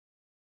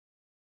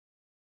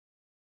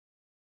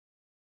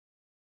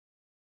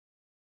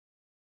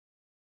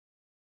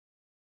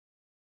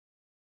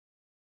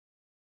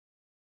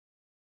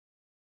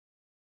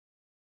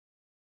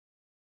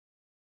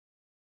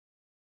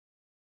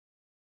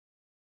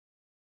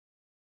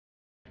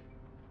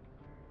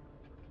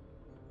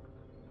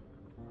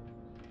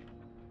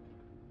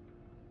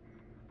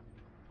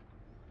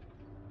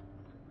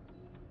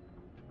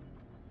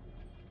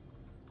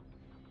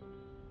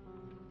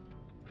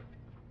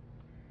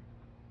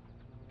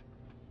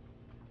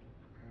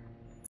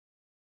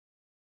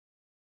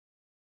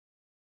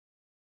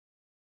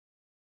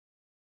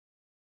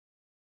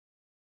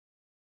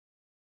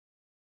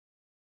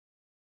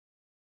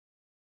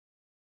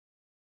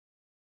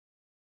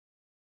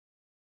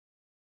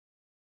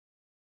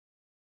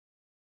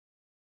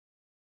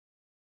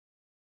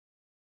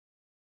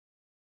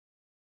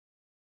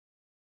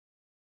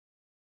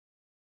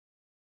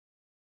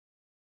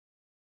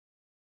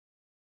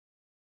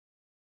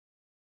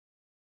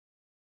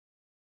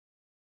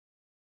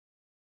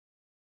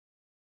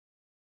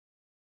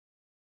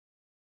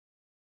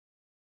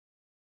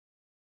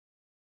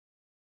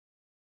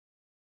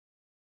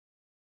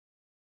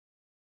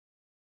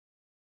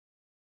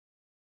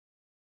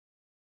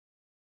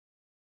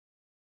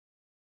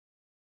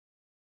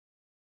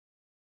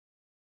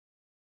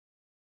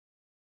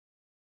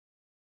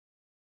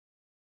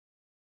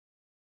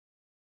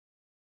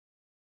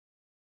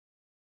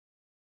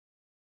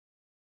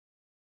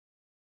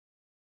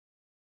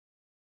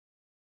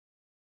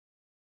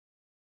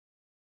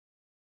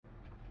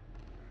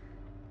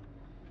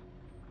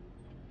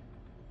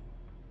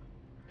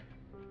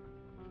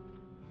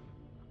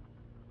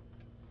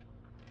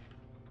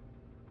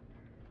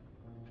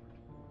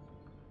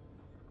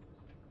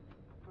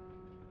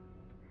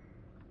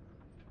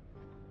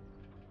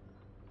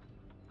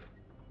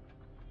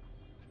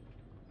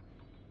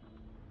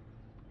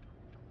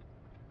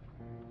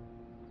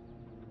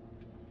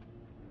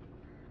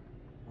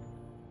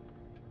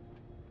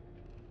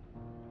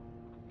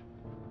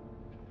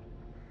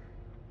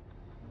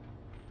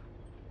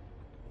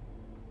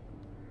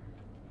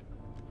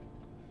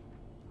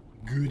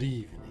Good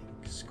evening,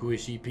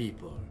 squishy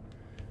people.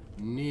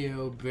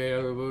 Neo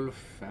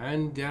Beowulf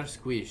and their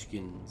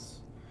Squishkins.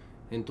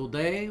 And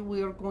today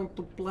we are going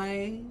to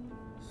play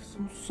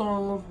some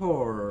Song of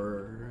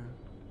Horror.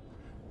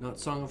 Not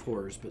Song of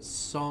Horrors, but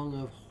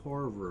Song of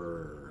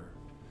Horror.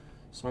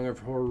 Song of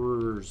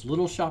Horrors.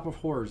 Little Shop of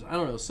Horrors. I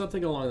don't know,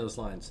 something along those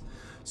lines.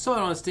 Saw it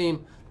on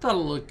Steam. Thought it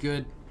looked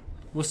good.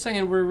 Was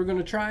saying we were going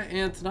to try it,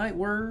 and tonight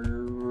we're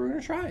going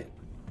to try it.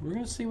 We're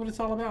going to see what it's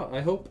all about.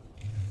 I hope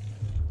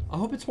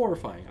it's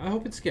horrifying. I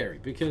hope it's scary,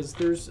 because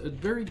there's a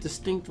very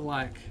distinct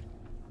lack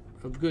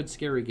of good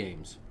scary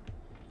games.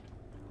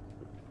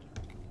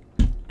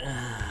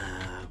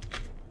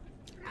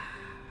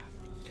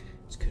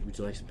 It's good. Would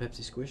you like some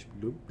Pepsi Squish?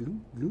 Bloop, bloop,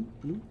 bloop,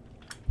 bloop.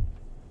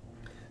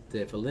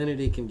 If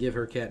Alinity can give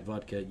her cat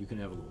vodka, you can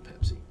have a little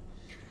Pepsi.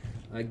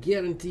 I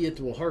guarantee it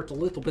will hurt a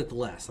little bit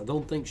less. I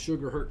don't think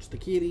sugar hurts the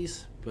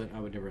kitties, but I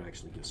would never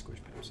actually give Squish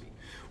Pepsi.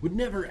 Would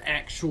never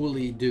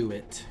actually do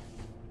it.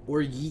 Or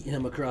yeet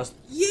him across.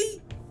 Yeet!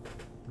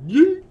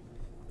 Yeet!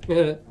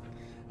 Hey,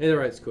 the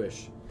right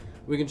Squish.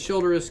 We can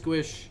shoulder a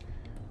Squish.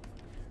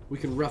 We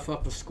can rough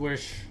up a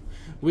Squish.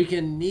 We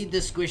can knead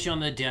the Squish on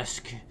the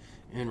desk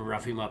and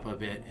rough him up a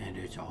bit, and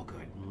it's all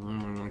good.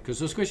 Because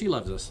the Squishy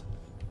loves us.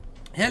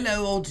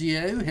 Hello, old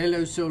Geo.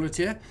 Hello,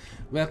 Solitaire.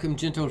 Welcome,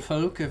 gentle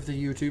folk of the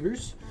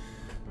YouTubers.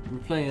 We're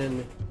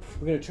going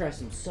to try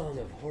some Song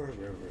of Horror.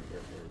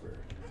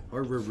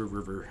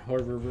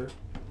 Horror.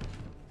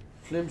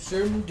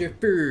 Flimsum de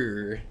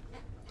Fur.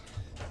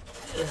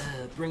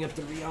 Bring up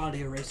the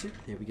reality eraser.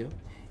 There we go.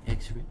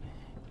 Excellent.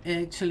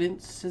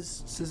 Excellent,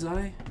 says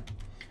I.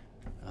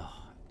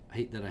 Oh, I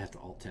hate that I have to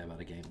alt-tab out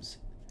of games.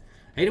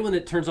 I hate it when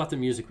it turns off the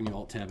music when you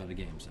alt-tab out of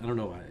games. I don't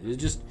know why. It's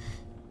just...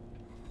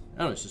 I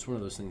don't know, it's just one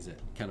of those things that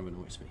kind of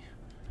annoys me.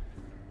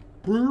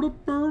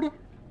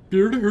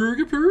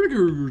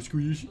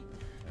 Squish.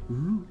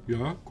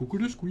 Yeah,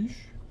 cook squish.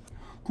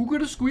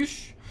 Cook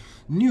squish.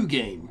 New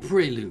game,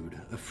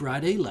 Prelude. A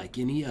Friday like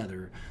any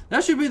other.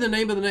 That should be the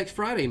name of the next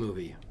Friday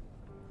movie.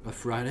 A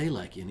Friday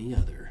like any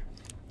other.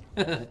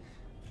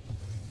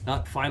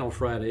 Not Final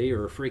Friday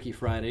or Freaky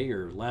Friday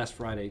or Last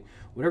Friday.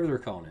 Whatever they're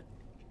calling it.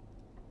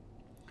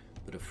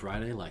 But a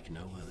Friday like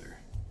no other.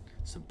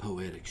 Some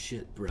poetic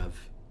shit, bruv.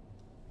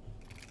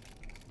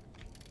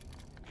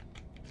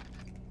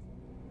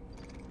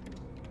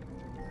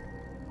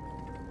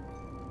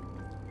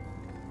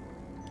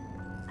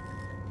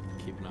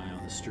 Keep an eye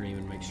on the stream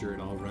and make sure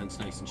it all runs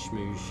nice and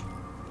smoosh.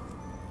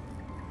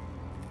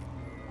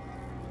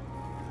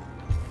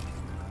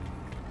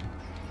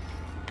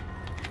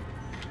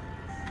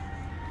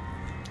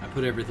 I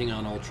put everything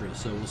on ultra,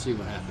 so we'll see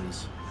what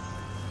happens.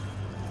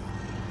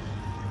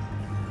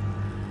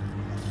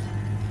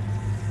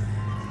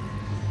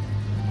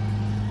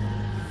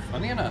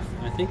 Funny enough,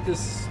 I think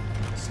this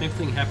same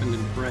thing happened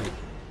in Prey.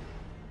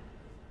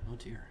 Oh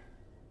dear.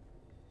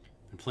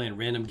 Been playing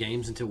random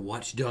games until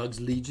Watch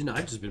Dogs Legion.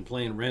 I've just been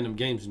playing random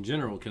games in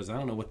general because I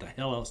don't know what the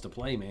hell else to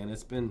play, man.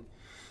 It's been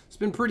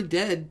pretty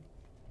dead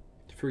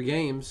for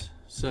games.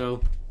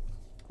 So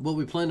what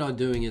we planned on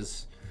doing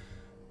is,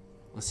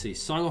 let's see,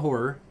 Song of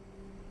Horror,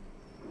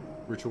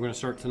 which we're going to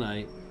start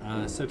tonight.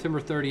 September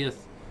 30th,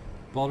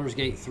 Baldur's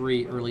Gate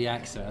 3 Early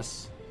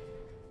Access.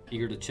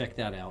 Eager to check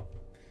that out.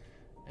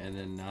 And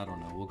then, I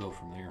don't know, we'll go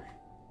from there.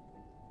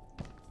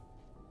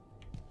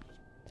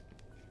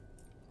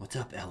 What's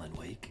up, Alan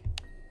Wake?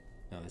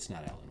 No, that's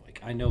not Alan Wake.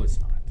 I know it's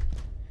not.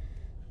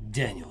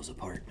 Daniel's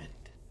apartment.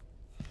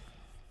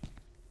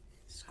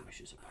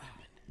 Squish's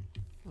apartment.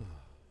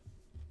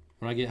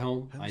 When I get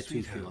home, I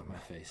too feel up my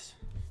face.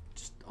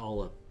 Just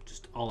all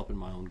up in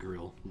my own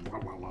grill.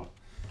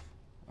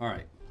 All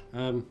right.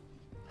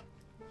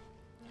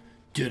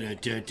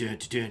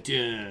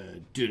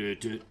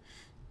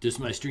 Does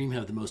my stream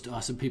have the most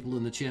awesome people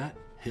in the chat?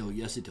 Hell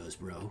yes it does,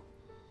 bro.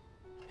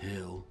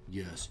 Hell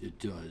yes it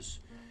does.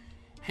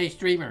 Hey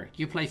streamer,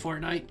 you play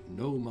Fortnite?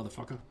 No,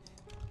 motherfucker.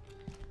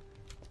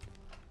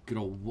 Good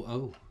old,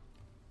 oh.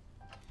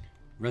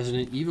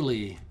 Resident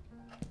Evil-y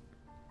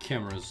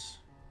cameras.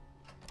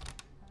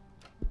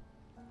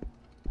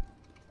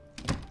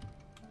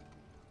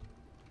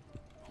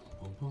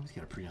 Oh, he's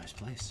got a pretty nice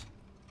place.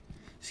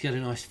 He's got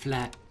a nice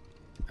flat.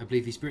 I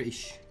believe he's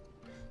British.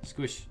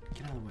 Squish,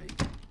 get out of the way.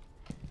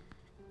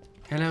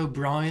 Hello,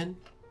 Brian.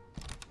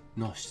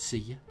 Nice to see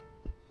you.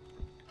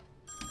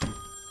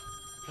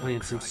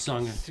 Playing some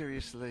song.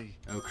 Seriously?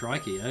 Oh,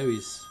 crikey. Oh,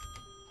 he's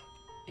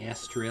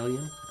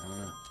Australian? I don't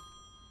know.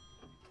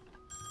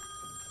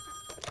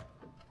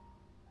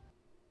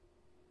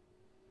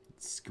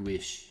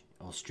 Squish.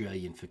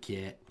 Australian for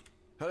cat.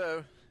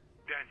 Hello?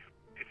 Daniel,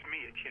 it's me,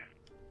 Etienne.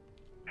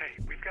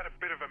 Hey, we've got a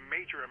bit of a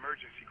major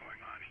emergency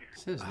going on here.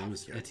 Says his name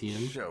is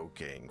Etienne.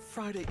 Joking.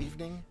 Friday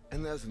evening,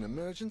 and there's an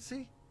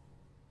emergency?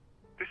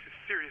 This is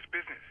serious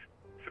business.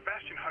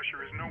 Sebastian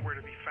Husher is nowhere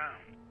to be found,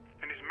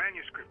 and his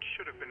manuscript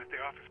should have been at the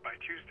office by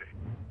Tuesday.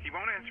 He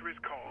won't answer his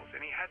calls,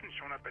 and he hasn't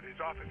shown up at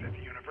his office at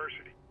the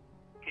university.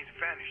 He's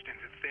vanished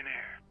into thin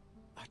air.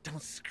 I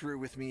Don't screw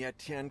with me,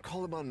 Etienne.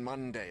 Call him on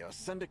Monday or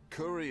send a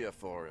courier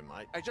for him.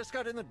 I just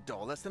got in the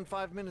door less than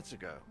 5 minutes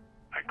ago.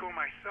 I go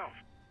myself,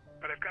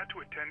 but I've got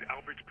to attend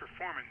Albert's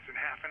performance in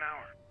half an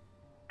hour.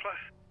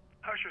 Plus,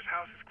 Husher's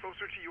house is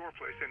closer to your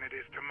place than it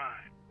is to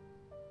mine.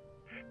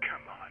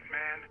 Come on,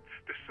 man.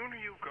 The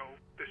sooner you go,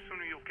 the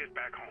sooner you'll get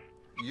back home.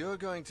 You're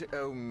going to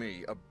owe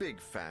me a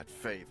big fat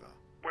favor.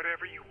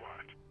 Whatever you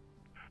want.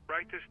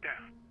 Write this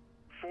down.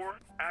 4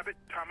 Abbott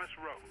Thomas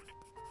Road,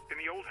 in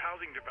the old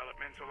housing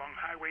developments along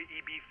Highway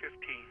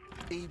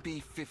EB-15.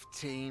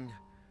 EB-15?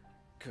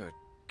 Good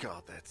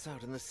God, that's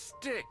out in the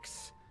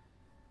sticks.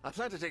 I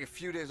plan to take a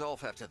few days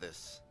off after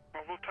this.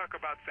 Well, we'll talk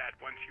about that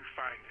once you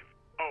find him.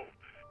 Oh,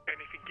 and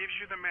if he gives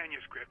you the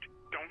manuscript,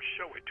 don't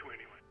show it to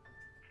anyone.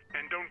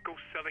 And don't go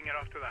selling it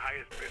off to the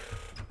highest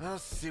bidder. I'll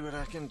see what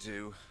I can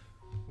do.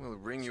 We'll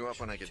ring you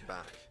up when I get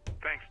back.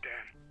 Thanks,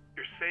 Dan.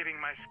 You're saving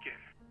my skin.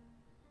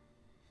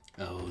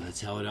 Oh, that's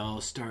how it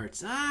all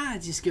starts. Ah,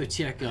 just go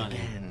check on it.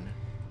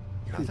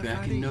 You're He's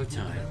back in no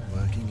time.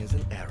 Working as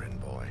an errand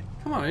boy.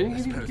 Come on, I didn't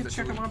even suppose get they're to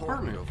check too out my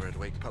important apartment. over at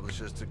Wake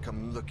Publishers to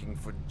come looking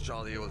for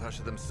jolly old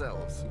Husher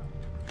themselves.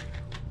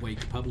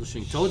 Wake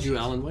Publishing. Told you,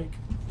 Alan Wake.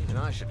 Even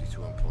I should be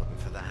too important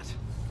for that.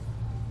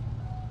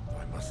 Though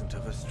I mustn't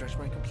overstretch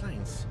my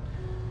complaints.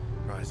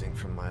 Rising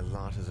from my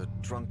lot as a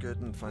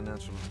drunkard and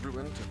financial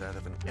ruin to that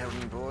of an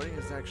errand boy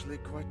is actually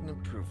quite an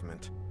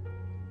improvement.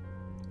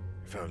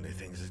 If only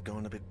things had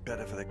gone a bit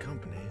better for the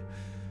company,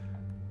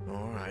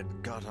 or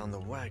I'd got on the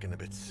wagon a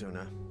bit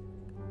sooner.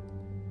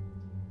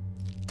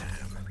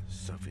 Damn,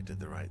 Sophie did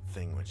the right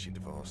thing when she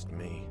divorced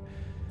me.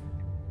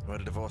 I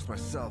would have divorced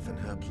myself in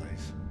her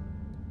place.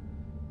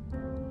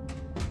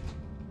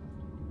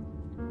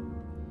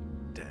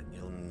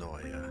 Daniel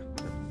Neuer,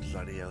 the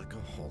bloody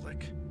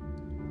alcoholic.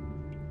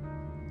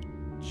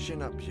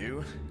 Chin up,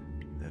 you.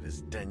 That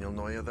is Daniel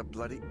Neuer, the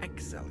bloody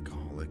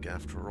ex-alcoholic,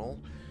 after all.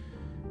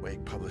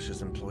 Wake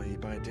Publishers employee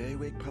by day,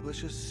 Wake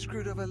Publishers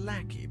screwed over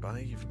lackey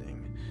by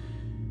evening.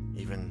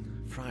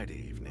 Even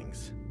Friday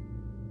evenings.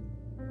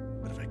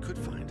 But if I could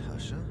find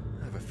Husher,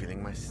 I have a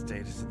feeling my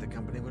status at the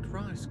company would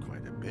rise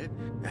quite a bit.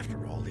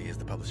 After all, he is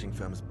the publishing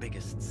firm's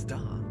biggest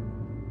star.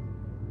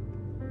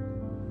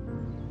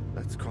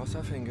 Let's cross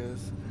our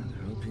fingers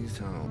and hope he's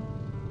home.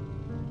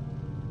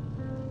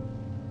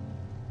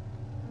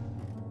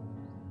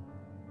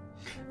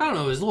 I don't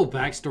know, his little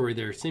backstory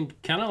there seemed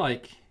kind of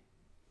like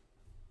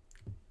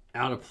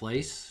out of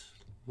place.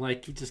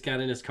 Like he just got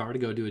in his car to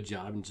go do a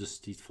job and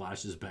just he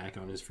flashes back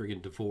on his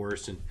friggin'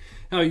 divorce and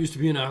how he used to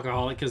be an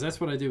alcoholic, because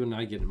that's what I do when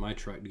I get in my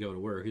truck to go to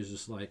work. It's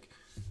just like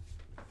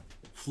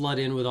flood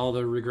in with all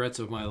the regrets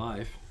of my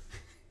life.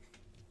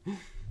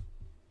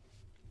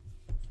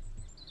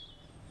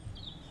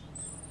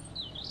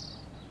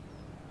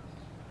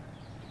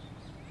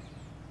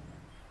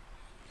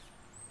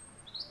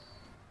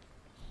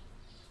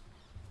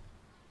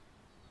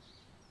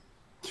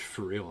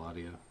 For real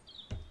audio.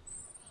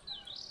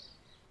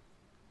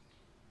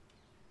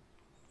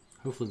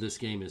 Hopefully this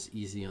game is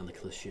easy on the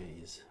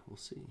cliches. We'll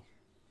see.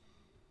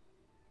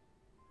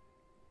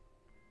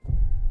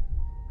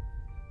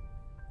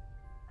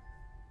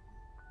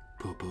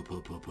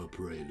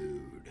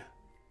 Prelude.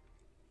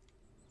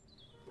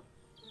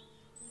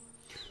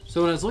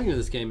 So when I was looking at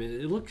this game,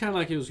 it looked kind of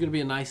like it was going to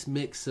be a nice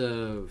mix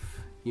of,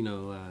 you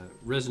know,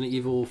 Resident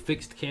Evil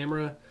fixed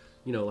camera,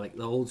 you know, like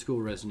the old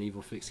school Resident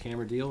Evil fixed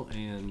camera deal,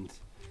 and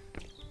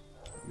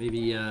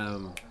maybe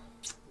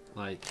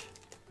like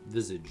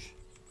Visage.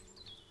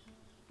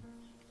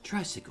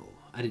 Tricycle.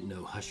 I didn't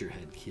know Husher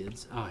had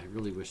kids. Oh, I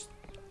really wish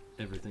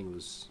everything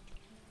was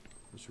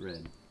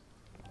red.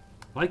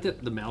 I like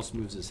that the mouse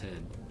moves his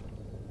head.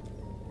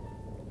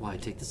 Why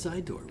take the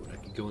side door when I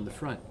could go in the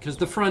front? Because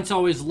the front's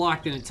always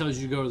locked and it tells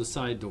you to go to the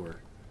side door.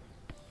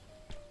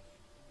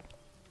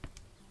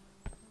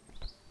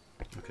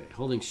 Okay,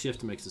 holding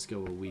shift makes us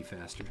go a wee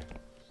faster.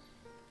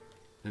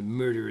 The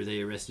murderer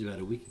they arrested about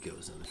a week ago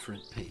is on the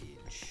front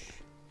page.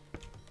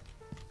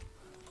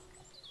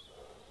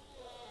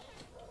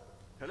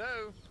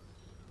 Hello?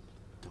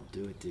 Don't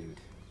do it,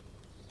 dude.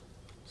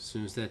 As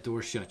soon as that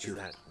door shuts, Is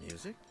that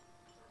music?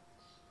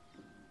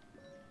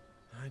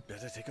 I'd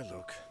better take a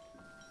look.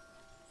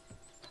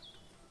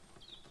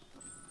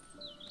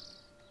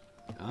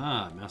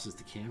 Ah, mouse is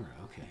the camera.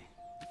 Okay.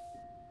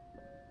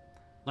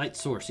 Light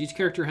source. Each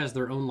character has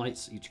their own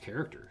lights. Each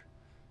character.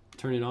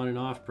 Turn it on and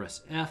off. Press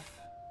F.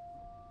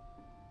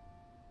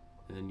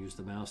 And then use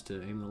the mouse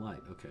to aim the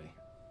light. Okay.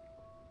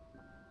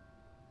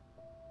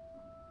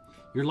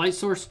 Your light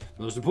source,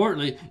 most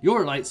importantly,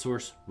 your light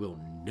source will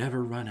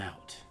never run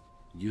out.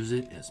 Use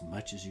it as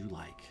much as you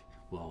like.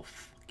 Well,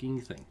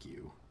 fucking thank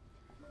you.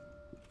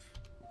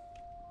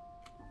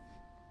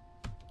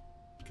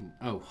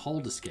 Oh,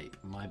 hold escape.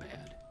 My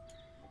bad.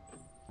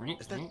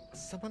 Is that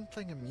someone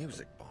playing a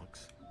music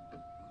box?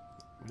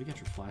 Why do you got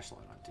your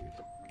flashlight on, dude?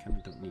 Kind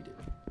of don't need it.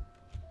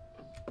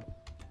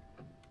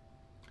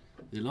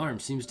 The alarm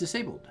seems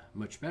disabled.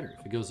 Much better.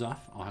 If it goes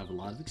off, I'll have a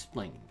lot of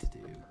explaining to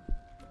do.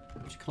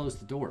 Why don't you close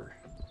the door?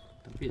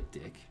 Don't be a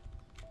dick.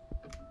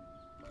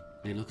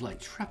 They look like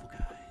travel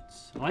guides.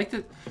 I like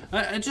that.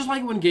 I just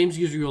like when games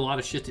give you a lot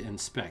of shit to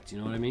inspect. You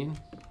know what I mean?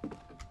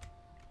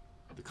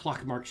 The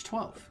clock marks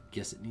 12.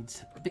 Guess it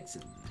needs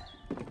fixing.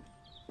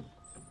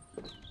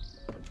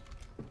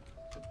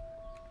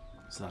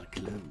 There's a lot of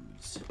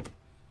clothes.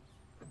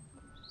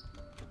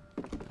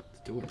 The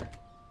door.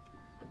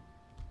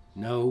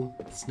 No,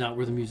 it's not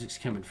where the music's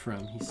coming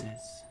from, he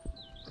says.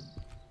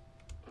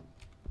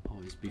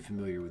 Always be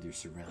familiar with your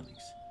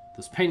surroundings.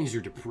 Those paintings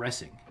are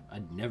depressing.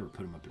 I'd never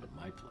put them up in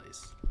my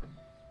place.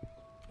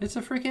 It's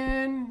a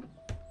freaking...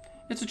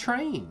 It's a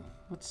train.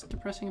 What's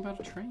depressing about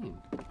a train?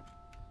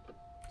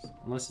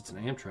 Unless it's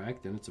an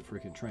Amtrak, then it's a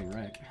freaking train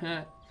wreck.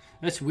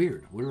 That's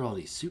weird. What are all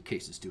these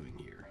suitcases doing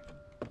here?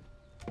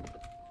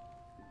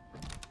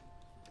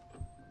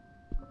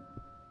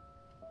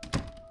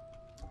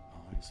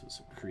 Oh, this was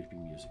some creepy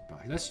music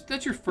box.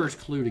 That's your first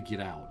clue to get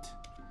out.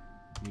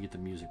 You get the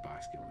music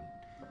box going.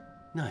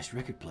 Nice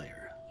record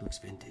player. Looks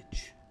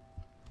vintage.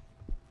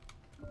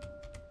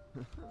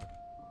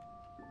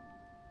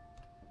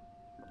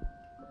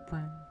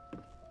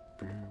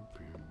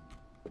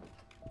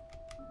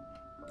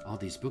 All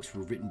these books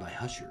were written by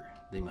Husher.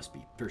 They must be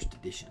first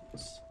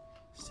editions.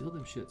 Steal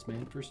them shits,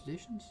 man. First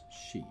editions?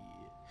 Shit.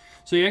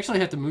 So you actually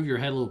have to move your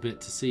head a little bit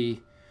to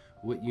see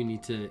what you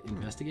need to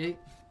investigate.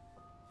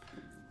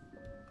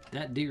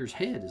 That deer's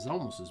head is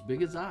almost as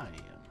big as I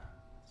am.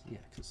 Yeah,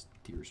 because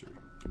deers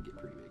can get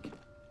pretty big.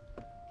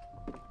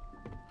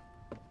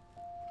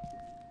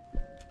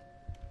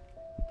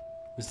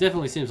 This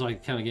definitely seems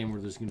like the kind of game where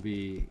there's going to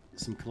be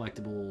some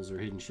collectibles or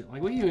hidden shit.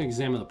 Like, what do you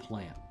examine the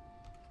plant?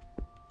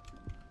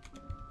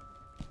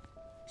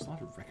 There's a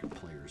lot of record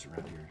players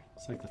around here.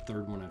 It's like the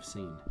third one I've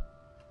seen.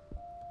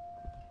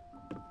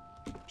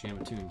 Jam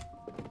a tune.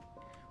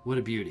 What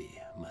a beauty.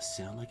 Must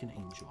sound like an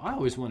angel. I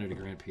always wanted a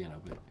grand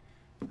piano, but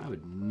I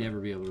would never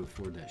be able to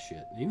afford that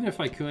shit. Even if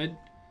I could,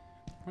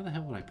 where the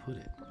hell would I put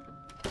it?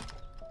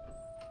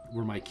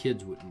 Where my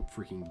kids wouldn't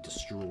freaking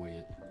destroy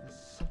it. There's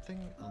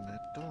something on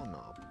that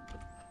doorknob.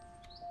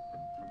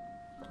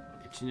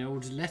 It's an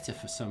old letter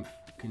for some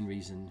fucking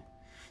reason.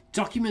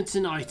 Documents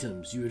and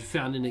items. You had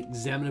found an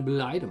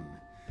examinable item.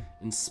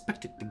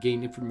 Inspect it to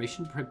gain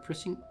information by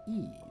pressing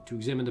E. To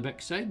examine the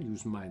backside,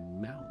 use my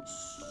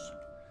mouse.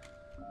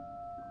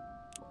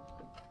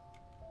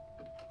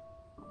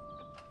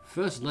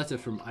 First letter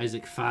from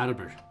Isaac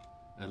Farber.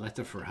 A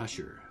letter for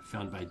Husher,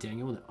 found by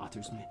Daniel in the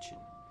author's mansion.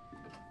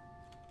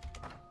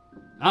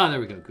 Ah,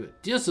 there we go, good.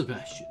 Dear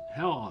Sebastian,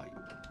 how are you?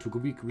 To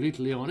be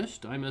completely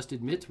honest, I must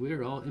admit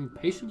we're all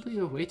impatiently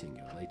awaiting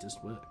your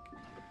latest work.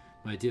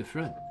 My dear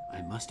friend,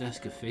 I must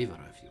ask a favor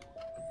of you.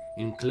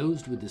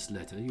 Enclosed with this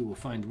letter, you will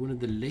find one of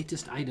the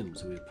latest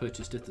items we have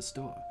purchased at the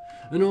store.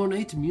 An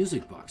ornate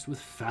music box with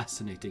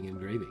fascinating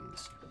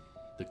engravings.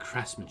 The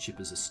craftsmanship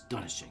is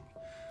astonishing,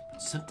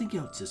 but something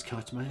else has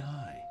caught my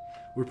eye.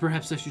 Or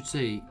perhaps I should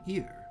say,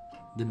 ear.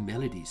 The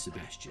melody,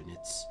 Sebastian,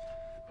 it's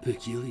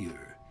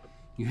peculiar.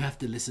 You have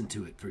to listen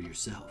to it for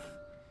yourself.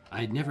 I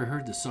had never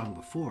heard the song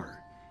before,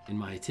 and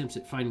my attempts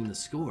at finding the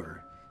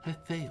score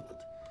have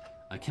failed.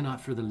 I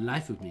cannot for the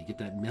life of me get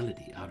that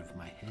melody out of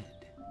my head.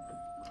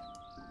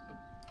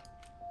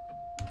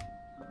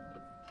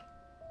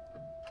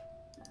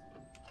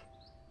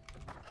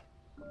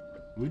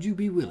 Would you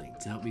be willing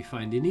to help me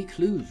find any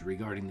clues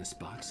regarding this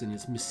box and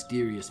its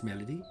mysterious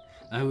melody?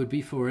 I would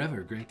be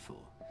forever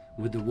grateful.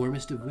 With the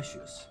warmest of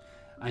wishes,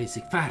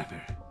 Isaac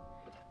Farber.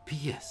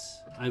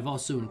 P.S. I've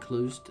also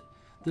enclosed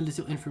the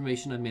little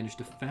information I managed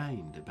to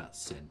find about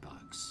said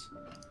box.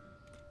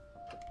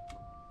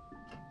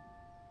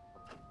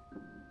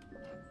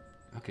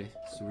 Okay,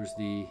 so where's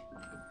the...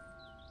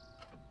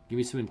 Give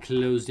me some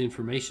enclosed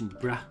information,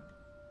 bruh.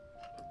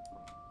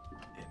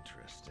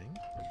 Interesting.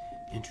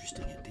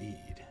 Interesting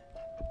indeed.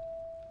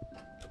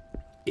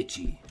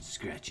 Itchy,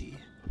 scratchy.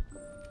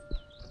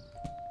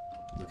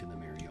 Look in the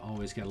mirror. You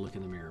always gotta look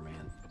in the mirror,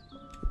 man.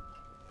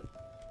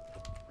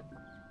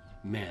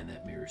 Man,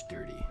 that mirror's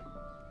dirty.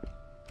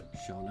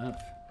 Sure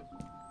enough.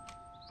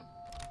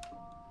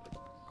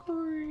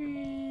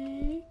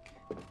 Creak.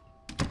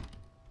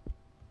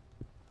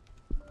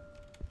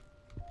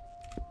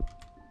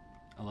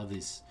 I love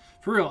these.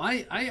 For real,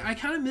 I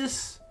kind of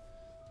miss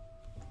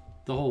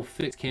the whole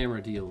fixed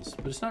camera deals,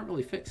 but it's not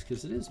really fixed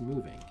because it is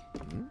moving.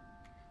 Mm-hmm.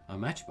 A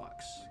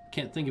matchbox.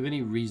 Can't think of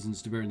any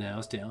reasons to burn the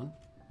house down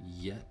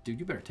yet. Dude,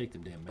 you better take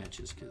them damn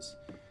matches because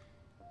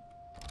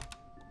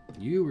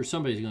you or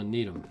somebody's going to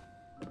need them.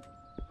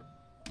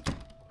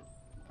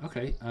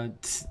 Okay,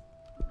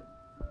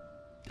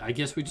 I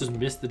guess we just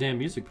missed the damn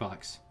music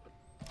box.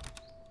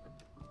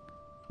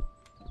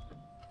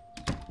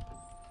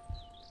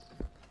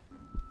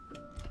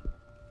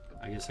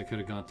 I guess I could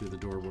have gone through the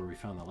door where we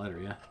found the letter,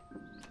 yeah?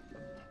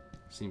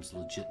 Seems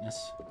legitness.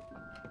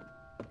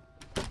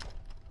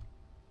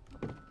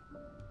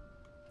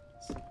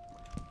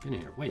 In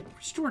here. Wait,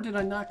 which door did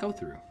I not go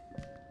through?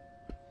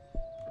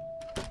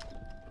 I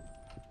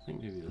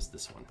think maybe it was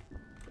this one.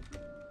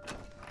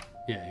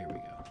 Yeah, here we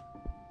go.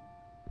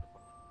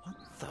 What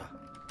the?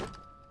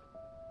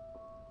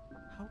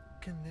 How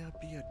can there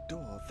be a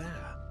door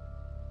there?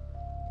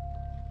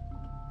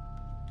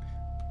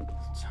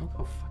 Don't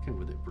go fucking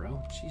with it,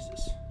 bro.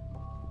 Jesus.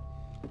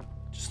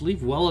 Just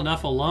leave well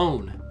enough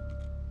alone.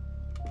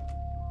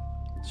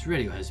 This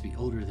radio has to be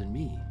older than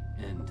me.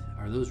 And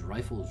are those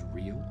rifles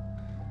real?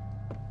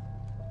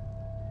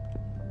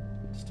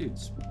 This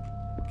dude's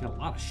got a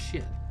lot of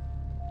shit.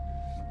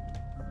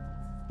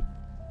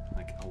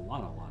 Like, a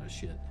lot of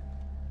shit.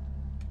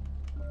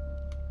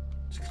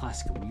 It's a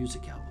classical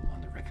music album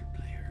on the record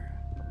player.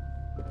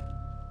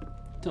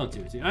 Don't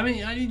do it, dude. I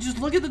mean, just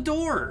look at the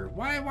door.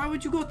 Why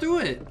would you go through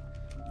it?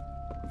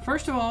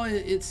 First of all,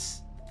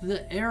 it's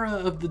the era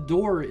of the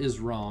door is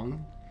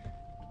wrong.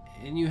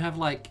 And you have,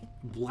 like,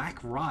 black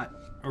rot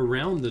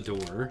around the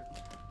door.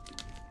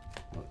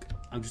 Look,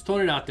 I'm just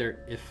throwing it out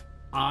there. If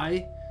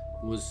I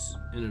was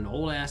in an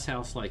old-ass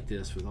house like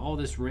this with all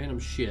this random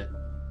shit,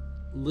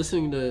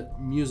 listening to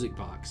music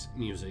box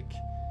music,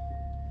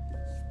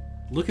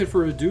 looking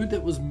for a dude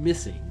that was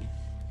missing,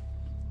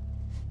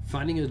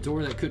 finding a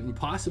door that couldn't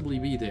possibly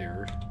be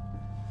there,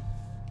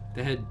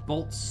 that had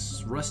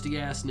bolts,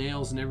 rusty-ass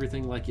nails, and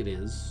everything like it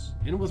is,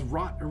 and with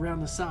rot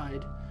around the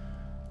side,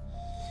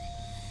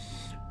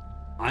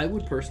 I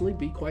would personally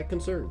be quite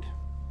concerned.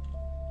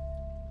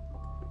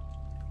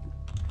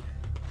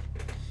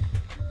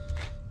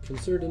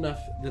 Concerned enough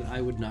that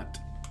I would not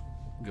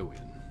go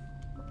in.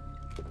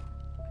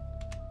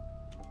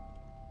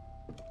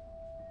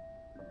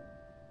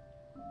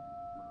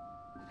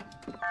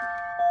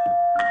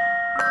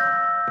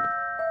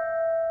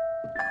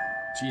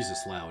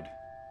 Jesus, loud.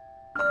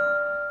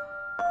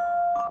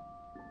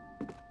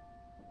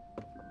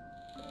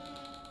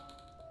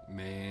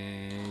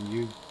 Man,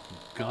 you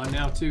gone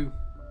now too?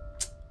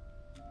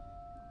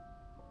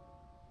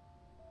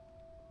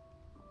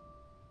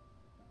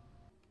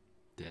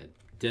 Dead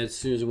as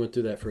soon as I went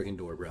through that freaking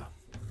door, bro.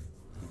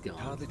 Gone.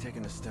 Hardly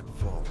taken a step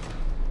forward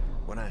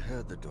when I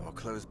heard the door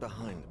close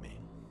behind me.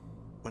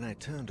 When I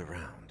turned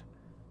around,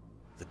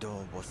 the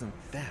door wasn't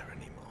there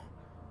anymore.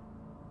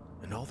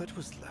 And all that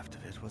was left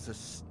of it was a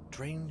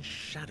strange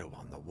shadow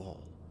on the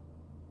wall.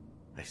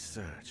 I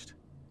searched.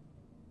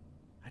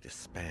 I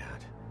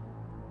despaired.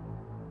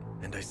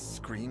 And I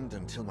screamed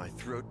until my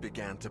throat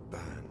began to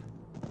burn.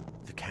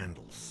 The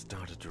candles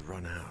started to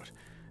run out,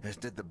 as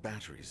did the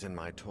batteries in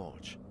my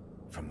torch.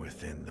 From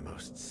within the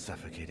most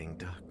suffocating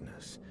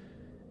darkness,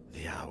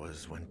 the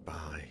hours went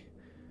by,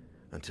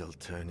 until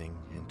turning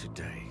into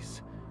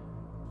days,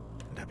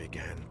 and I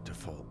began to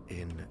fall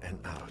in and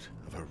out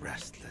of a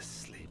restless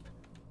sleep.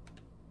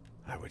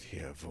 I would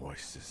hear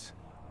voices,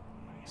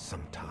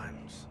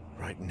 sometimes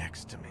right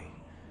next to me,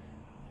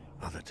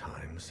 other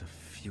times a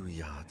few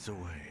yards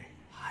away.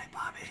 Hi,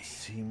 Bobby. It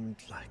seemed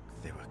like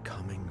they were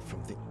coming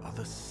from the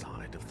other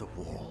side of the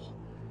wall.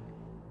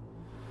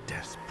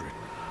 Desperate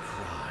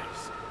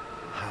cries,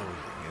 howling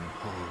in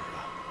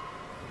horror,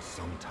 and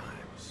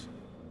sometimes,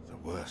 the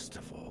worst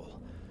of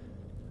all,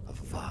 a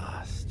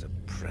vast,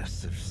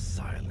 oppressive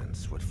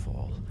silence would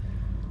fall,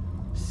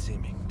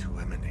 seeming to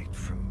emanate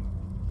from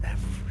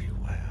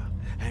everywhere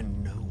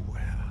and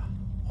nowhere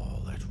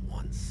all at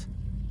once.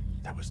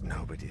 There was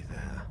nobody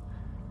there,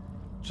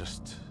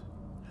 just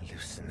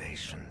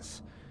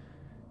hallucinations,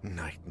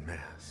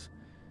 nightmares,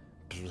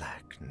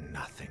 black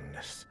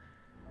nothingness,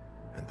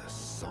 and the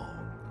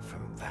song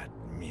from that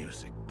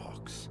music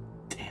box.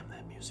 Damn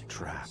that music.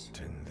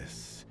 Trapped in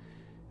this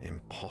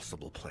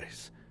impossible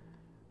place,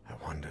 I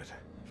wondered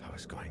if I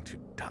was going to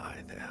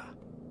die there.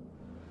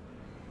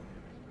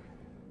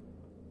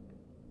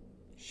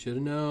 Should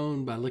have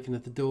known by looking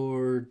at the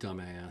door,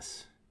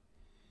 dumbass.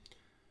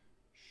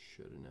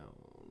 Should have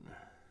known.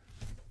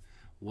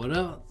 What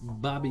up,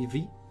 Bobby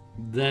V?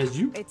 That's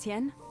you?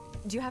 Etienne,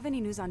 do you have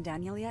any news on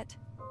Daniel yet?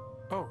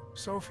 Oh,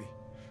 Sophie.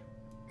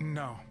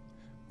 No.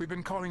 We've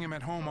been calling him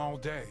at home all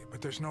day,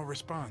 but there's no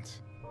response.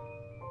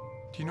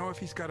 Do you know if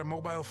he's got a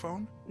mobile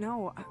phone?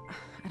 No,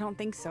 I don't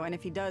think so. And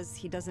if he does,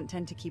 he doesn't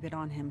tend to keep it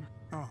on him.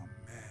 Oh,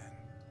 man.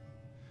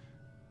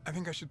 I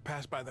think I should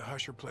pass by the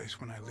Husher place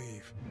when I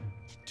leave,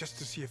 just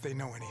to see if they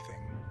know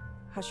anything.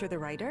 Husher the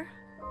writer?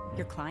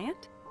 Your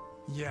client?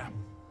 Yeah.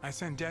 I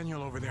sent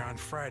Daniel over there on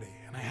Friday,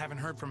 and I haven't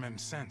heard from him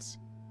since.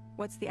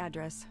 What's the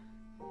address?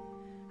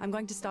 I'm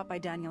going to stop by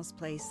Daniel's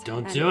place.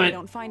 Don't and do if it. I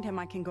don't find him,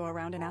 I can go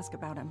around and ask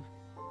about him.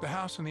 The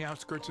house on the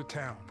outskirts of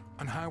town,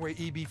 on Highway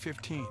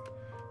EB-15.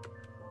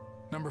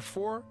 Number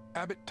 4,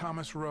 Abbott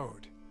Thomas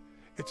Road.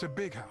 It's a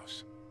big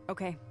house.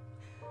 Okay.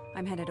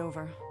 I'm headed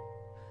over.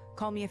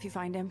 Call me if you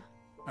find him.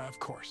 Of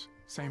course.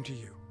 Same to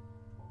you.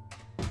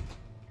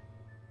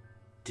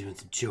 Doing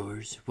some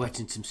chores,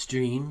 watching some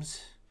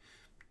streams.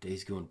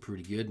 Day's going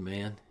pretty good,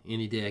 man.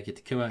 Any day I get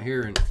to come out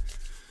here and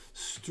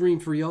stream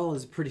for y'all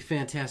is a pretty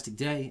fantastic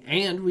day.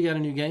 And we got a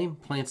new game,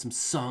 playing some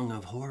Song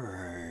of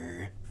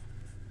Horror.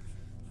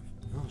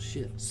 Oh,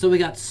 shit. So we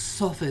got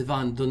Sophie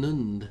van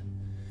Dunund.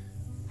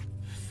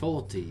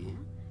 40.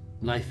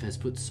 Life has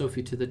put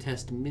Sophie to the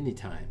test many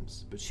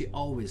times, but she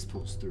always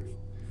pulls through.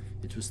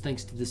 It was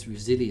thanks to this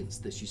resilience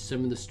that she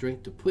summoned the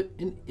strength to put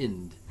an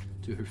end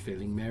to her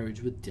failing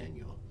marriage with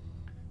Daniel.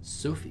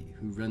 Sophie,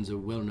 who runs a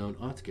well-known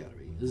art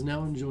gallery, is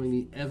now enjoying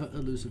the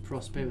ever-elusive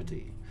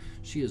prosperity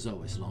she has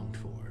always longed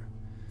for.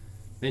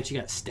 Then she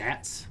got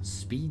stats,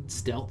 speed,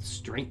 stealth,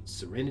 strength,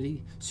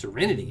 serenity.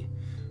 Serenity?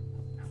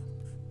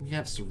 You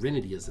have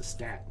serenity as a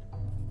stat.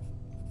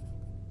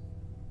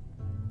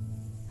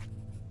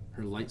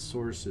 Her light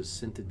source is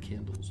scented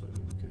candles.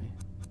 Okay.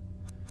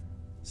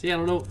 See, I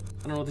don't know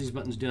what these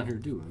buttons down here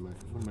do.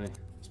 What am I?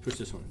 Let's push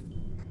this one.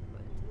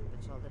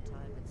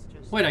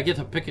 Wait, I get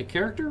to pick a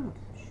character?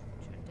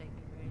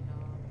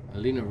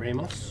 Alina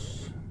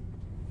Ramos.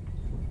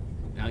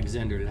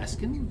 Alexander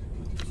Laskin.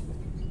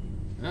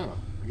 Oh,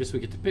 I guess we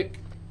get to pick.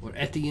 Or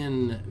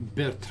Etienne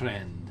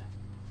Bertrand.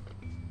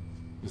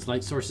 His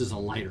light source is a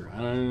lighter. I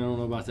don't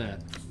know about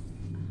that.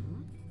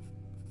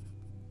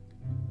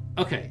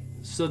 Okay,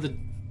 so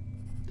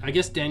I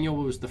guess Daniel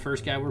was the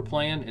first guy we're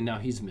playing, and now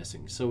he's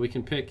missing. So we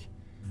can pick...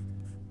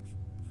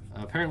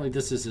 apparently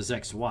this is his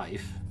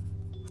ex-wife.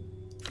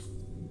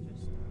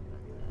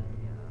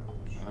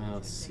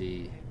 Let's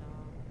see.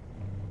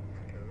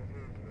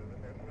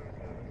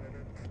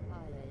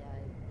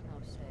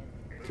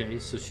 Okay,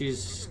 so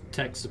she's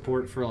tech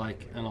support for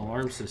like an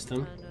alarm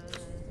system.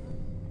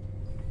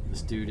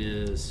 This dude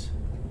is...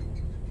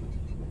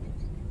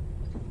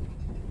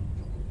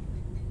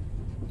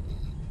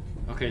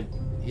 okay,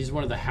 he's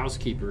one of the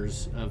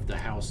housekeepers of the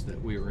house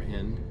that we were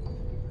in.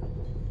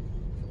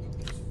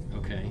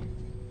 Okay.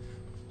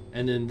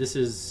 And then this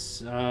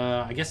is,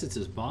 I guess it's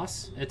his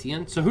boss,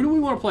 Etienne. So who do we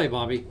want to play,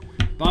 Bobby?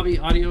 Bobby,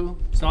 Audio,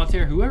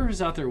 Solitaire, whoever is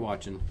out there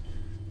watching.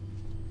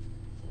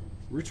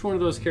 Which one of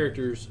those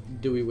characters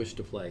do we wish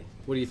to play?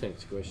 What do you think,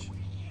 Squish?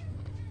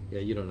 Yeah,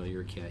 you don't know.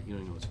 You're a cat. You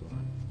don't know what's going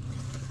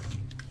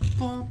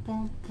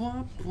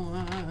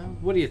on.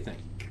 What do you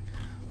think?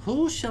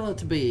 Who shall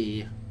it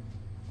be?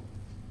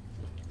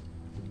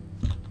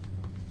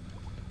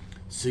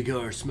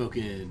 Cigar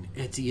smoking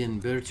Etienne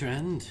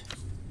Bertrand.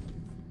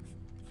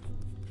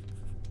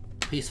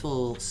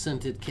 Peaceful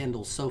scented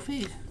candle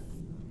Sophie.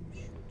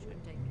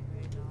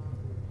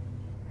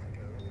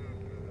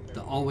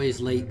 The always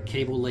late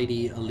cable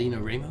lady Alina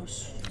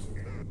Ramos.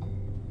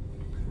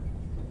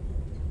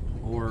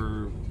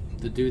 Or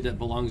the dude that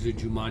belongs to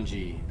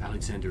Jumanji,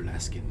 Alexander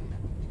Laskin.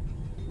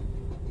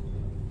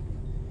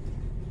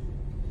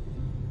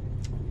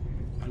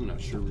 I'm not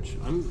sure which.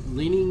 I'm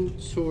leaning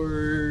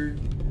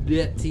toward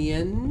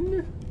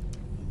Etienne.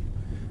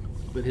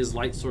 But his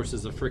light source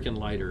is a freaking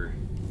lighter.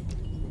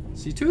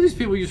 See, two of these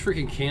people use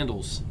freaking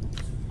candles.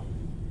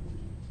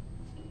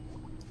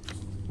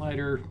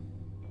 Lighter.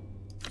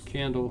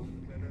 Candle.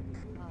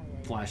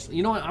 Flashlight.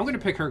 You know what? I'm going to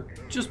pick her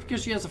just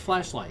because she has a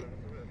flashlight.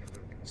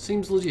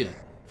 Seems legit.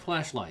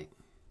 Flashlight.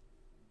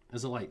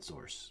 As a light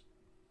source.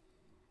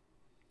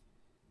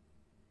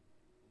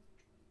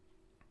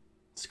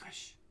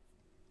 Squish.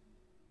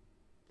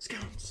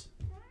 Scounts.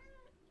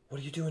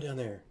 What are you doing down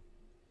there?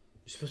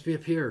 You're supposed to be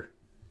up here.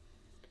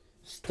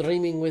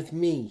 Streaming with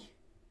me.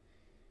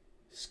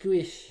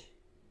 Squish.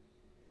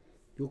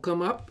 You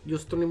come up? You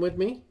stream with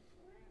me?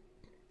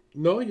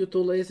 No? You're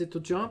too lazy to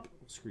jump?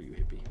 Screw you,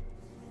 hippie.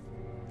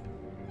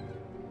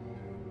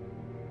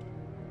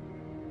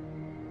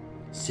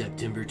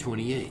 September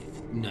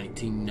 28th,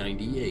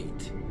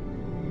 1998.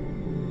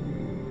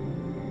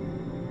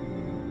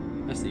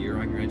 That's the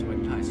year I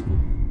graduated high school.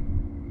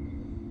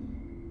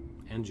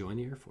 And joined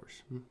the Air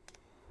Force.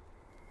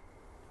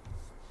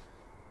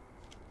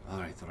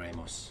 Alright,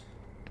 Ramos.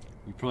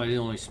 You're probably the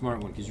only smart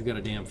one because you got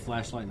a damn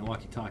flashlight and a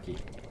walkie-talkie.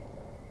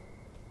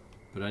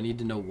 But I need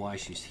to know why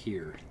she's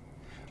here.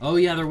 Oh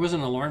yeah, there was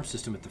an alarm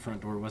system at the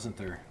front door, wasn't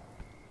there?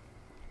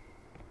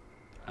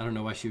 I don't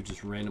know why she would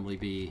just randomly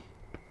be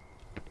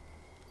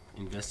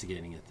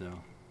investigating it, though.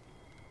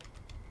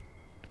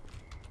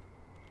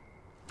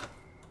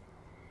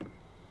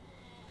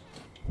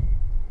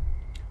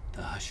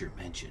 The Husher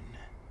Mansion.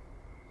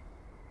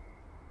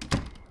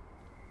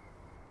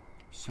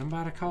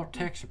 Somebody call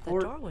tech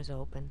support. The door was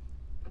open.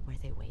 Were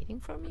they waiting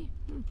for me?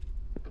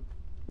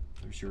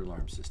 There's your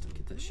alarm system.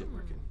 Get that shit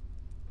working.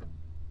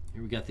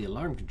 Here we got the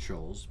alarm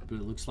controls, but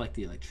it looks like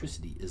the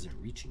electricity isn't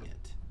reaching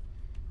it.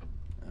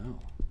 Oh.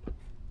 Well,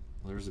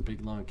 there's a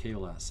big long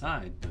cable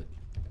outside, but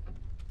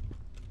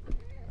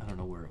I don't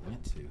know where it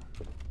went to.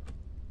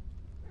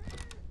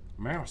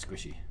 Meow,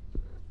 Squishy.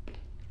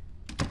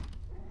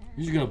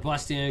 You're just gonna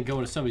bust in, go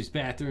into somebody's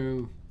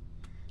bathroom.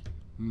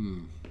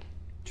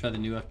 Try the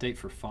new update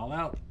for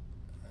Fallout.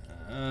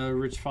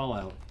 Rich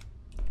Fallout.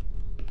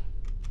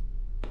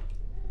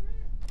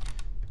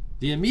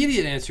 The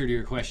immediate answer to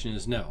your question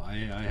is no. I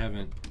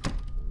haven't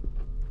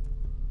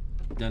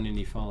done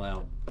any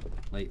Fallout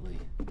lately.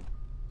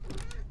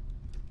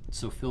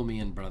 So fill me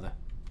in, brother.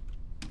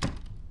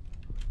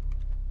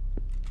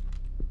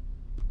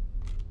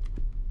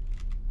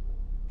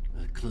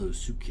 A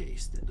closed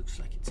suitcase that looks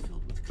like it's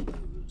filled with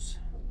clothes.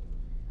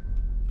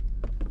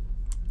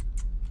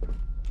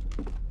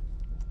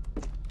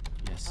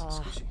 Yes,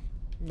 Squishy.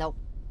 Nope.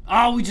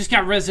 Oh, we just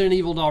got Resident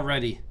Evil'd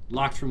already.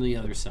 Locked from the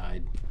other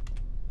side.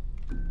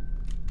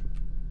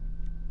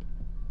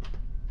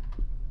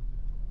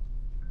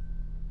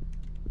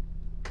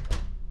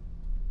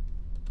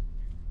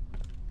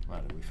 Wow,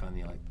 did we find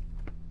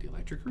the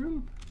electric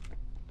room?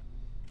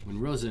 When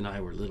Rosa and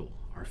I were little,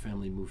 our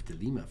family moved to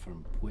Lima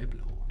from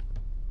Pueblo.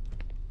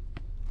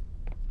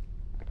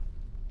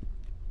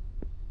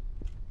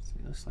 See,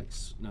 it looks like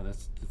no,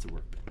 that's a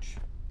workbench.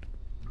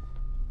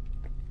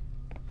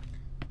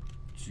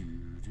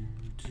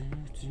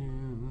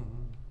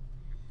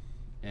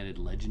 Added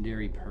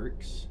legendary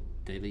perks,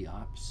 daily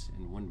ops,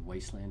 and 1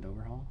 wasteland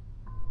overhaul.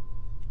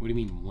 What do you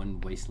mean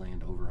 1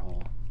 wasteland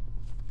overhaul?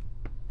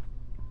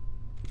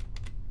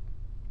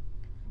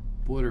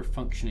 Boiler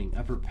functioning,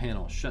 upper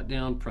panel, shut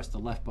down, press the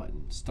left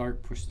button.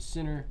 Start, push the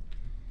center.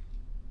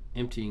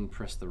 Emptying,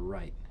 press the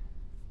right.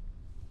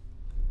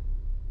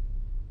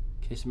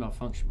 In case of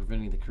malfunction,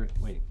 preventing the correct,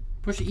 wait.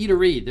 Push E to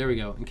read, there we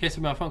go. In case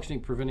of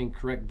malfunctioning, preventing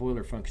correct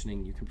boiler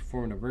functioning, you can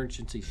perform an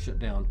emergency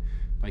shutdown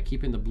by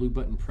keeping the blue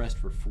button pressed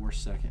for 4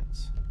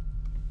 seconds.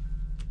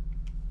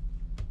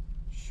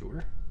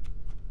 Sure.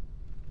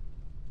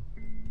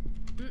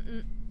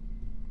 The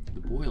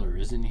boiler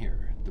is in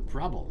here. The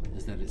problem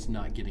is that it's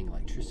not getting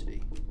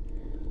electricity.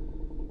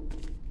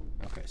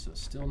 Okay, so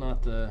it's still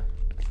not the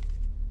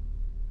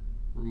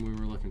room we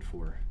were looking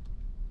for.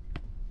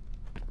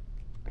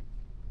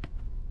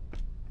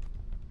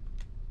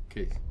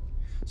 Okay,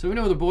 so we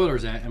know where the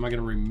boiler's at. Am I going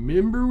to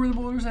remember where the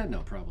boiler's at? No,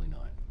 probably not.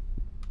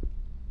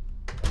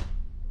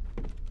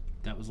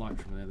 That was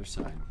locked from the other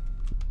side.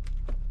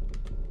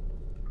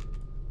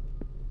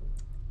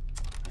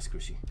 That's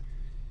squishy.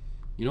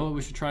 You know what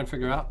we should try and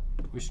figure out?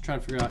 We should try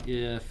and figure out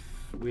if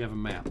we have a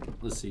map.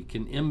 Let's see.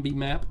 Can M be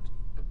mapped?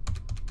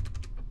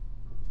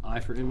 I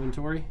for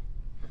inventory.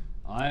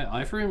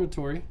 I for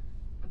inventory.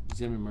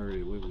 Examine my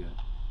radio. What have we got?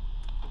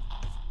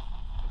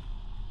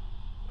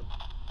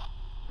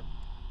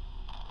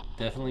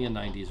 Definitely a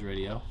 90s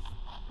radio.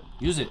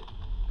 Use it.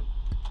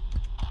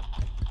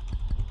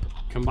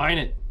 Combine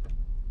it.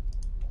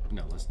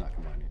 No, let's not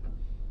combine it.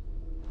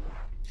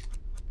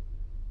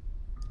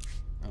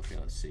 Okay,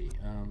 let's see.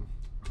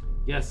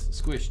 Yes,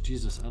 Squish.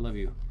 Jesus, I love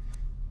you.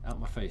 Out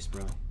my face,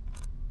 bro.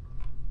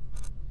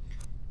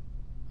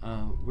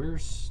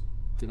 Where's...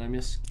 Did I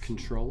miss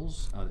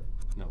controls?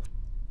 No.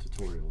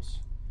 Tutorials.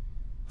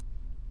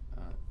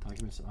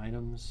 Documents,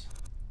 items.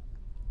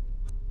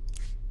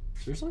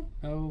 Seriously?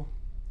 Oh.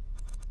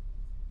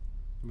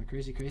 Am I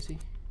crazy? Did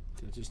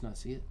I just not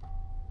see it?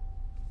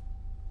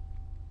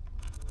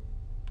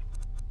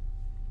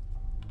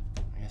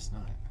 I guess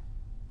not.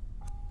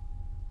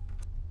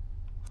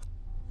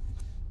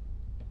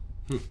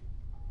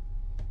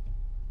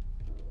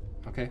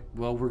 Okay,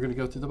 well, we're going to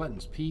go through the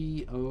buttons.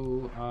 P,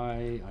 O,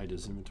 I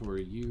does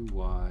inventory, U,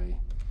 Y,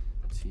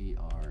 T,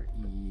 R,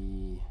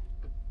 E,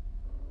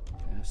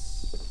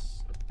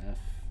 S, F.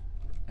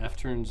 F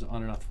turns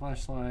on and off the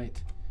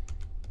flashlight.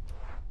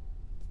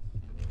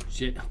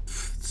 Shit.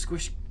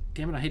 Squish.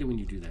 Damn it, I hate it when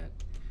you do that.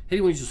 I hate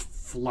it when he just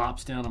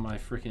flops down on my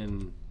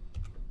freaking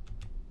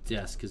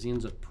desk because he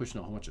ends up pushing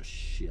a whole bunch of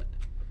shit.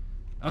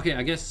 Okay,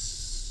 I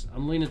guess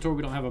I'm leaning toward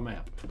we don't have a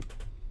map.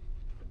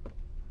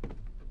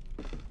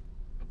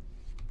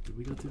 Did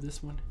we go through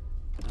this one?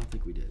 I don't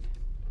think we did.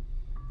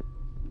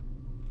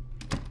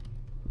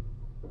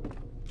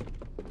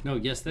 No,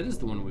 yes, that is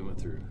the one we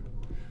went through.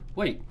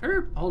 Wait,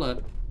 hold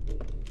up.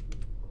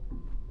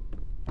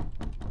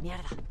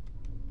 Mierda.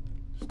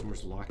 This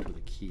door's locked with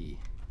a key.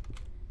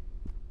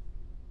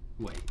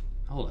 Wait,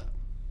 hold up.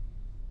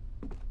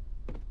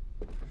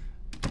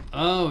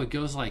 Oh, it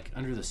goes like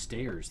under the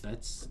stairs.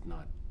 That's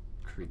not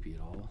creepy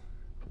at all.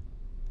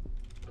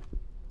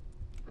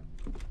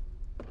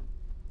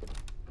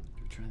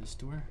 Try this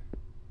door.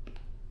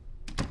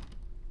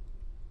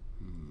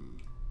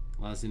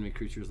 Allows enemy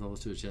creatures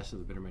levels to adjust to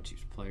the better match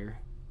each player.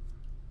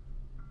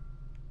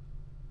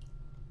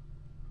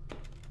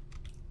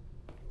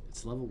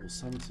 Its level will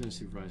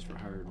simultaneously rise for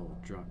higher level,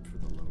 drop for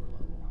the lower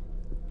level.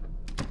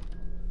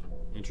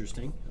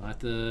 Interesting. I'll have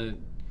to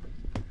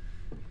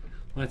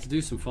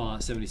do some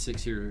Fallout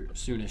 76 here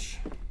soonish.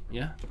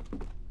 Yeah?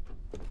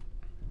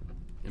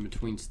 In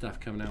between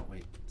stuff coming out.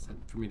 Wait, is that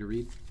for me to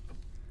read?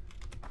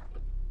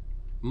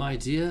 My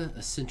dear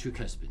eccentric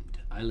husband,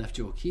 I left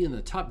your key in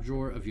the top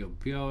drawer of your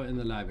bureau in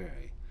the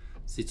library.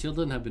 The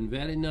children have been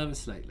very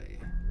nervous lately,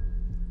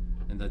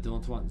 and I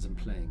don't want them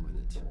playing with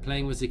it.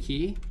 Playing with the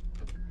key?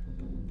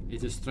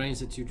 It is strange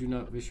that you do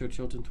not wish your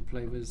children to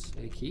play with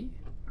a key.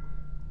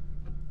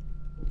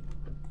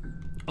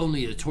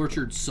 Only a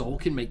tortured soul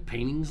can make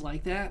paintings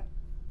like that?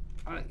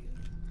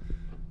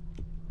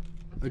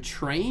 A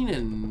train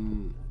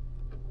and...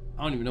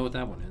 I don't even know what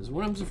that one is.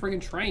 One of them's a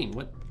freaking train.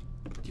 What?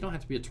 You don't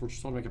have to be a tortured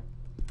soul to make a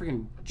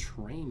freaking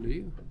train, do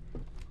you?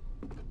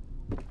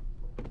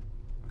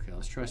 Okay,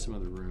 let's try some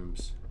other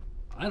rooms.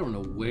 I don't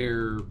know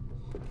where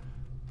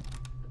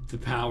the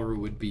power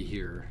would be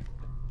here.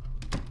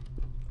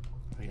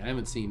 I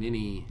haven't seen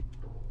any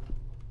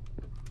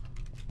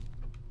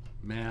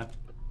map,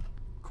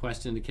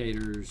 quest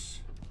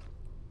indicators,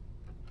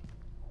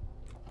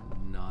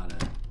 nada.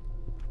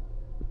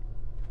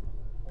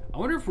 I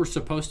wonder if we're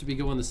supposed to be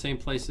going the same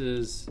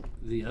places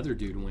the other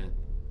dude went.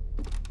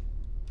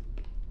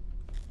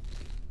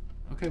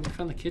 Okay, we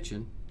found the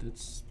kitchen.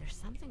 There's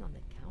something on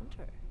the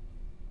counter.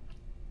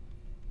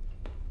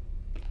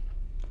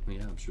 Well,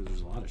 yeah, I'm sure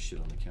there's a lot of shit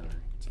on the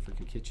counter. It's a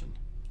freaking kitchen.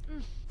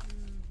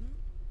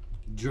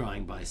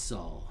 Drawing by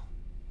Saul.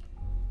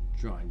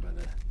 Drawing by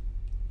the...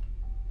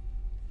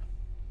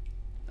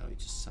 Oh, he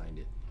just signed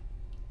it.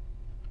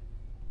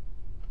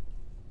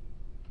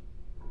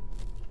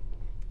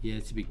 Yeah,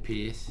 it's a big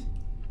piece.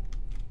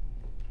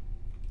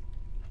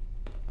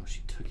 Oh,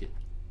 she took it.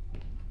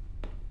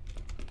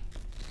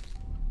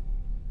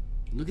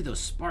 Look at those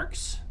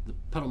sparks. The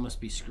puddle must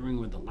be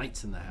screwing with the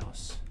lights in the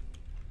house.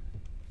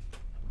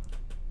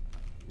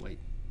 Wait.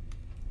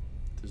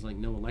 There's like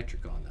no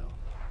electric on though.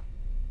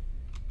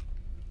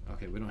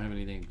 Okay, we don't have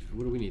anything.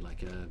 What do we need?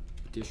 Like a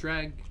dish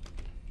rag?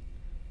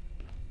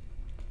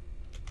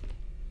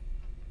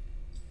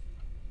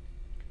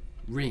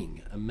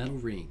 Ring. A metal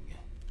ring.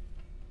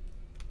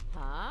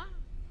 Huh?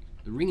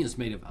 The ring is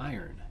made of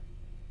iron.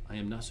 I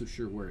am not so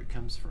sure where it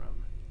comes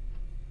from.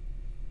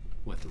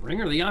 What, the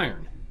ring or the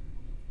iron?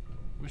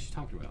 What is she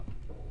talking about?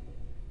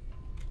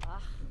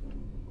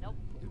 Nope.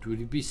 It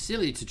would be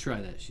silly to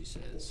try that, she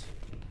says.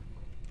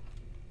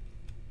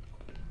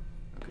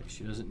 Okay,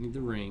 she doesn't need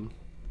the ring.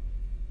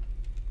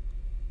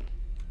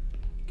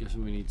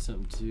 Guessing we need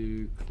something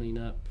to clean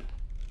up.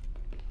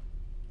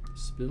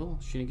 Spill?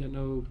 She ain't got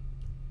no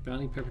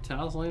bounty paper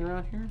towels laying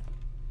around here?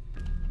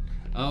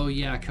 Oh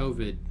yeah,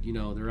 COVID. You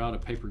know, they're out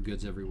of paper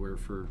goods everywhere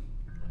for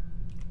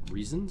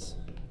reasons.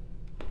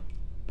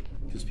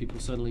 Because people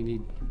suddenly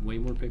need way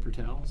more paper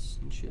towels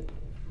and shit.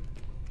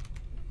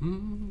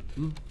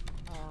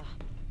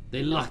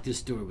 They locked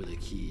this door with a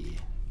key.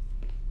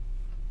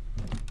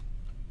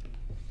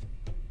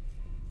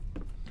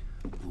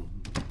 Boom.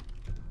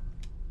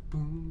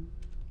 Boom.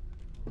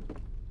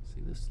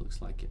 See, this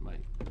looks like it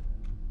might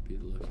be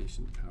the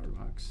location of the power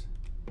box.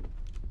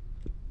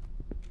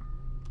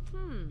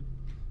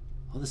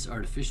 All this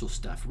artificial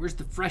stuff. Where's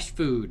the fresh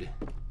food?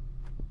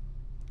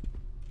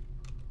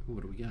 Ooh,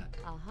 what do we got?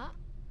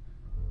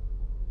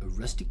 A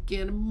rusty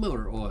can of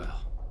motor oil.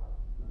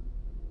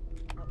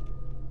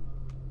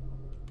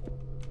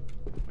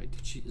 Wait,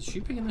 is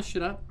she picking this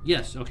shit up?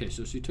 Yes, okay,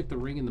 so she took the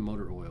ring and the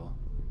motor oil.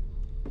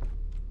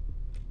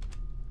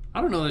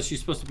 I don't know that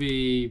she's supposed to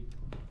be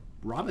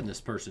robbing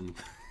this person.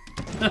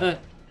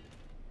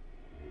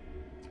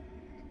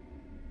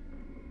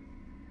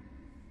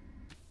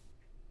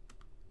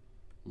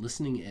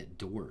 Listening at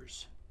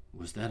doors.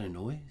 Was that a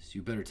noise?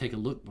 You better take a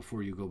look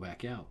before you go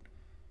back out.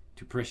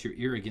 To press your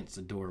ear against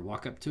the door,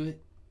 walk up to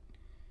it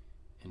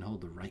and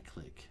hold the right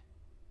click.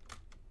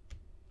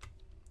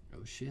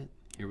 Oh shit.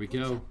 Here we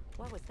go.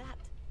 What was that?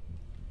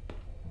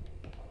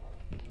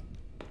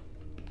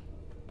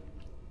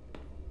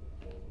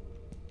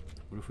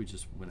 What if we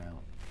just went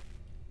out?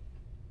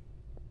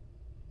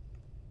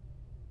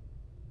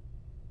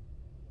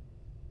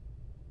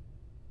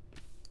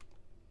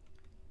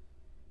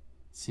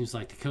 Seems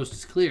like the coast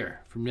is clear.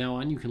 From now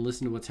on, you can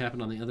listen to what's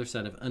happened on the other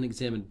side of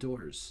unexamined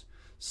doors.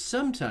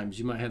 Sometimes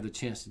you might have the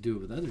chance to do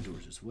it with other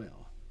doors as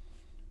well.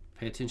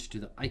 Pay attention to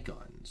the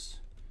icons.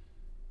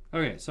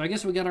 Okay, so I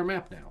guess we got our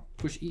map now.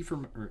 Push E for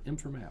or M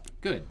for map.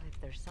 Good.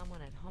 If there's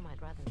someone at home, I'd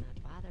rather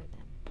not bother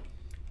them.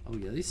 Oh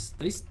yeah,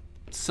 they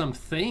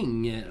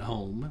something at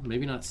home.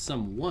 Maybe not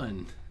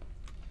someone.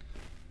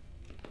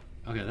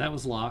 Okay, that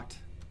was locked.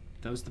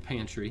 That was the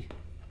pantry.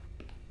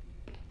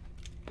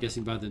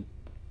 Guessing by the,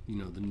 you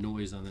know, the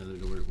noise on the other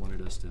door, it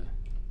wanted us to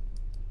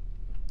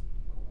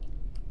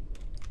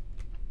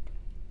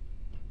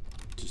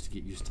just to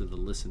get used to the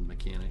listen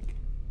mechanic.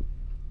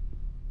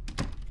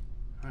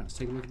 All right, let's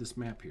take a look at this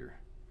map here.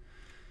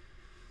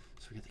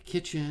 So we got the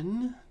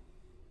kitchen,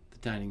 the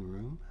dining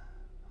room,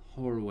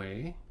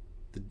 hallway.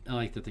 I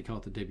like that they call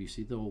it the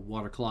WC, the old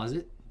water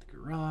closet, the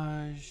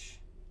garage.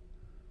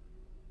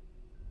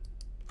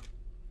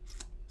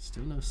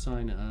 Still no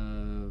sign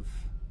of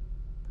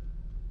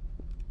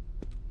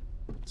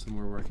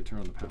somewhere where I could turn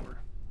on the power.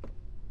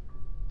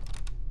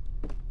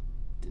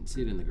 Didn't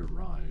see it in the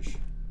garage.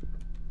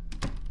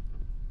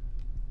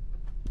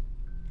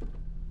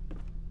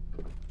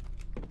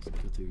 Let's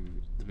go through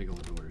the big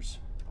old doors.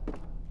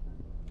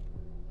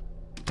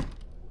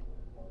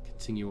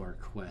 Continue our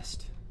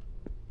quest.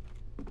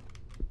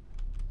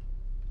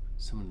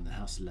 Someone in the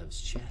house loves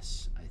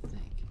chess, I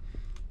think.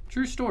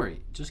 True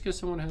story. Just because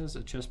someone has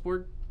a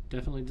chessboard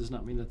definitely does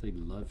not mean that they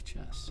love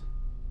chess.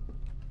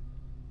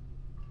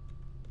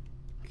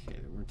 Okay,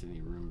 there weren't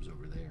any rooms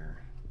over there.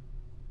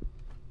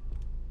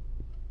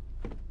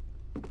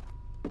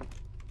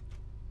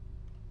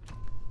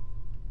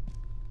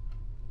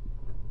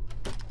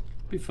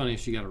 It'd be funny if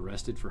she got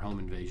arrested for home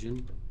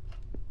invasion.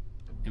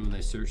 And when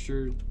they searched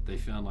her, they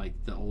found like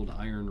the old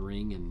iron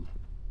ring and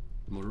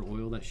motor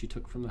oil that she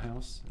took from the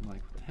house. And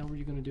like, what the hell were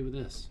you going to do with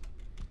this?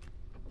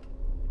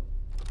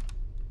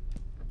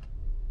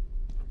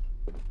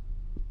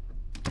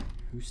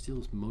 Who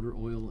steals motor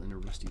oil and a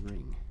rusty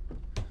ring?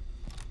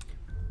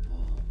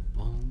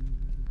 Boom,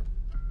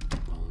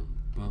 boom,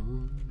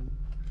 boom, boom.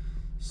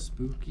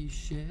 Spooky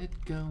shit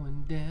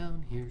going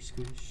down here,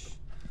 Squish.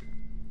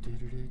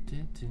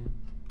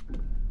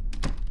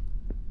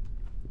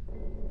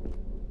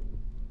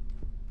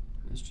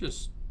 Let's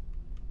just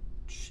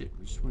Shit,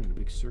 we just went in a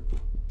big circle.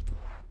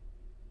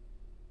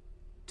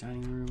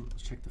 Dining room.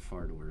 Let's check the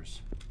far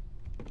doors.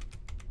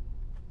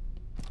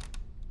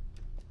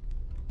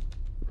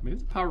 Maybe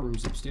the power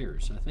room's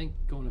upstairs. I think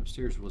going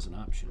upstairs was an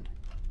option.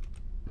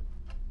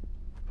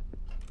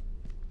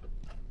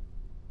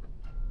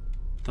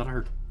 Thought I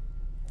heard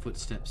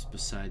footsteps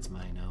besides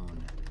mine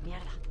own. Mierda.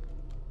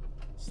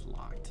 It's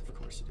locked. Of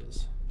course it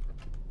is.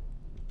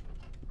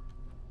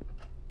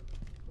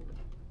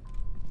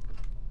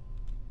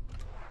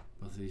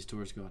 Both of these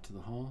doors go out to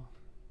the hall.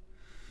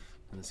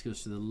 And this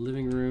goes to the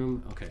living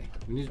room. Okay,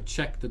 we need to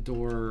check the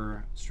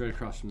door straight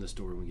across from this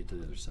door when we get to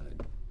the other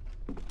side.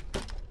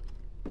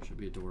 Should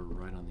be a door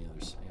right on the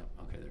other side. Yep,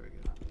 okay, there we go.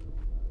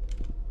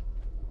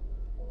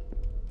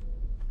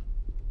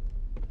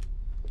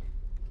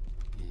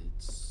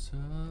 It's,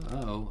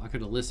 uh-oh, I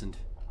could have listened.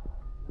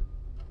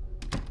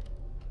 Okay,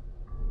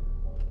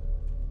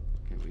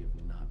 we have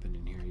not been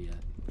in here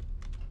yet.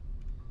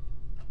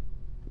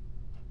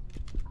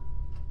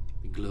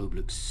 The globe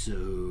looks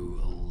so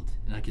old,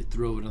 and I could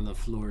throw it on the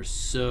floor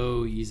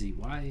so easy.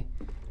 Why?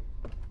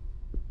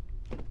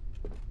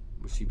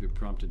 Wish you'd be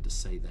prompted to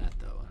say that,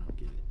 though. I don't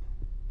get it.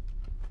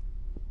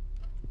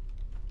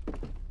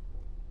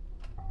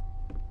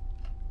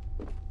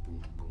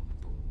 Boom, boom,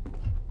 boom, boom.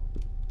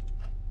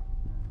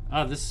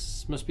 Ah,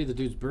 this must be the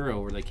dude's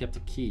burrow where they kept the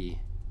key.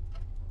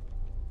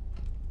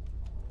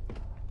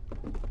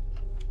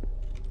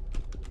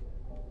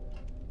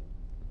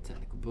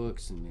 Technical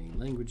books in many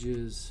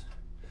languages.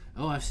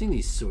 Oh, I've seen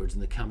these swords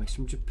in the comics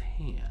from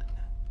Japan.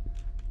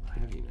 What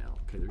have you now?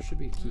 Okay, there should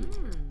be a key.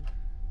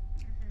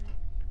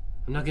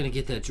 I'm not gonna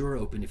get that drawer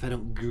open if I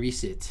don't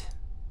grease it.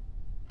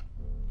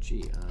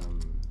 Gee,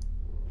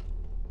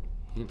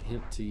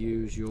 hint to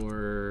use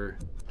your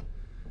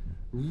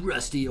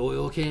rusty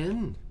oil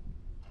can.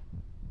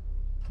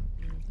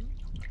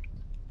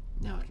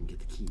 Now I can get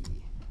the key.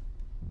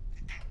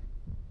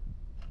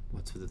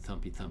 What's for the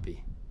thumpy thumpy?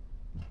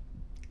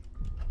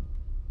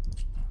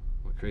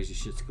 What crazy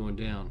shit's going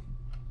down?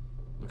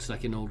 Looks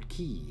like an old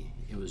key.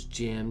 It was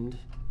jammed.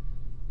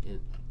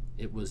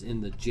 It was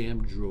in the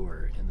jam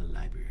drawer in the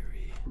library.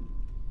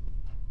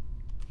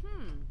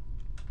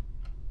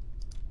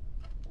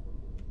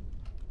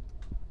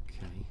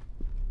 Okay.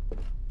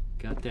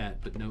 Got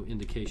that, but no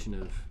indication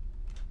of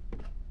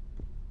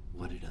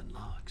what it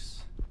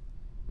unlocks.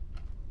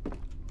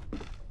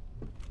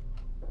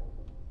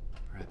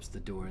 Perhaps the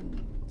door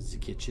in the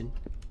kitchen.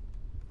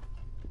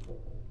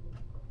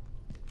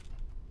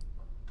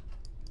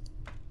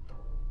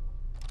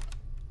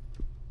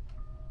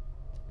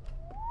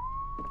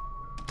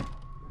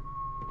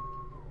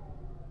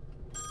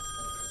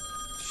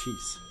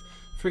 Jeez.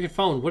 Freaking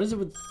phone. What is it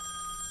with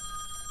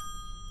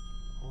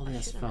old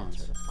ass phones?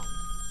 Answer the phone.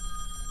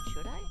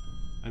 Should I?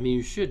 I mean,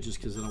 you should, just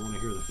because I don't want to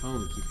hear the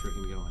phone keep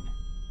freaking going.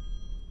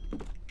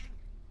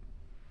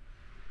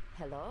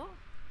 Hello?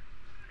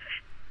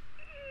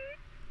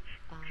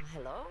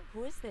 Hello?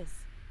 Who is this?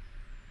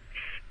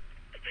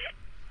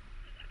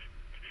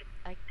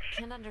 I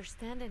can't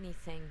understand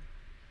anything.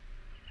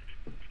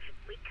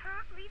 We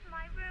can't leave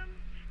my room.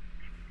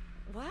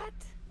 What?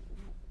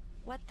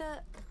 What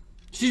the?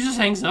 She just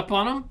hangs up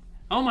on him?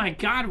 Oh my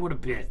god, what a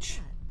bitch.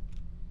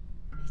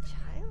 A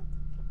child?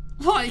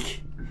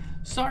 Like,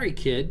 sorry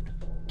kid.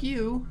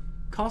 You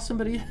call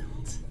somebody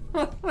else.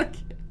 Like,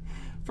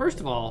 first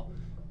of all,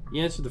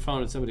 you answered the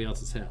phone at somebody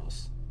else's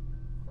house.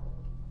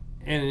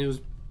 And it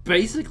was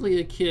basically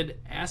a kid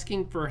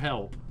asking for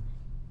help.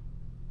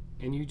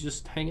 And you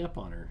just hang up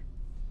on her.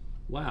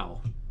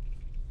 Wow.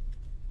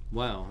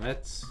 Wow,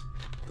 that's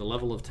the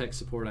level of tech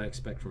support I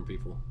expect from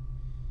people.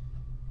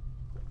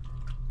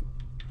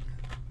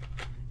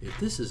 If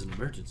this is an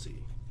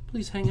emergency,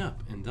 please hang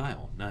up and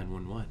dial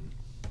 911.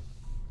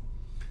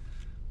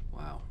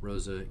 Wow,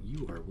 Rosa,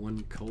 you are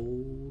one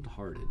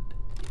cold-hearted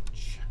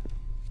bitch.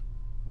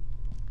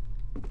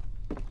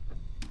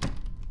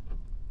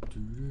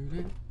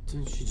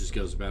 She just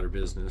goes about her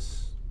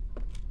business.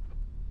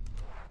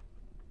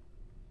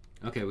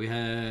 Okay, we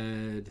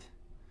had...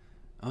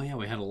 Oh yeah,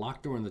 we had a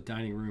locked door in the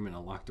dining room and a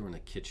locked door in the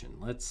kitchen.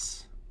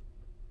 Let's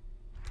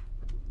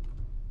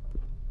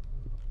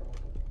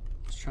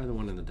try the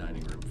one in the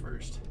dining room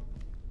first.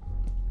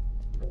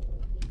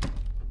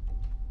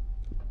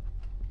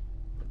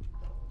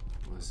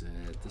 Was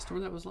it this door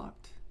that was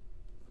locked?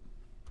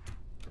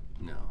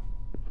 No.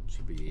 It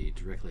should be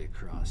directly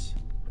across.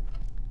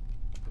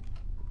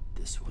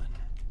 This one.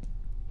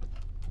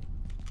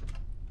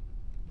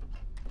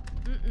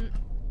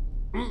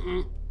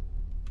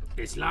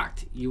 It's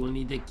locked. You will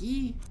need the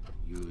key.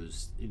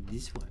 Use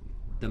this one.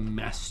 The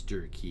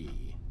master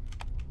key.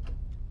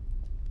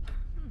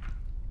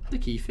 The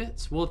key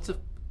fits. Well,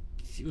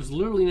 it was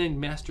literally named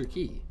Master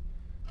Key.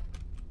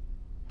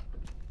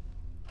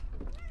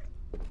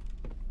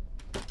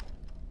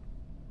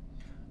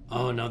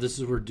 Oh no, this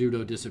is where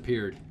Dudo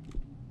disappeared.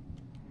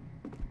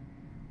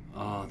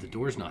 Oh, the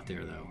door's not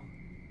there though.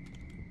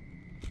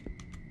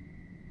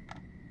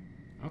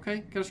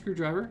 Okay, got a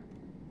screwdriver.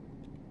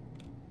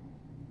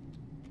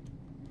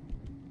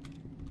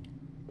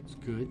 It's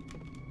good.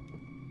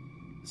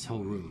 This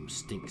whole room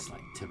stinks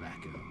like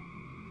tobacco.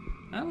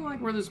 I don't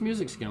like where this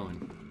music's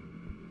going.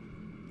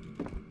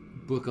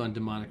 Book on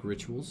demonic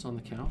rituals on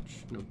the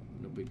couch.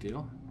 No big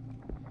deal.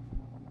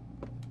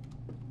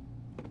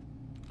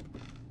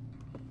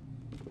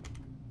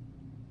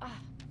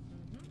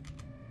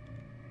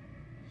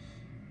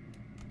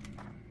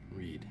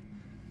 Read.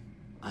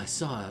 I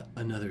saw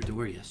another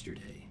door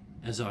yesterday.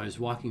 As I was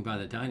walking by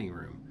the dining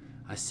room,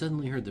 I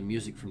suddenly heard the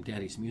music from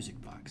Daddy's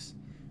music box.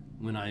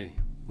 When I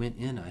went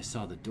in, I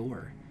saw the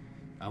door.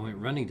 I went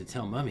running to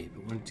tell Mummy,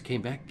 but when it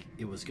came back,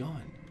 it was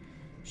gone.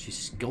 She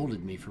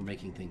scolded me for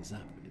making things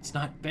up. It's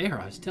not fair.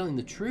 I was telling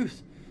the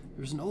truth.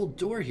 There was an old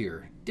door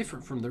here,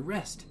 different from the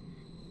rest.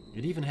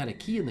 It even had a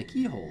key in the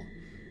keyhole.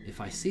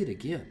 If I see it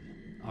again,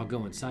 I'll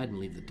go inside and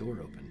leave the door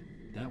open.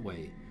 That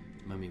way,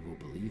 Mummy will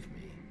believe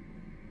me.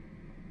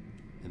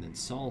 And then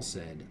Saul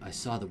said, I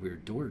saw the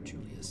weird door,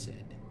 Julia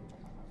said.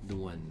 The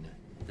one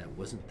that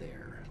wasn't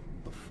there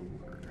before.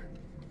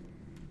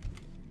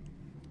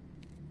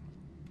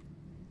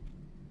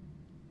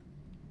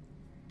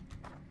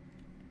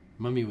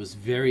 Mummy was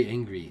very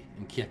angry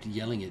and kept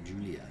yelling at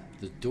Julia.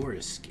 The door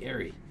is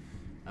scary.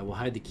 I will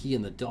hide the key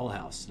in the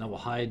dollhouse, and I will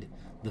hide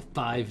the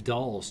 5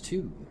 dolls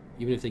too.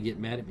 Even if they get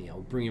mad at me, I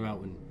will bring them out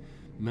when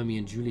Mummy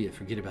and Julia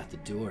forget about the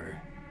door.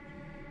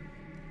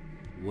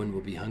 One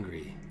will be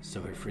hungry,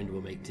 so her friend will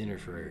make dinner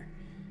for her,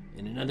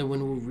 and another one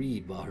will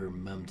read while her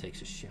mum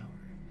takes a shower.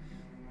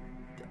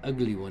 The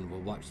ugly one will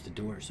watch the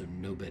door so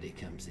nobody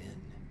comes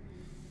in.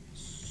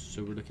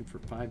 So we're looking for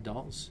 5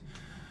 dolls.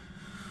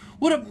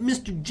 What up,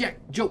 Mr. Jack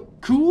Joe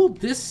Cool?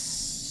 This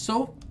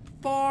so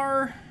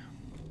far,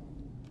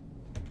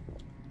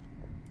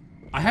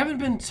 I haven't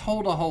been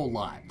told a whole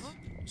lot.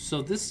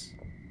 So this,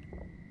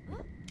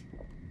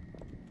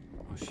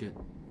 oh shit.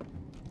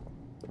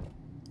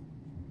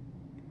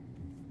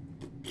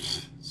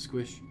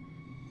 Squish.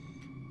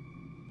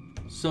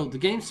 So the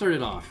game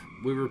started off,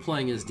 we were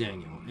playing as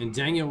Daniel, and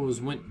Daniel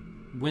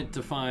went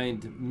to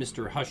find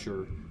Mr.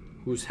 Husher,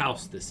 whose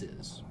house this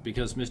is,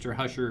 because Mr.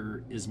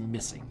 Husher is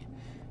missing.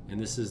 And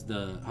this is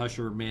the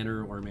Husher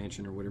Manor or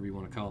Mansion or whatever you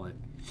want to call it.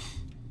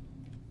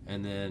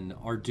 And then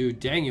our dude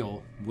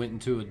Daniel went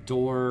into a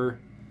door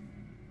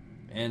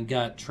and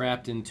got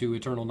trapped into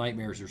eternal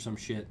nightmares or some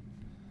shit.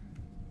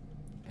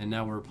 And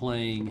now we're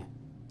playing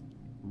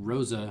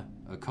Rosa,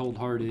 a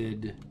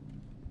cold-hearted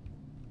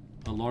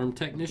alarm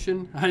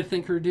technician, I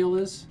think her deal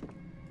is.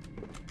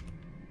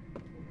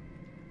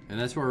 And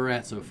that's where we're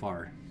at so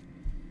far.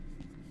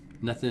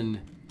 Nothing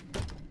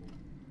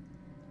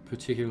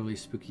particularly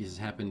spooky has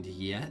happened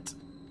yet.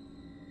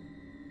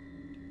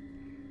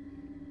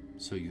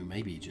 So you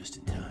may be just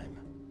in time.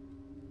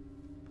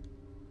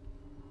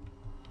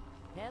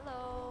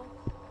 Hello?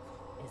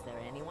 Is there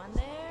anyone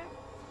there?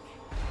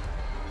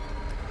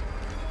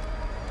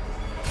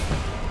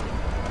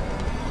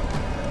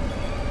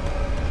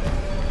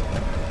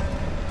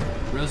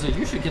 Rosa,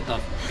 you should get the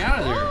fuck out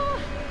of there.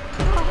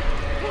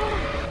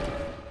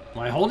 Am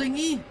I holding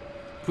E?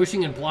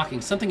 Pushing and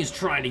blocking. Something is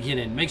trying to get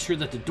in. Make sure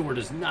that the door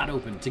does not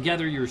open.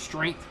 Together your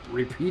strength.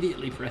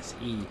 Repeatedly press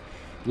E.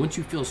 Once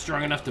you feel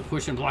strong enough to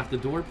push and block the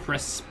door,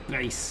 press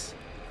space.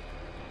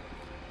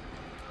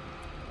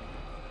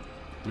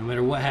 No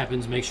matter what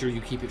happens, make sure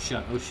you keep it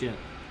shut. Oh shit.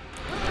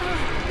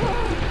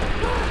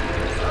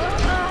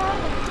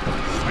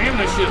 Slam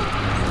that shit.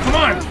 Come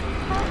on!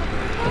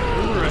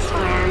 You're a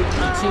strong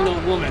Latino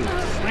woman.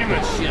 Slam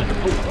that shit.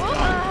 Oh,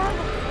 God.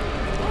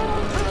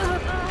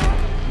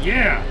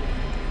 Yeah!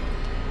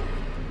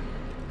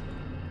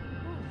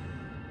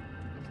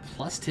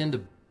 Plus 10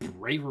 to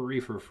bravery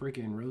for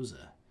freaking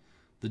Rosa.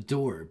 The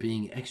door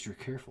being extra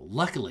careful.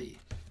 Luckily,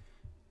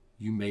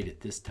 you made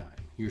it this time.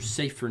 You're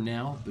safe for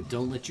now, but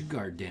don't let your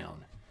guard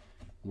down.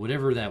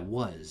 Whatever that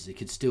was, it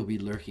could still be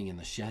lurking in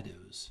the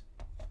shadows.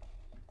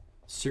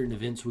 Certain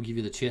events will give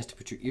you the chance to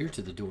put your ear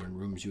to the door in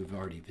rooms you have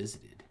already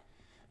visited.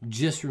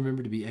 Just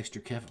remember to be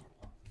extra careful.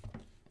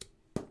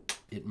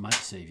 It might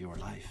save your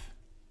life.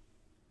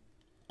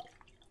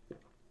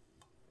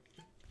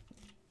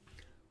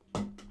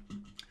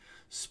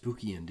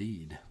 Spooky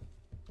indeed.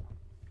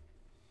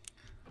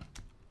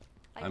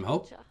 I'm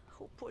hope.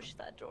 Who pushed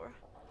that door?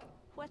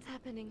 What's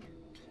happening?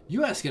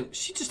 You asking?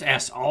 She just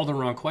asked all the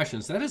wrong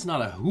questions. That is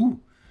not a who.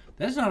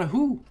 That is not a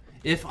who.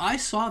 If I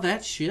saw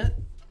that shit,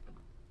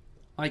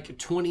 like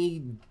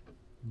 20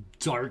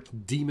 dark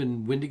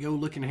demon Wendigo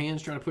looking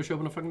hands trying to push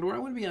open a fucking door, I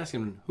wouldn't be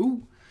asking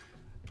who.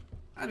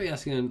 I'd be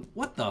asking,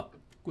 what the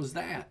was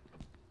that?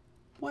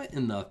 What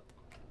in the?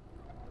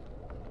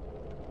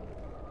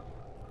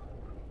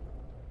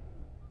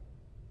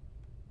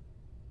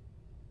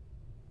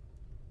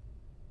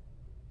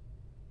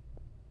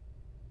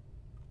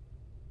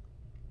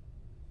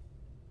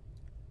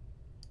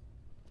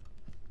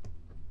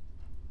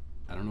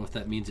 I don't know if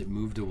that means it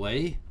moved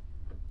away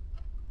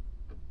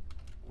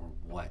or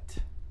what.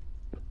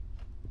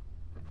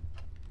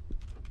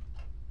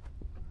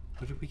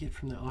 What did we get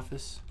from the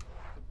office?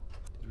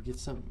 Did we get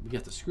some? We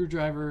got the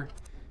screwdriver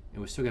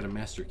and we still got a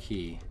master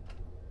key.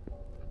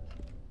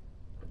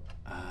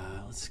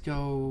 Let's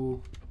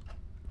go.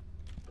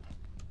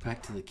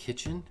 Back to the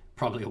kitchen.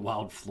 Probably a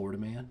wild Florida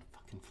man.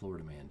 Fucking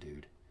Florida man,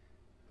 dude.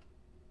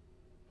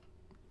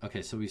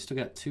 Okay, so we still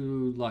got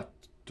 2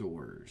 locked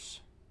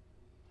doors.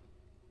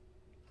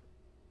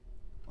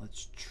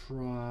 Let's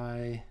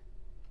try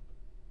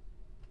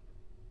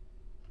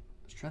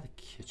the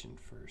kitchen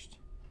first.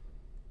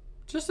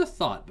 Just a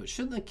thought, but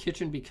shouldn't the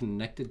kitchen be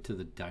connected to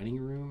the dining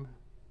room?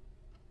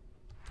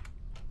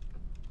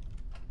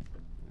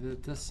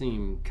 It does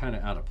seem kind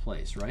of out of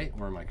place, right?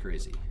 Or am I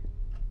crazy?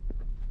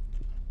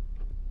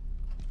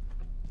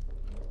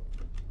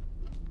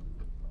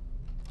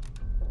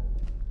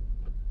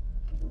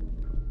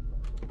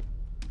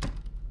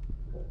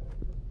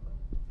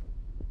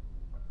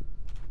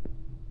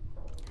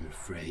 You're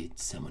afraid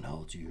someone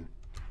holds you?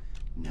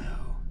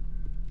 No.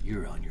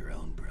 You're on your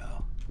own,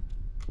 bro.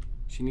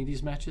 She need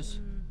these matches?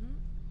 Mm-hmm.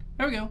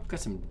 There we go.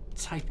 Got some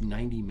type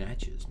 90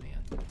 matches,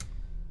 man.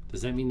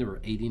 Does that mean there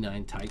were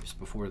 89 types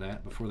before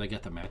that, before they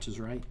got the matches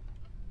right?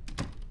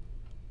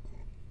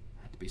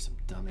 Had to be some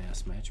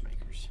dumbass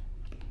matchmakers.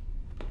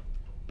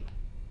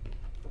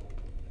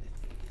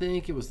 I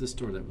think it was this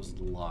door that was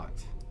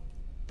locked.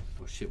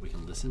 Oh shit, we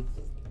can listen?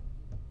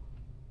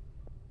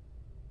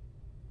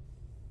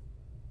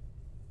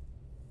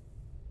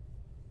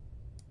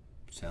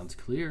 Sounds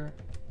clear.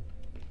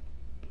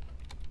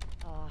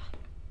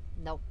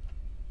 Nope.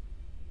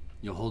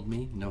 You'll hold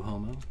me? No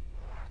homo?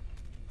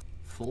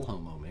 Full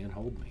homo, man.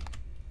 Hold me.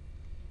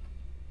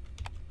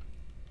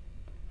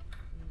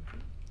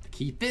 The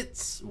key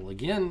fits. Well,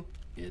 again,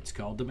 it's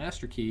called the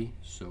master key,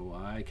 so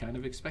I kind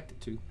of expect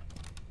it to.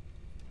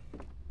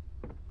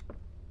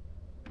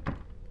 Let's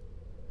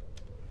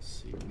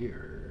see,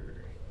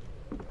 we're...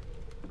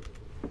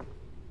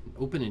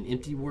 Open an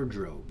empty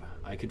wardrobe.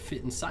 I could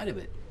fit inside of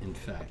it, in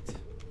fact.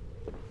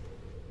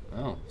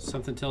 Oh,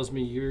 something tells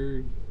me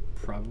you're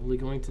probably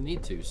going to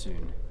need to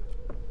soon.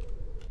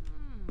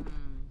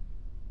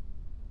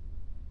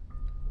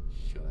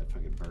 Yo, that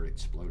fucking bird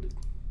exploded.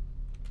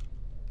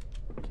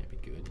 Can't be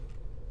good.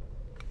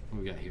 What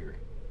do we got here?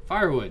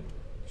 Firewood.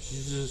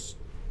 She's just...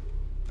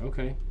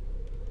 Okay.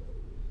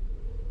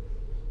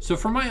 So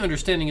from my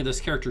understanding of this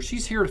character,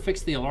 she's here to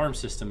fix the alarm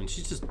system, and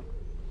she's just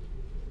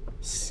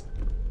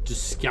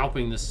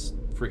scalping this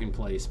freaking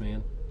place,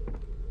 man.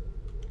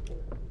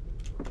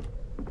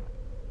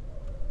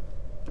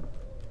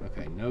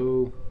 Okay,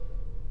 no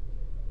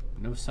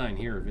sign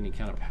here of any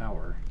kind of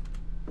power.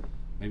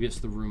 Maybe it's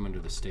the room under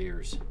the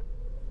stairs.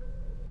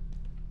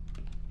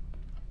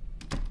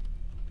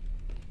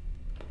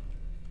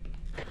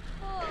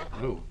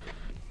 Oh.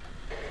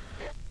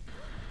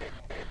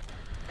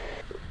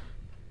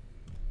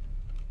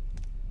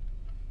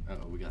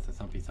 Uh-oh, we got the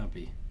thumpy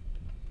thumpy.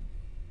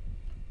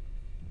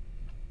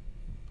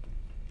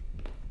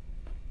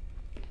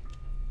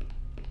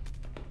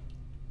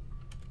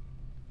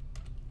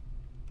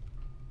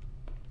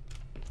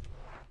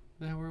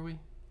 Where were we?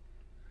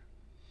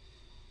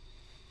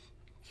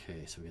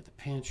 Okay, so we got the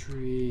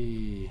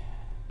pantry.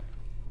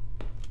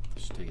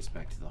 Just take us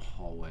back to the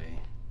hallway.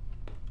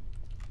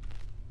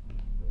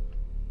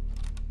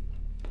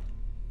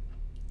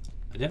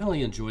 I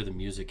definitely enjoy the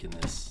music in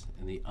this,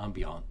 and the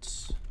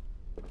ambiance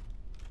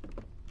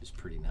is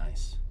pretty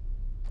nice.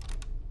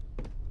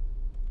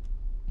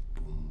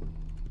 Boom,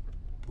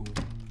 boom.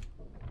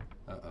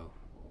 Uh-oh.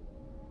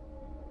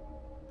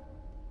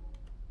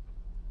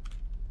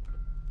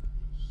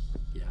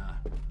 Yeah.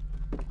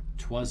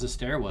 'Twas a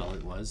stairwell,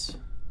 it was.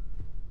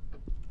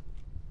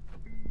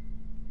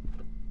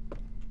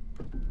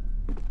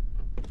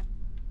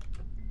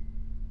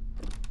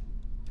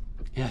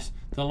 Yes,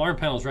 the alarm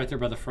panel's right there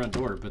by the front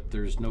door, but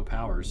there's no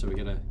power, so we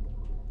gotta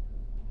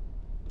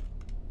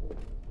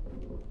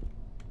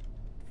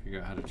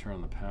figure out how to turn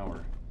on the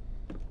power.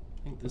 I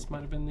think this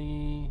might have been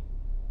the...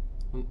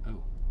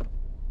 Oh.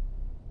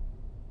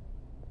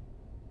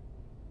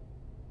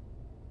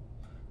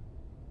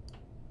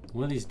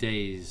 One of these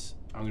days,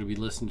 I'm gonna be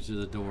listening to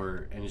the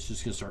door, and it's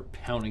just gonna start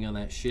pounding on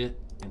that shit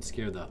and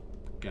scare the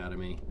fuck out of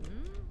me.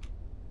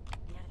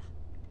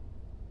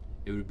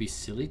 It would be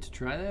silly to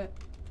try that.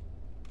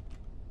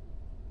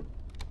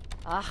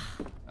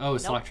 Oh,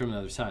 it's locked from the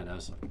other side. I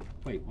was like,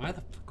 wait, why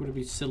the fuck would it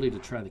be silly to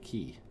try the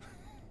key?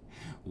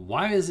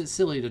 Why is it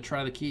silly to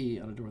try the key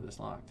on a door that's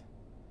locked?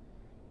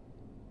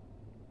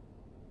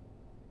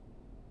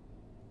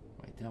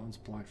 Wait, that one's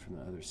blocked from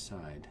the other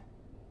side.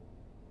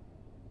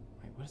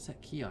 Wait, what is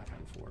that key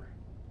icon for?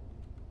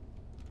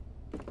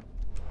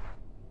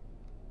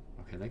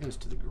 Okay, that goes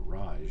to the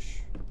garage.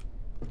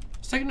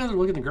 Let's take another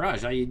look in the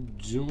garage. I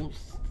don't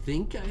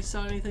think I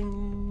saw anything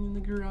in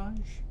the garage.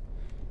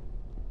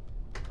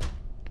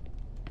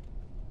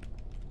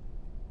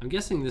 I'm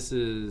guessing this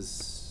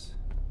is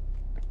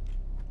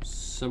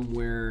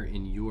somewhere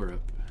in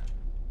Europe.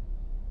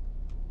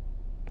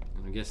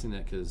 And I'm guessing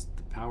that because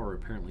the power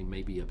apparently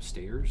may be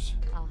upstairs.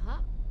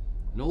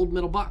 An old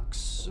metal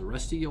box. A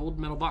rusty old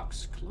metal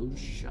box. Closed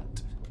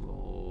shut.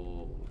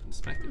 Oh,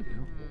 inspect it, you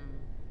know.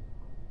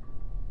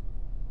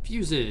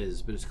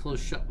 Fuses, but it's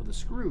closed shut with a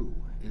screw.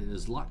 It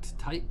is locked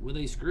tight with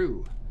a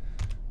screw.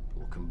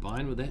 We'll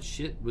combine with that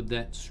shit with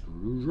that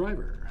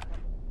screwdriver.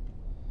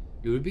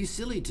 It would be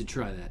silly to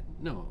try that.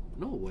 No,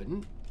 it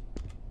wouldn't.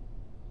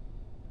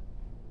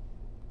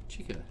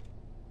 Chica,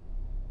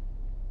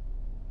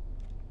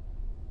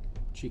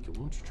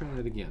 won't you try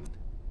that again?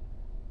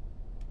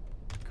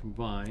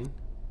 Combine.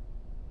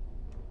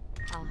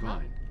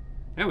 Combine.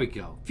 There we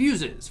go.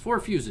 Fuses. 4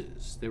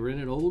 fuses. They were in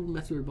an old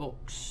metal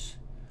box.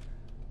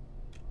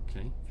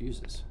 Okay,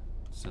 fuses.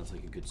 Sounds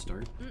like a good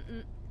start.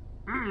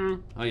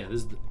 Oh yeah,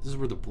 this is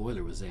where the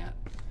boiler was at.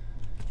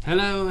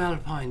 Hello,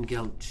 Alpine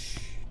Gulch.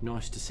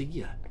 Nice to see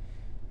ya.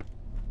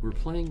 We're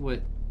playing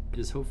what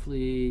is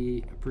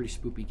hopefully a pretty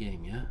spoopy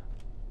game, yeah?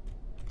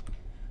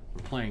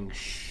 We're playing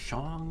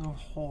Song of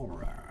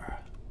Horror.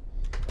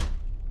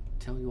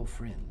 Tell your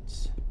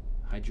friends.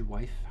 Hide your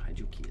wife, hide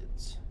your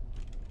kids.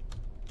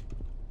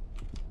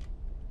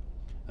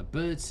 A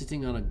bird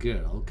sitting on a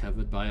girl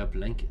covered by a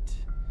blanket.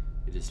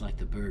 It is like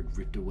the bird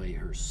ripped away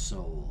her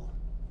soul.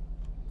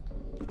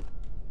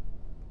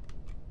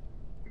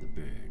 The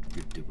bird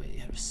ripped away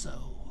her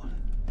soul.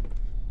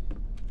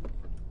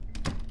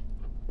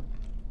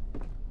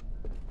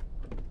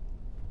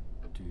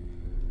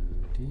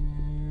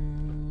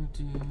 Boom,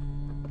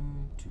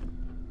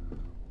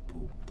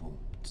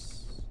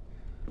 boom-ts.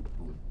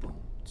 Boom,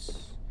 boom-ts.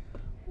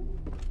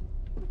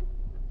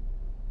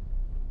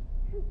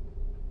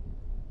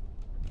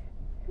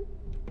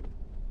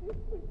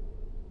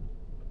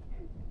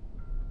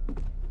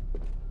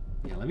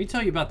 Yeah, let me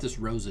tell you about this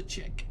Rosa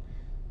chick.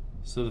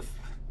 So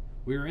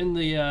we were in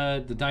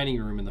the dining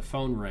room and the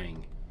phone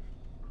rang.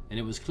 And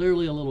it was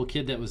clearly a little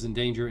kid that was in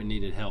danger and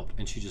needed help.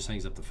 And she just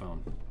hangs up the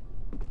phone.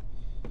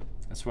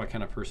 That's what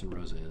kind of person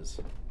Rosa is.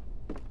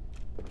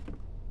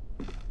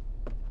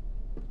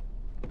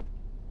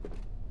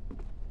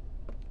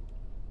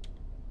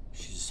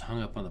 She just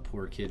hung up on the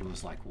poor kid and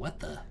was like, what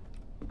the?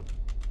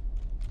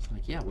 It's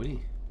like, yeah, what do you...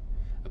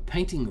 A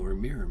painting or a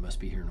mirror must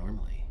be here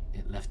normally.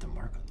 It left a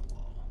mark on the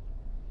wall.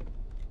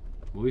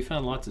 Well, we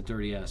found lots of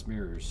dirty-ass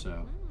mirrors,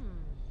 so...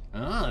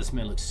 Ah, this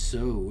man looks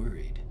so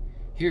worried.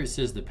 Here it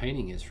says the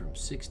painting is from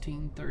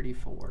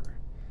 1634.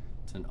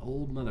 It's an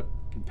old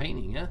motherfucking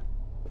painting, huh?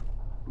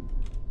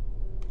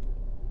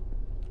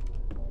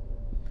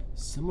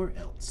 Somewhere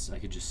else, I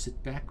could just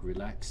sit back,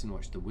 relax, and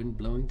watch the wind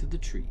blowing through the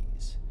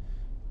trees.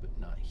 But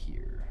not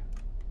here.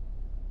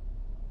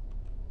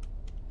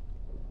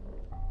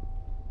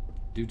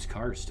 Dude's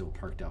car is still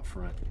parked out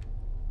front.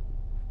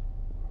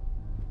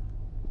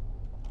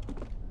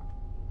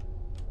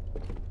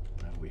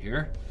 Are we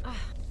here?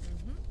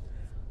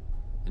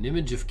 An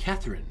image of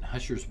Catherine,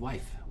 Husher's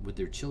wife, with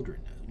their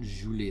children,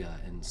 Julia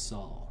and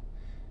Saul.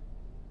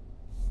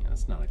 Yeah,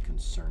 that's not a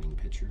concerning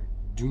picture.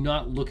 Do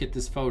not look at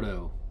this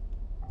photo.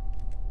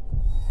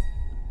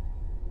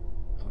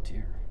 Oh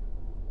dear.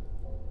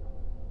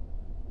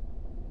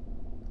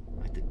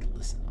 I like the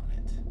glisten on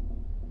it.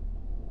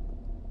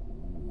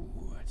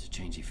 Ooh, it's a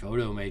changey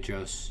photo,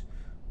 Matros.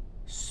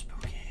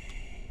 Spooky.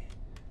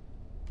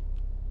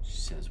 She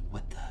says,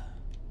 what the?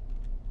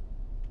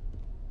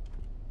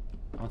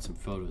 I want some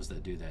photos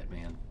that do that,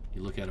 man.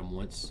 You look at them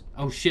once.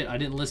 Oh shit, I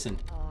didn't listen.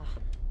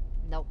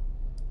 Nope.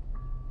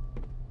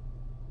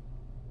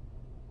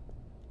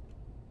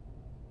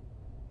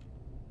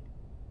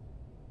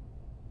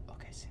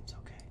 Okay, seems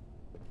okay.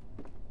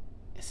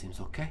 It seems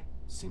okay.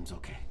 Seems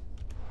okay.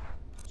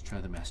 Let's try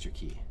the master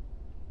key.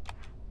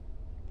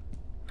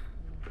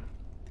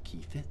 The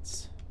key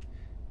fits.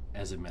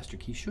 As a master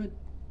key should.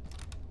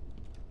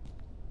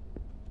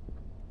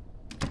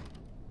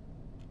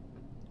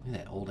 Look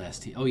at that old ass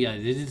tea. Oh yeah,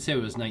 they did say it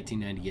was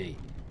 1998.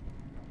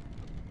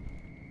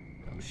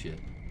 Oh shit.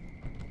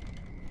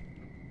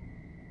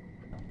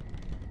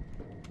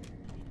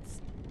 It's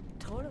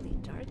totally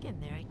dark in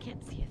there. I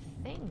can't see a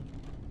thing.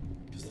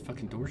 Because the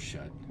fucking door's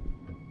shut.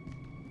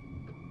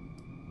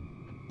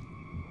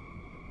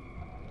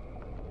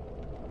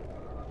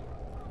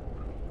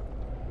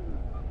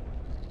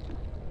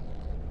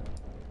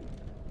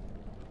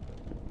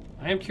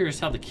 I am curious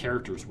how the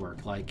characters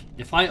work. Like,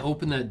 if I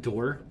open that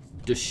door,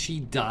 does she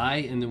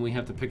die and then we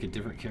have to pick a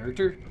different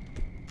character?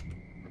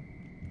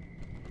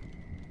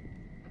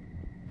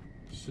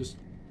 It's just,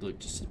 look,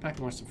 just sit back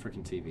and watch some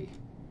freaking TV.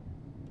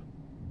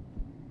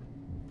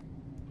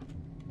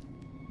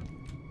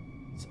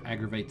 Let's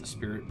aggravate the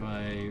spirit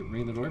by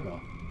ringing the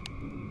doorbell.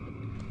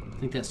 I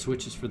think that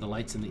switch is for the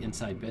lights in the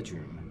inside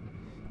bedroom.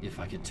 If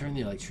I can turn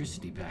the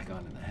electricity back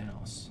on in the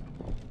house.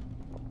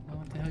 Well,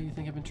 what the hell you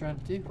think I've been trying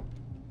to do?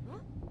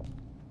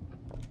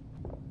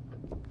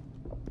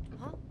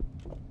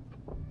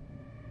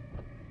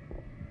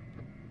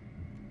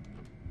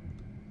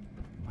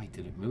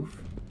 Did it move?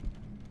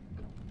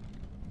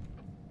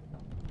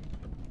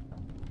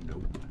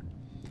 Nope.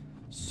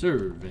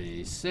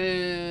 Survey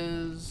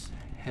says...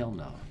 Hell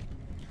no.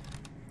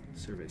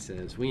 Survey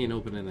says we ain't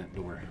opening that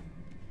door.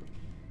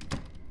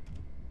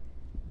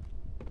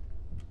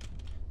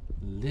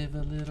 Live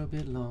a little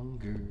bit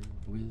longer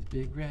with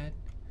Big Red.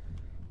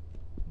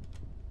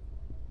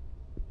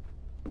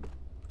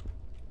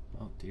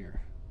 Oh dear.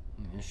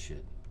 Look at this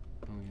shit.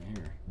 What do we got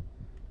here?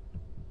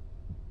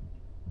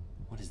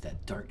 What is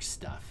that dark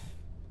stuff?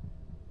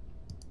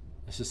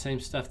 It's the same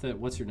stuff that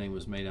what's-her-name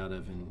was made out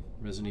of in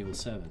Resident Evil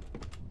 7.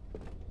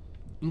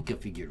 Inca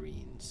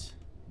figurines.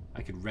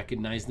 I could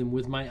recognize them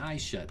with my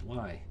eyes shut.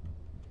 Why?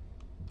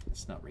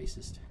 It's not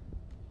racist.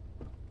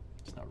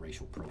 It's not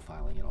racial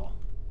profiling at all.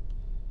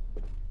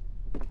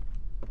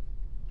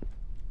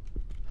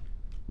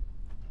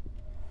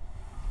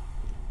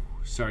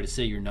 Sorry to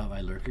say you're not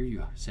my lurker.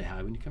 You say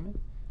hi when you come in.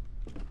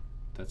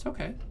 That's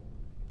okay.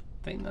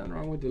 Ain't nothing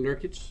wrong with the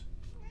lurkage.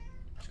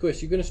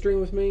 Squish, you gonna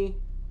stream with me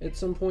at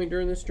some point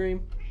during this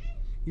stream?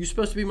 You're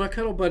supposed to be my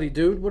cuddle buddy,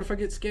 dude. What if I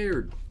get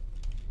scared?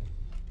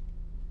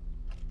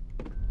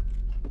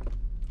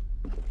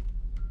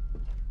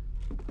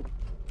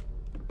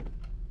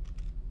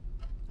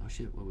 Oh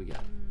shit, what we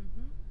got?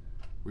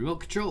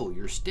 Remote control,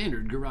 your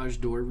standard garage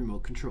door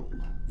remote control.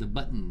 The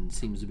button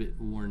seems a bit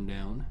worn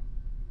down.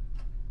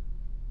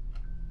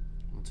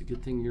 Well, it's a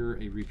good thing you're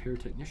a repair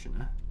technician,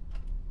 huh?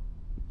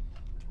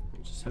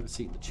 Just have a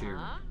seat in the chair.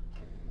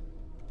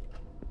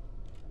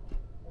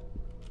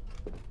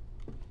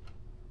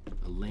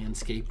 A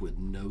landscape with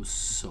no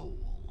soul,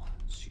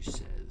 she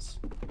says.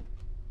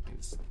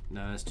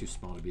 No, that's too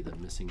small to be the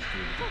missing thing.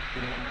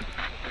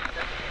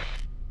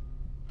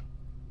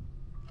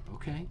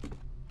 Okay.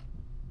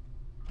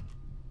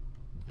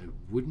 A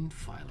wooden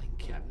filing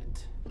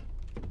cabinet.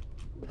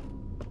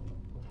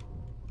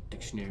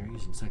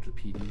 Dictionaries,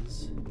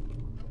 encyclopedias.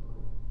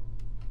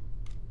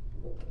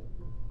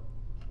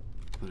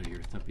 Put it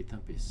here, thumpy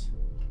thumpies.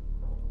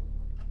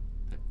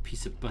 That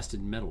piece of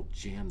busted metal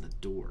jammed the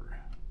door.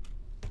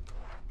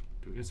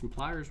 Do we got some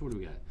pliers? What do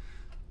we got?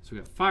 So we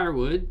got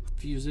firewood,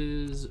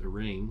 fuses, a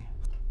ring,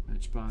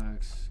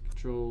 matchbox,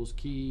 controls,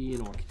 key,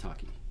 and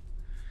walkie-talkie.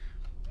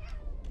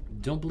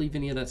 Don't believe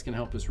any of that's going to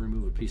help us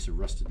remove a piece of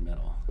rusted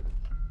metal.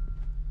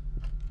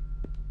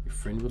 Your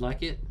friend would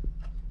like it?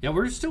 Yeah,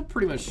 we're still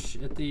pretty much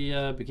at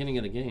the beginning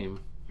of the game.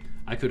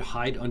 I could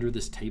hide under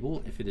this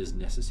table if it is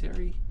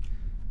necessary.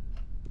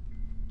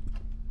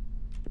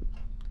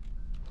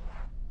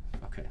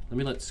 Okay, let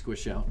me let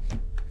Squish out.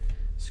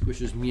 Squish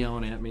is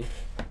meowing at me.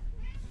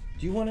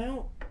 Do you want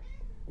out?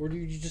 Or are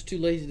you just too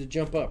lazy to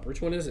jump up?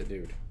 Which one is it,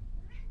 dude?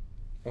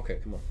 Okay,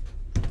 come on.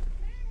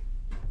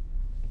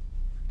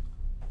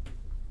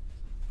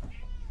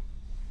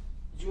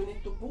 Do you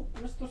need to poop,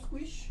 Mr.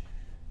 Squish?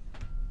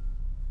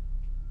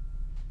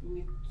 You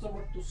need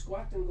somewhere to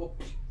squat and go.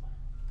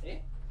 Eh?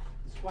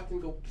 Squat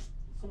and go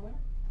somewhere?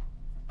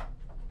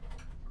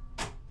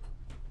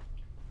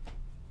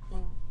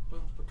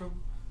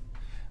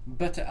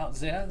 Better out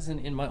there than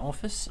in my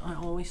office, I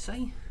always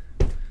say.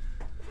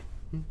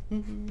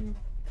 You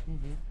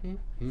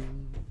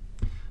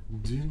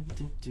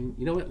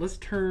know what? Let's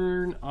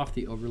turn off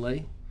the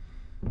overlay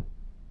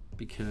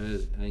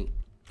because it ain't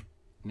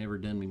never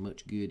done me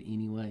much good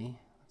anyway.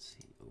 Let's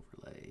see,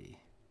 overlay.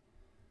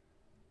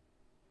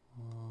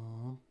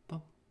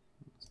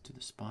 Let's do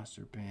the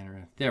sponsor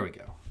banner. There we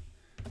go.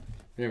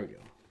 There we go.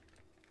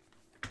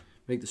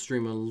 Make the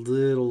stream a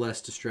little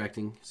less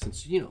distracting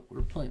since, you know,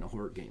 we're playing a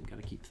horror game.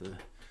 Gotta keep the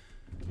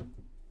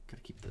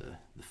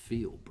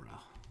feel, bro.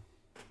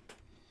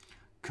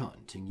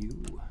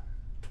 Continue.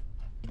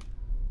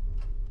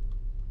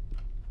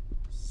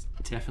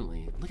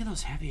 Definitely. Look at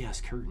those heavy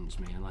ass curtains,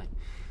 man. Like,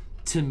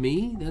 to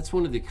me, that's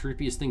one of the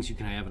creepiest things you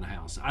can have in a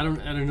house. I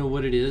don't know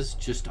what it is.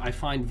 Just I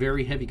find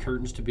very heavy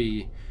curtains to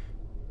be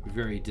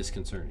very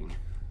disconcerting.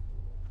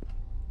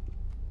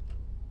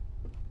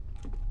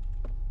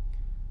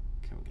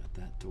 Okay, we got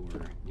that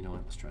door. You know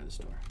what? Let's try this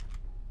door.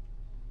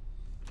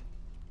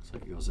 Looks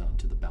like it goes out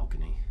into the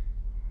balcony.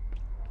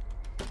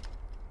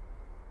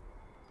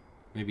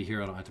 Maybe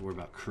here I don't have to worry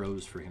about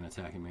crows freaking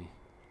attacking me.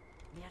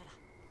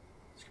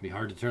 It's gonna be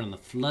hard to turn on the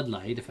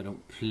floodlight if I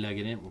don't plug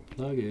it in. We'll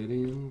plug it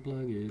in,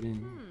 plug it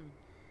in.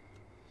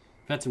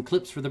 I've had some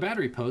clips for the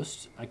battery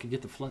post. I could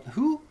get the flood.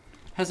 Who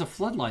has a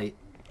floodlight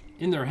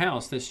in their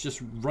house that's just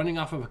running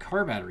off of a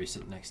car battery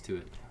sitting next to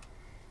it?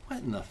 What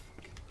in the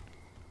fuck?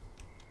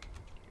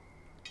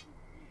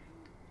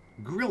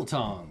 Grill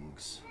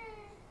tongs.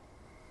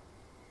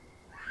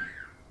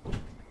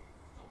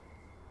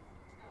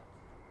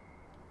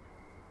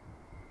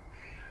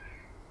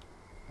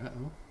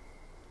 Uh-oh.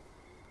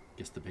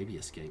 Guess the baby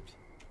escaped.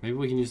 Maybe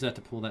we can use that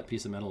to pull that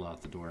piece of metal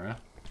out the door, huh?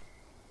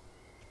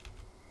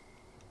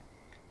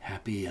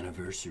 Happy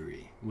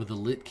anniversary. With a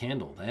lit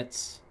candle.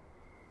 That's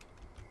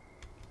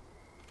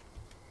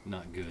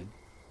not good.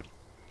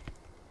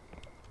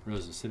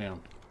 Rosa, sit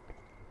down.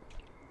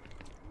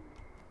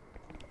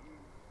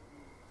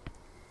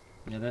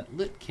 Yeah, that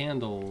lit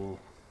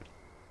candle,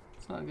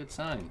 it's not a good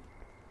sign.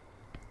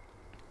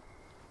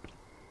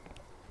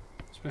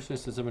 Especially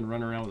since I've been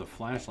running around with a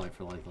flashlight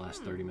for like the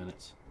last 30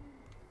 minutes.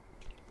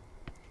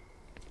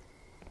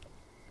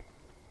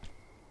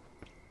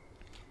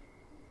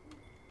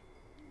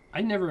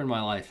 I never in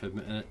my life have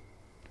met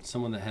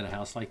someone that had a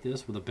house like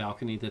this with a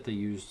balcony that they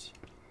used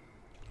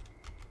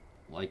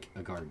like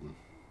a garden.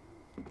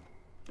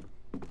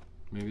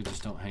 Maybe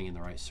just don't hang in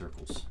the right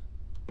circles.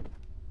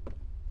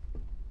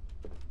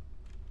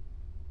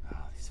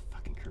 Oh, these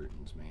fucking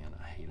curtains, man.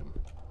 I hate them.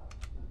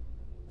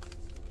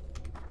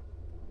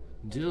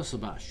 Dear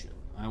Sebastian,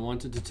 I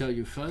wanted to tell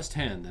you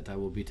firsthand that I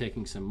will be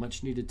taking some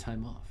much-needed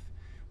time off,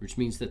 which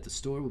means that the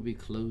store will be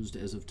closed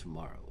as of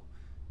tomorrow.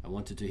 I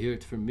wanted to hear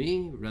it from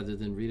me rather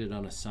than read it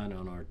on a sign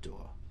on our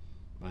door.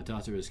 My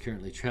daughter is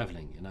currently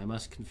traveling, and I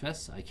must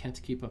confess I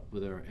can't keep up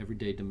with her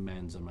everyday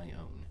demands on my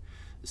own,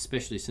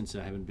 especially since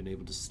I haven't been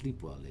able to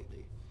sleep well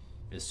lately.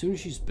 As soon as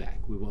she's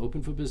back, we will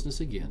open for business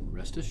again.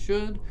 Rest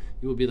assured,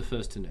 you will be the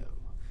first to know.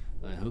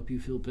 I hope you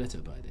feel better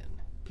by then.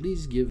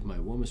 Please give my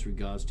warmest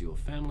regards to your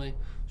family.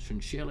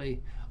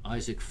 Sincerely,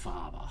 Isaac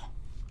Faber.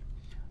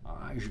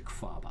 Isaac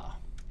Faber.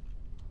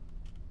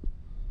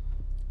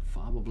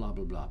 Faber blah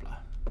blah blah blah.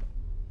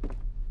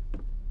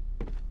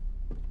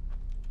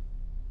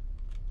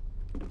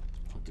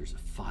 Look, there's a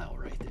file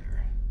right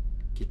there.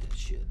 Get that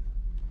shit.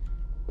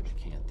 You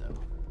can't though.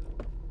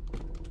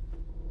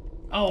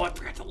 Oh, I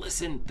forgot to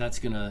listen. It's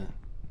gonna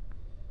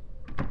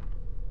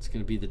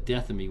be the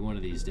death of me one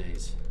of these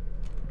days.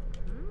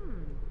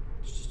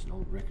 It's just an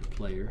old record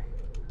player.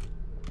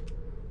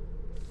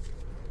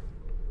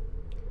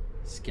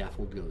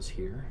 Scaffold goes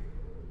here.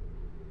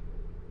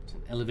 It's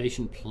an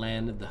elevation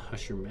plan of the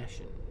Husher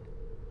Mansion.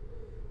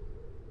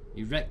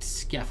 Erect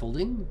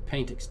scaffolding,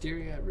 paint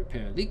exterior,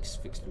 repair leaks,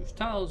 fix loose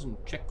tiles, and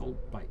check old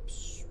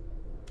pipes.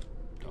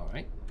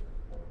 Alright.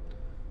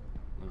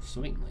 Most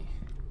certainly.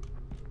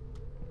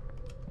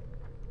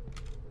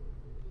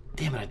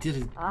 Damn it, I did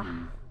it.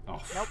 Oh.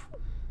 Nope.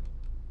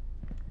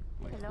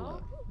 Wait, hold Hello,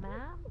 up.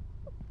 ma'am?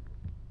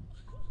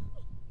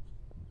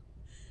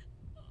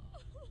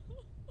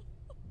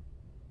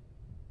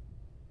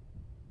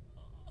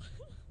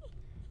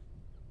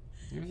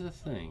 Here's the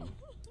thing.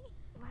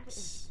 What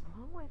is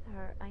wrong with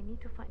her? I need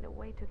to find a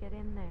way to get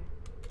in there.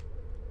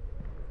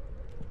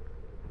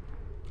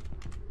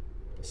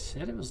 It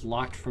said it was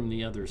locked from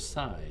the other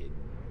side.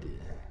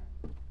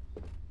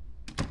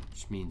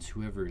 Which means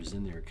whoever is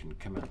in there can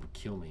come out and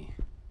kill me.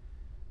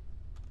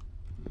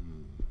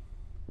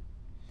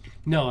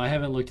 No, I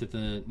haven't looked at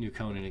the new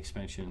Conan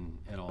expansion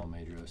at all,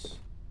 Madros.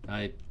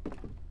 I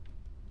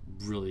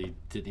really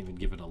didn't even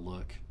give it a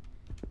look.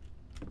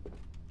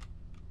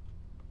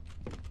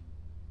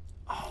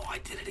 Oh, I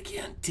did it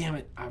again. Damn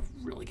it. I've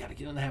really got to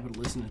get in the habit of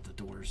listening at the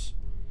doors.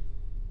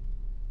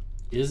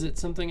 Is it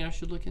something I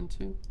should look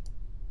into?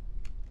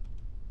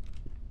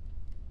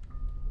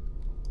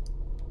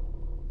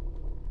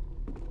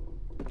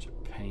 Bunch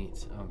of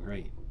paint. Oh,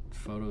 great.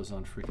 Photos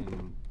on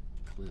freaking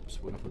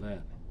clips. What up with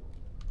that?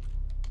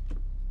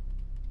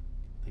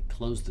 They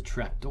closed the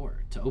trap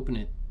door. To open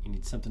it, you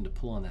need something to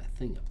pull on that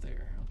thing up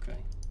there. Okay.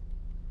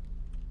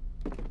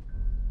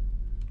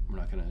 We're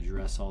not going to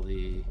address all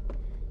the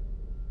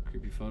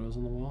creepy photos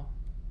on the wall.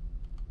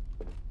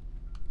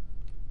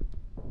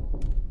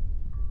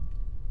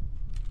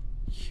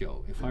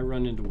 Yo, if I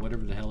run into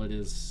whatever the hell it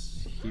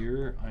is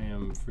here, I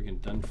am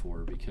freaking done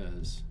for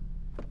because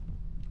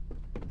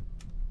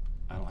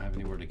I don't have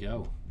anywhere to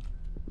go.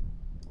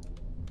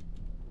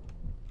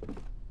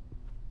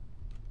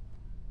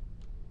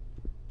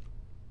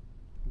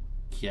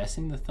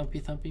 Guessing the thumpy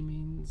thumpy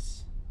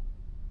means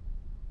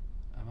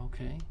I'm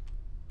okay.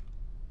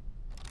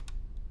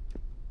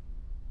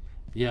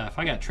 Yeah, if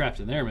I got trapped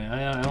in there, man,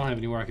 I don't have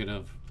anywhere I could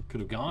have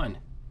gone.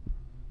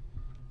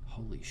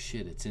 Holy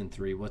shit, it's in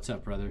 3. What's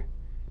up, brother?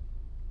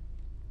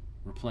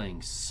 We're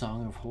playing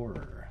Song of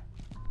Horror,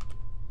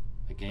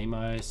 a game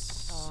I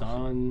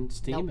saw on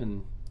Steam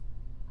and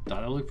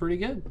thought it looked pretty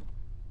good.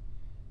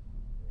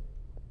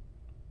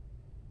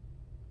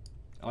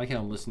 I like how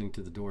I'm listening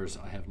to the doors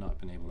I have not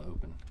been able to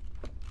open.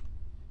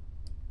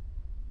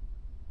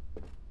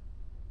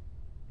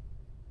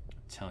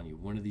 Telling you,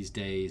 one of these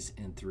days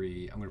in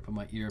 3, I'm gonna put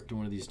my ear up to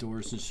one of these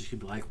doors and it's just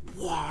gonna be like,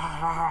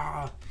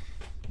 "Wah!"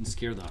 and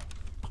scare the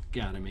fuck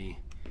out of me.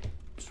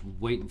 Just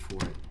waiting for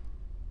it.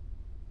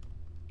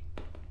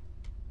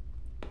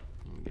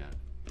 We got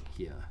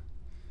here.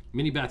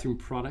 Mini bathroom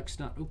products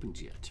not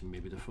opened yet.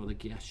 Maybe they're for the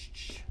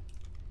guests.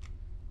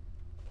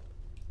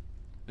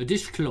 A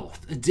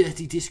dishcloth, a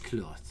dirty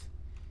dishcloth.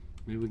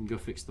 Maybe we can go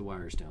fix the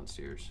wires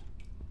downstairs.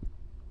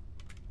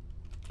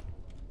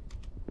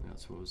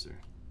 That's what was there.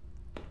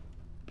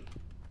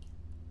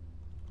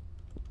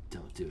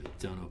 Don't do it.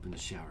 Don't open the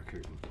shower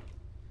curtain.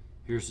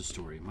 Here's the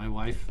story. My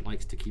wife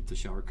likes to keep the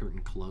shower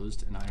curtain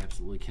closed, and I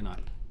absolutely cannot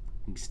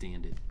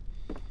stand it.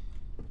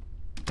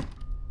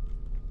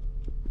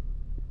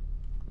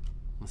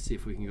 Let's see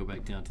if we can go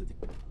back down to the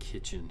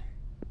kitchen.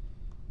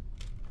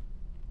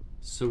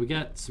 So we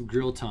got some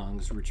grill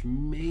tongs, which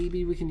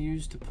maybe we can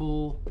use to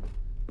pull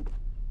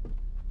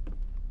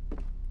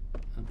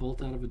a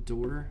bolt out of a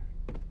door.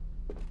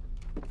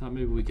 I thought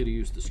maybe we could have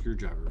used the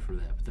screwdriver for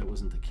that, but that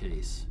wasn't the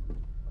case.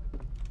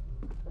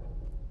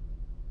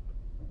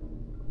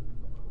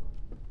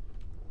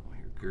 Oh,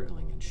 you're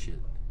gurgling and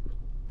shit.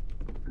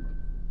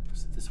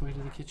 Is it this way to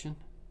the kitchen?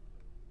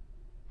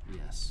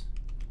 Yes.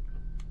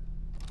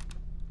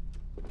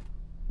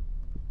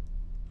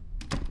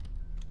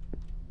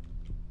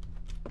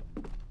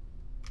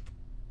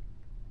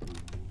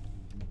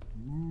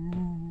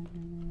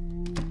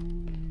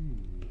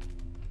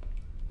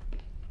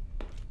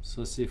 So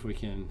let's see if we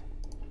can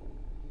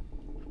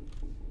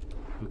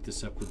hook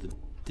this up with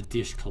the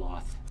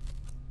dishcloth.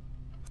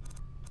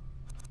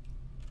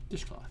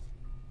 Dishcloth.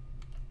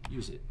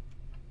 Use it.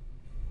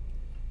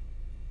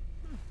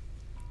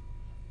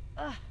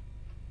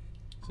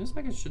 Seems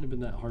like it shouldn't have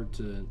been that hard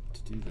to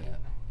do that.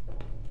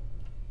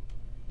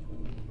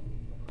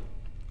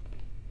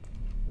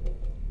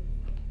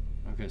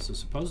 Okay, so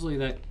supposedly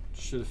that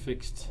should have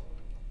fixed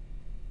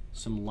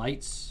some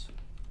lights.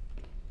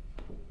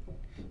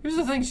 Here's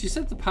the thing, she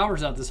said the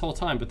power's out this whole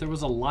time, but there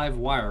was a live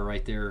wire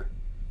right there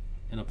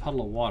in a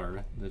puddle of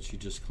water that she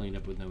just cleaned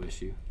up with no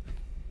issue.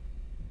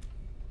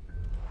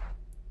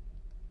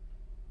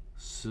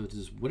 So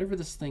does whatever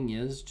this thing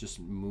is just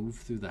move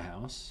through the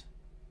house?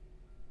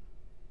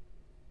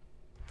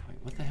 Wait,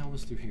 what the hell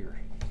was through here?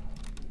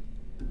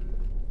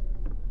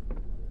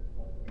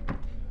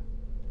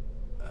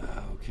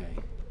 Okay.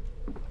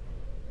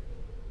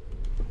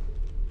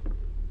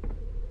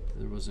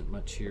 There wasn't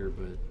much here,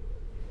 but...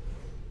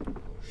 Oh,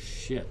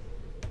 shit.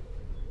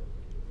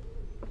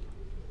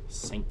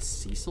 St.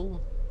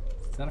 Cecil?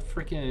 Is that a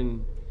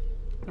freaking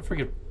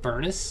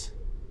furnace?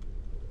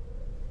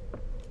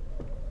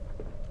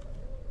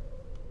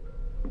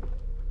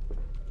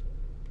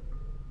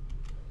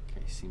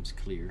 Okay, seems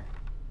clear.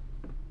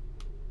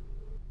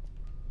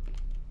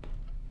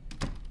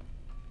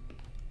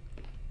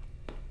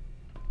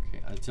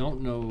 Okay, I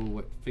don't know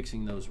what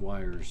fixing those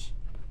wires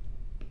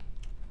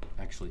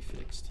actually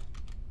fixed.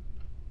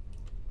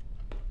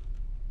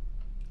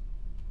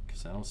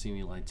 Because I don't see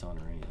any lights on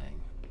or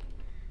anything.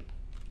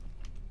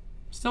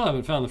 Still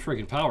haven't found the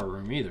freaking power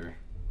room either.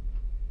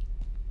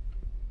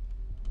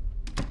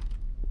 Oh,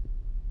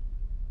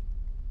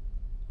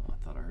 I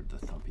thought I heard the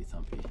thumpy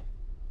thumpy.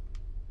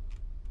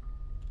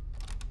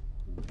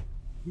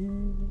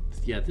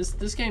 Yeah,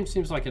 this game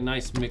seems like a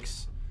nice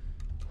mix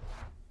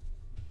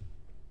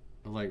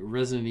of like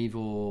Resident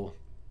Evil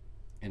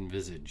and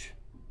Visage.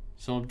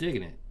 So I'm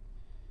digging it.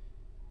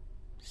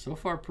 So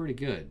far pretty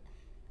good.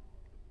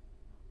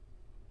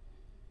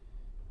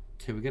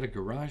 Okay, we got a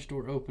garage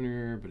door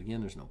opener, but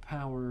again, there's no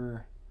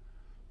power.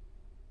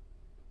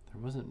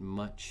 There wasn't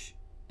much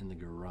in the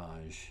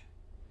garage.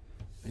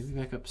 Maybe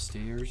back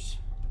upstairs.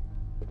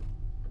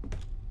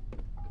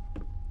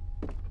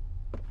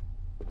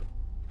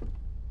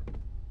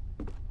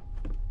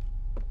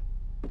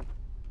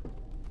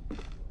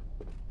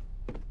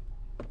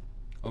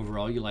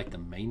 Overall, you like the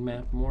main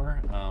map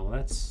more? Well,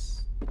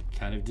 that's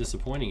kind of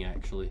disappointing,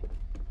 actually.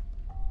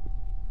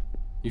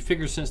 You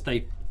figure since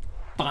they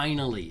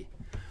finally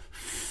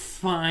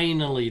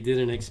did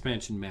an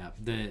expansion map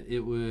that it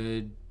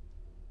would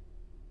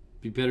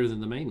be better than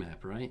the main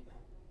map, right?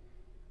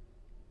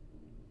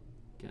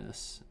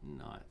 Guess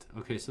not.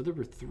 Okay, so there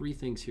were 3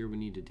 things here we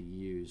needed to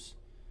use.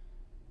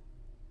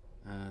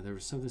 There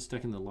was something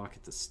stuck in the lock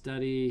at the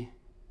study.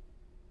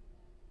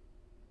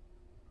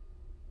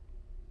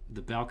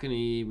 The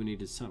balcony, we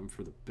needed something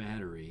for the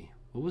battery.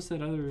 What was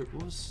that other,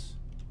 what was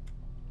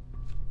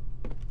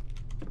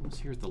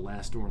here at the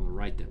last door on the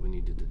right that we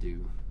needed to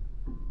do?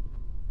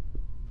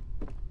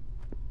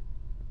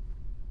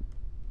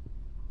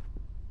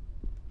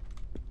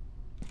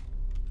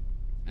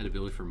 Add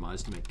ability for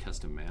mods to make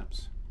custom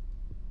maps.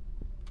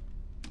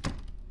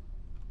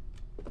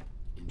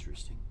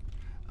 Interesting.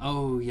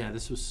 Oh yeah,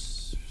 this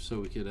was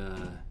so we could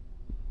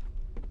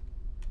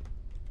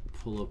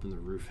pull open the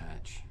roof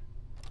hatch.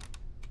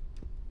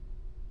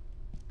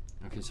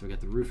 Okay, so we got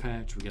the roof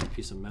hatch, we got a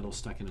piece of metal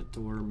stuck in a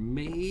door.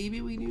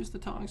 Maybe we can use the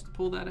tongs to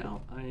pull that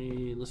out.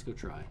 Let's go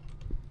try.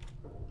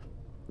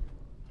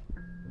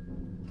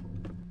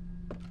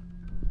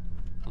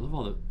 I love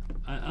all the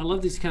I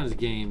love these kinds of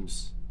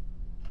games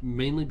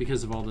mainly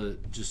because of all the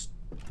just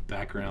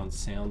background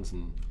sounds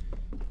and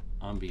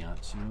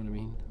ambiance, you know what I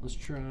mean? Let's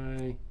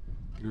try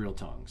grill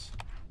tongs.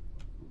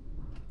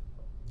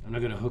 I'm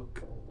not gonna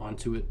hook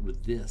onto it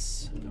with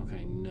this.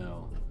 Okay,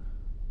 no.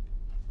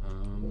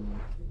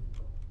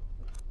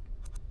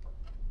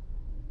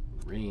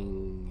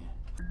 Ring.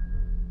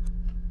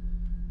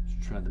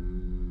 Let's try the...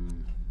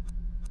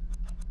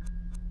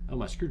 Oh,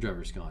 my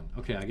screwdriver's gone.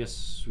 Okay, I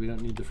guess we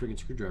don't need the friggin'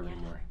 screwdriver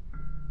anymore.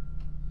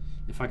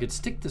 If I could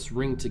stick this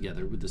ring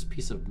together with this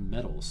piece of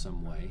metal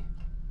some way.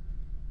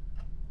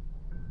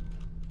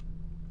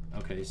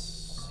 Okay,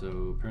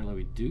 so apparently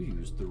we do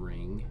use the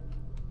ring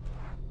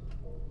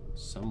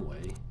some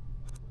way.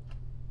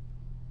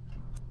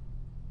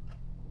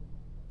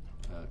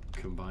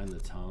 Combine the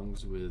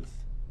tongs with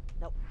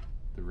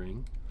the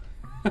ring.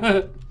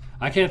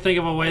 I can't think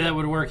of a way that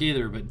would work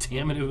either, but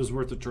damn it, it was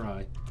worth a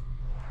try.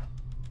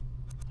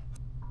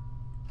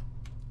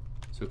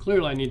 So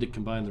clearly I need to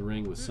combine the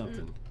ring with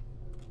something.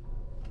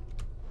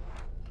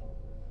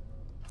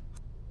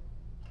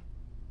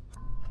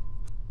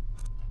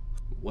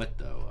 What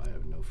though? I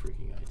have no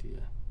freaking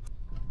idea.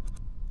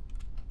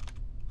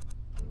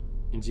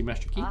 NZ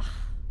Master Key?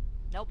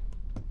 Nope.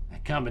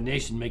 That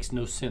combination makes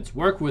no sense.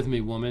 Work with me,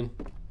 woman.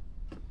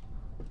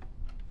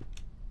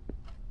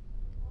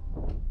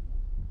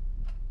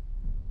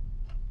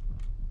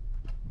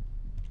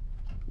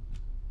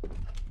 I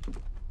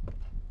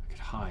could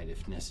hide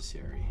if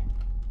necessary.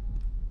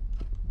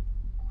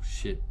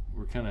 shit,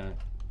 we're kind of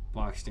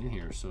boxed in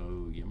here,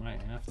 so you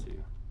might have to.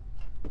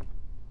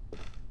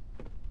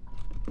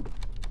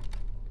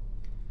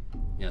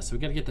 Yeah, so we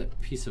got to get that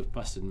piece of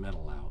busted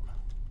metal out.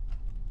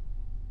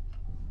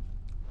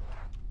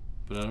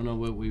 But I don't know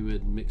what we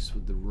would mix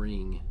with the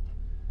ring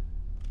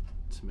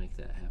to make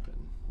that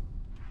happen.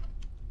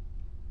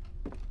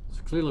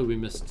 So clearly we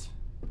missed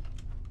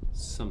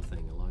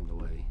something along the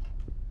way.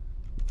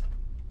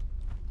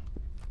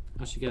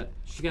 Oh, she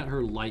got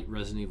her light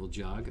Resident Evil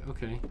jog.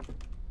 Okay.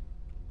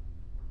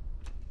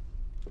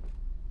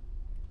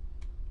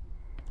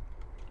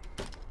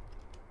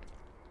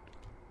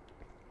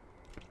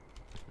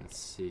 Let's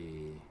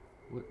see.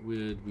 What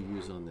would we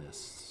use on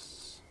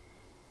this?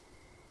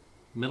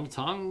 Metal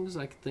tongs,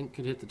 I think,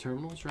 could hit the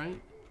terminals,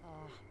 right?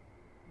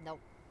 Nope.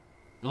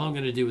 All I'm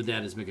going to do with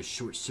that is make a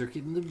short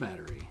circuit in the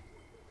battery.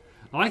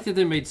 I like that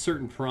they made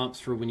certain prompts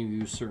for when you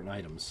use certain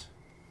items.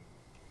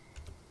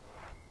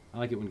 I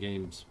like it when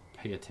games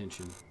pay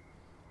attention.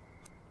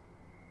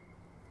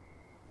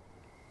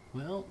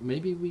 Well,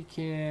 maybe we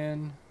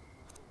can...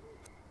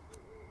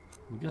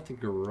 We got the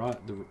garage,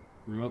 the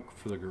remote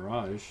for the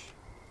garage.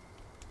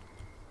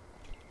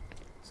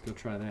 Let's go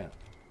try that.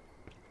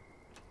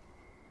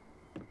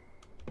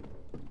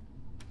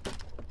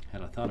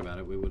 Had I thought about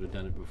it, we would have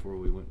done it before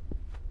we went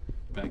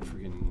back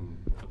friggin'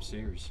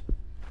 upstairs.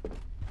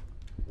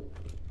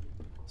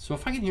 So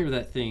if I can hear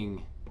that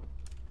thing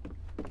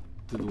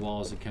through the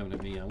walls and coming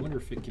at me, I wonder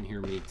if it can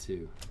hear me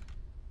too.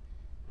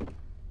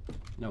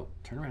 No,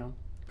 turn around.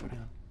 Go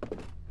down.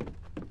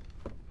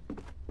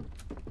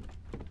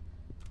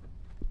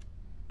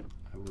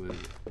 I would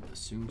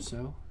assume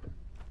so.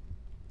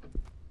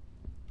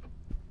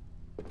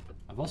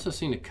 I've also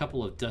seen a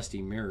couple of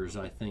dusty mirrors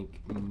I think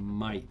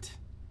might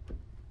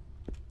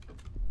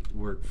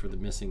work for the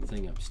missing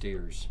thing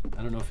upstairs.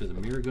 I don't know if the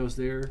mirror goes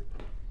there.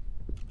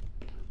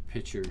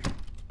 Picture.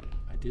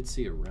 I did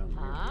see a round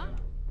mirror. Though.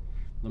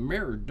 The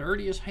mirror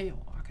dirty as hell.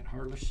 I can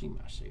hardly see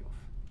myself.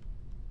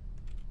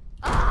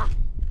 Ah!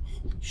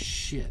 Holy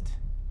shit.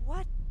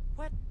 What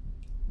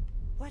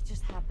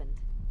just happened?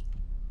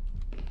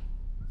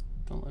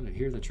 Don't let it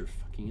hear that you're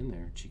fucking in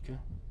there, chica.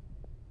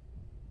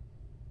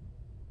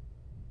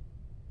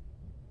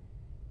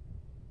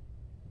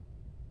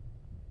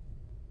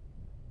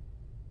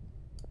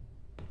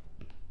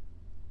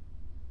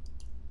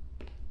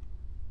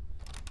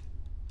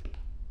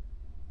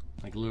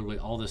 Like literally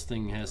all this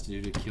thing has to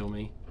do to kill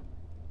me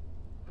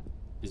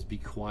is be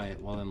quiet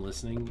while I'm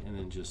listening and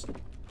then just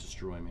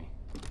destroy me.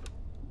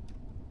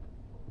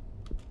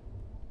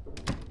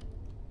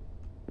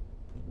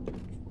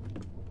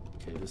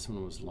 Okay, this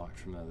one was locked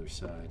from the other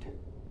side.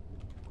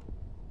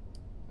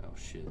 Oh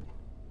shit.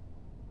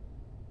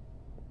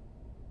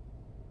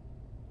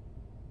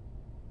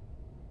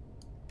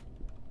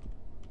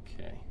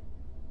 Okay.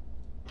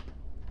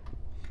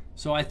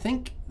 So I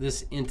think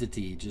this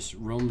entity just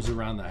roams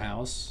around the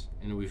house,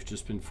 and we've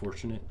just been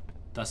fortunate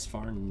thus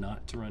far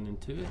not to run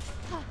into it.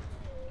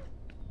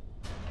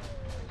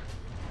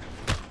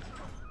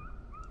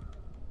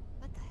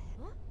 What the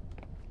hell?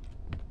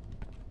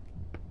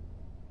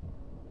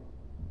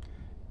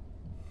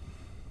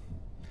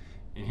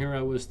 And here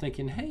I was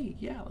thinking, hey,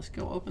 yeah, let's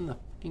go open the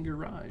fucking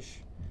garage.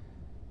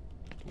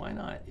 Why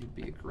not? It'd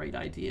be a great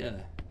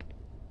idea.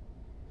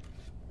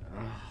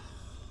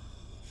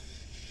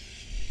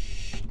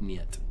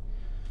 Shit.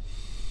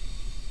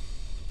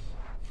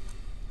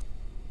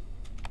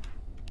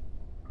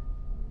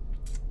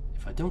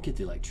 If I don't get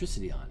the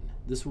electricity on,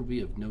 this will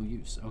be of no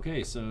use.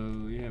 Okay,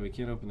 so yeah, we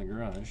can't open the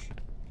garage.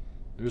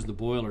 There's the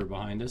boiler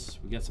behind us.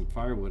 We got some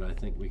firewood I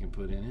think we can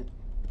put in it.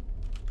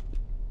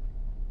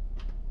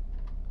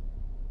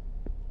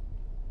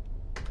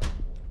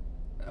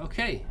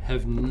 Okay,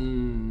 have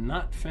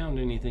not found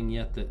anything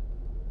yet that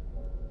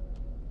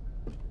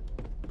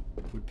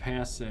would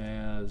pass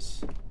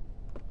as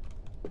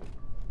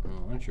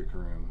electric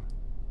room.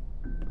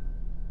 Have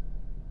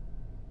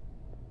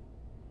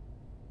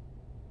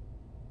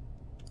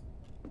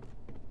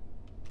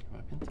I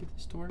been through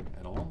this door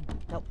at all?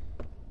 Nope.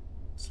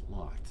 It's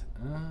locked.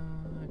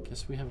 I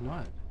guess we have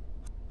not.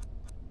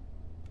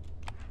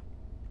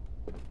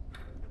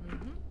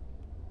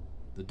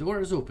 The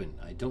door is open.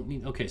 I don't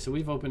need... Okay, so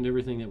we've opened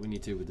everything that we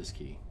need to with this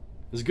key.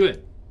 It's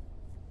good.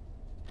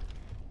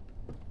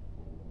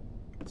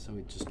 So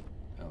we just...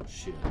 Oh,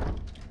 shit.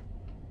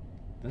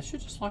 That should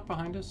just lock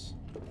behind us.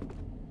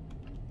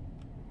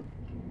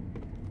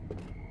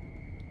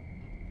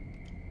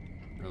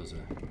 Rosa,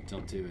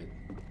 don't do it.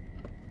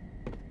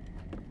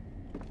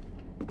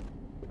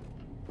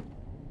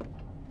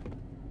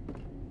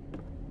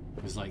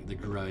 It's like The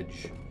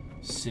Grudge,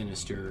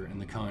 Sinister, and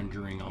The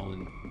Conjuring all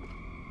in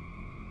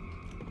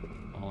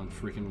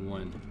freaking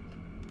one.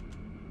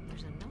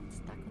 There's a note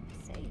stuck with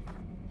the safe.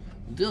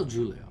 Dear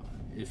Julia,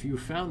 if you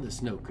found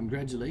this note,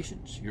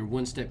 congratulations. You're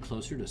one step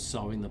closer to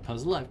solving the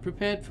puzzle I've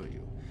prepared for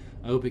you.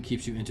 I hope it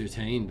keeps you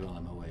entertained while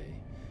I'm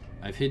away.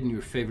 I've hidden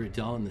your favorite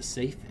doll in the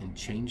safe and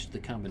changed the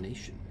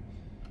combination.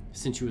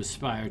 Since you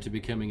aspire to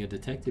becoming a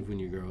detective when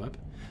you grow up,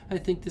 I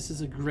think this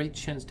is a great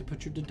chance to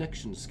put your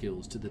deduction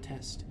skills to the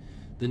test.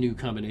 The new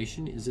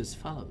combination is as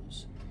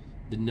follows.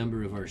 The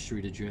number of our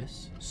street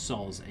address,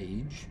 Saul's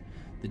age,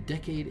 the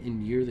decade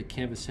and year the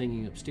canvas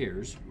hanging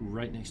upstairs,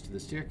 right next to the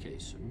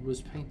staircase,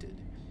 was painted.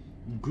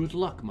 Good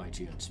luck,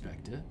 mighty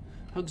inspector.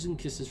 Hugs and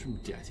kisses from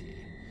Daddy.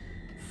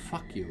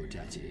 Fuck you,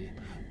 Daddy.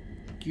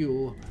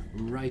 You're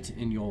right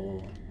in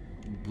your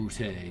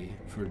booty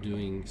for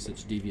doing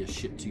such devious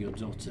shit to your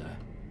daughter.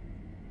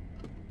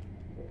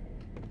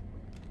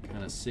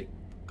 Kind of sick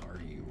are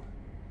you?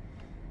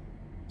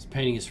 This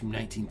painting is from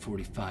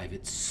 1945.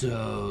 It's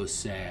so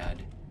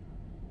sad.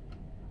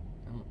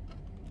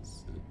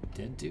 It's a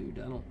dead dude.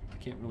 I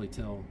can't really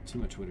tell too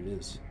much what it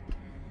is.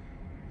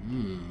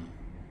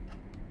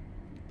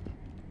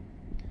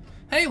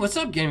 Hey, what's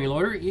up, gaming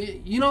lawyer?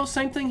 You know,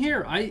 same thing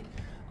here.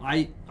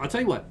 I'll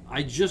tell you what.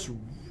 I just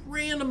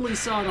randomly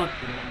saw it on.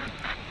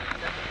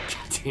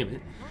 God damn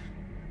it!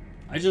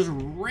 I just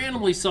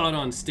randomly saw it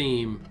on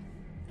Steam,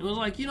 and was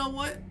like, you know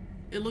what?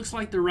 It looks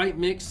like the right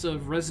mix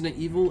of Resident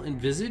Evil and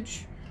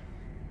Visage.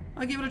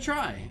 I'll give it a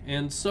try,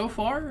 and so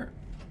far,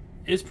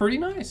 it's pretty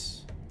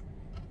nice.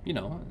 You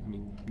know, I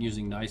mean,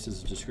 using nice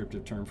as a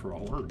descriptive term for a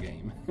horror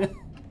game.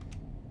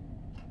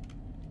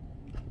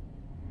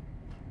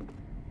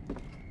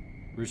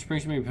 Which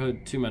brings me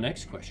to my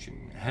next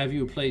question. Have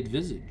you played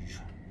Visage?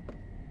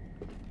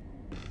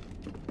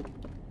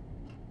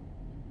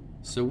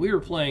 So we were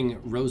playing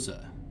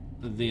Rosa,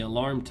 the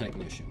alarm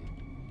technician,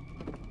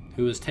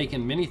 who has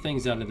taken many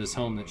things out of this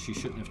home that she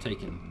shouldn't have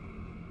taken.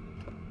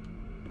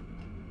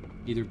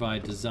 Either by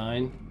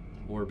design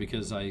or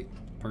because I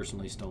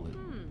personally stole it.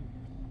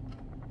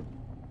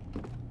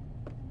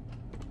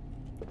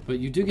 But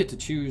you do get to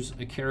choose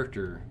a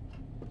character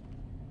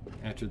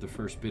after the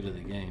first bit of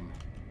the game.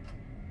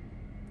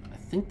 I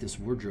think this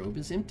wardrobe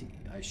is empty.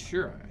 I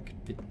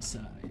could fit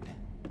inside.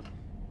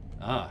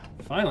 Ah,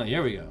 finally,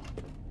 here we go.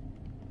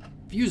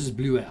 Fuses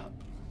blew out.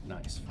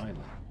 Nice,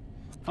 finally.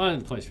 Finally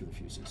the place for the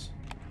fuses.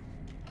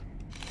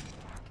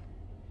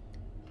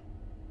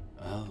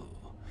 Oh,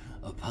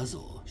 a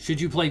puzzle. Should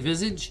you play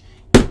Visage?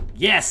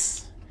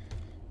 Yes!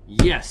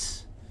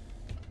 Yes!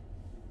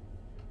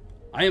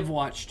 I have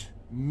watched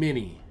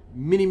many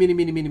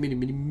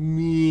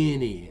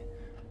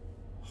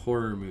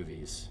horror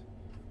movies.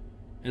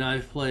 And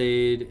I've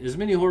played as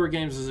many horror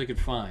games as I could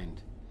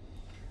find.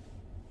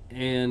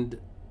 And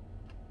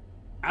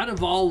out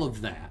of all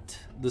of that,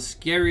 the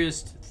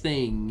scariest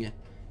thing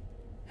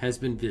has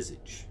been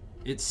Visage.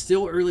 It's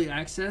still early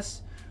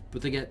access,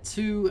 but they got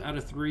 2 out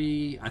of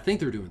 3, I think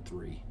they're doing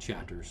 3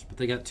 chapters, but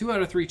they got 2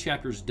 out of 3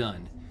 chapters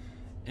done.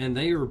 And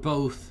they are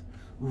both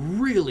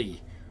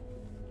really,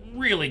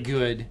 really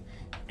good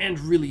and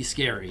really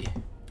scary.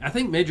 I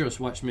think Medros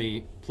watched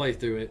me play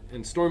through it,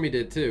 and Stormy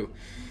did too.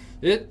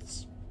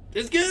 It's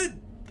good.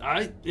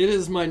 It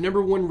is my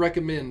 #1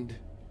 recommend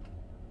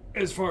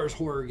as far as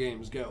horror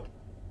games go.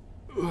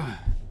 Okay,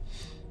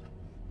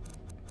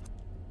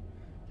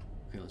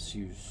 let's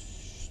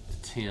use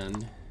the 10.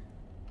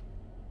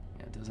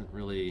 Yeah, it doesn't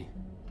really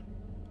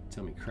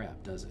tell me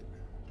crap, does it?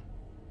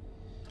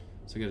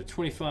 So I got a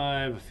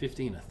 25, a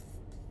 50, and a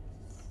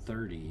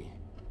 30.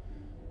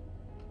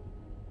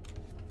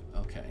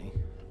 Okay.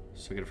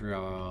 So I gotta figure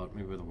out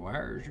maybe where the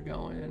wires are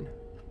going.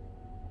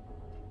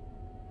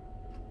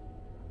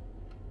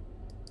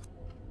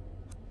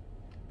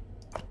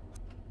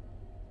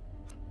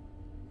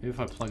 Maybe if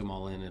I plug them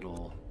all in,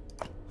 it'll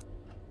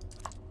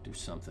do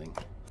something.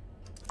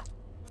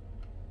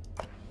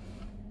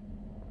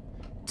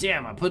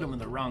 Damn, I put them in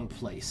the wrong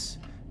place.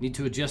 Need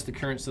to adjust the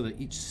current so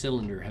that each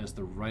cylinder has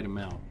the right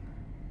amount.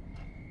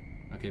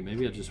 Okay,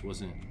 maybe I just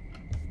wasn't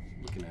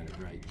looking at it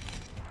right.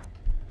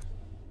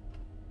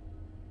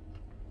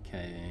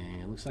 Okay,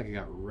 it looks like I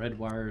got red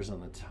wires on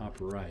the top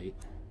right.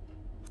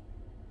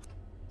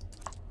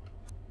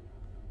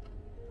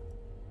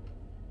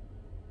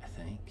 I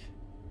think.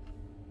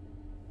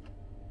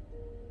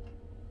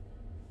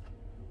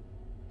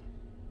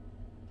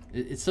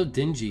 It's so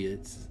dingy,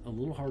 it's a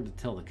little hard to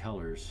tell the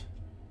colors.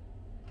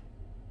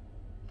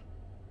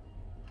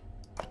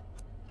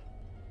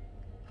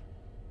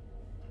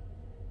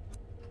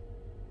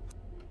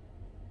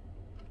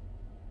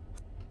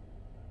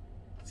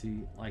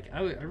 See, like,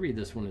 I read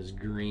this one as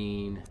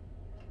green,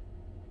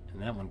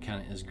 and that one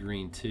kind of is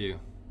green too.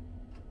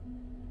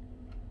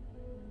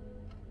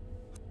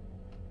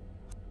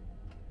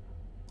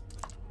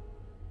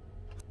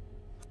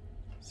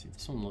 See,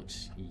 this one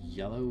looks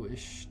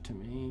yellowish to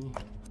me.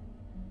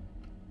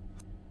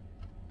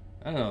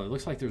 I don't know, it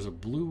looks like there's a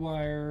blue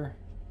wire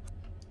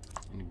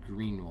and a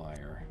green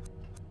wire.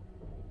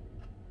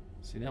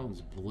 See, that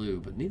one's blue,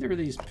 but neither of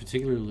these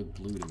particularly look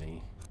blue to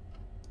me.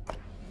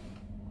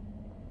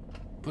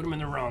 Put them in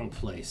the wrong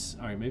place.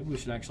 All right, maybe we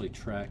should actually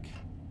track.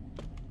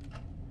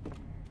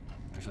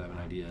 Actually, I have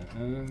an idea.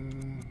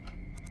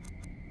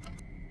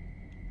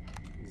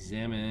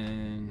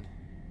 Examine.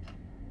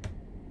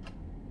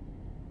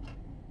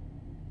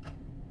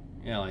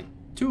 Yeah, like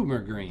 2 of them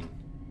are green.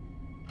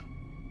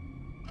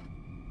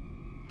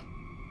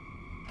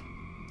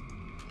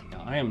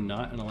 Now, I am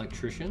not an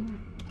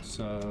electrician,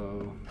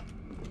 so...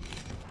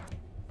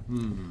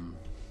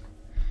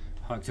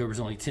 October's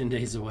only 10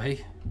 days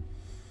away.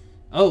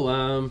 Oh,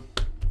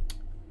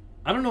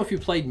 I don't know if you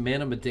played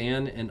Man of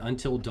Medan and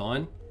Until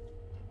Dawn.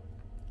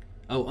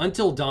 Oh,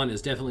 Until Dawn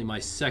is definitely my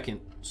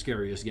second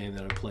scariest game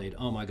that I've played.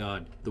 Oh my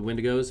god. The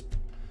Wendigos,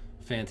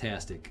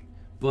 fantastic.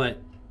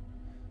 But,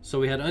 so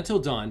we had Until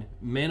Dawn,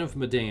 Man of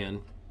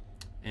Medan,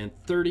 and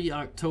 30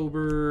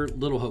 October,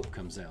 Little Hope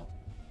comes out.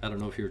 I don't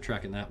know if you were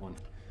tracking that one.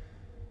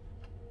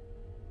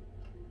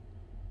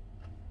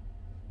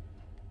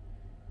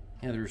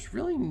 Yeah, there's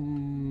really...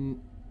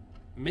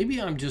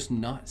 Maybe I'm just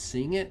not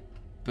seeing it,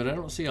 but I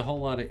don't see a whole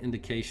lot of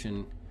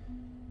indication.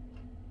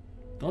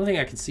 The only thing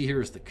I can see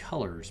here is the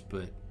colors,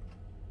 but...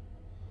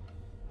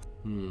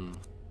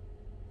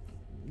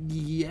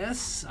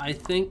 Yes, I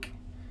think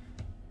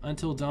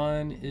Until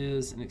Dawn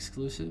is an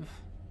exclusive.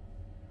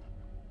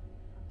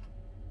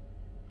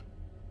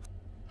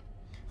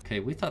 Okay,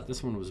 we thought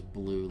this one was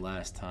blue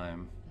last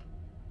time.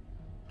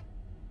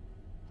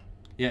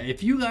 Yeah,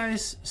 if you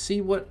guys see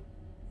what,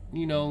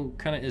 you know,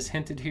 kind of is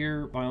hinted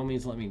here, by all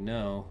means let me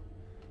know.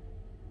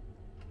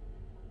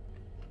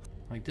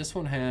 Like this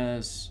one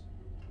has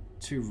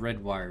 2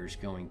 red wires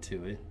going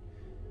to it.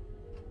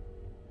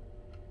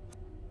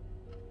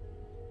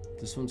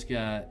 This one's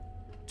got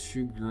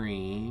 2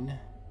 green.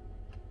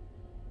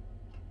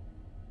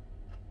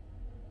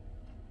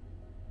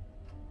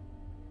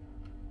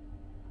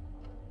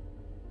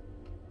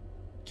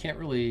 Can't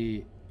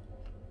really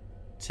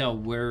tell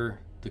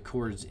where the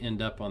chords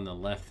end up on the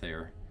left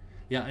there.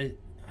 Yeah,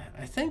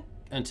 I think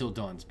Until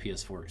Dawn's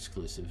PS4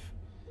 exclusive.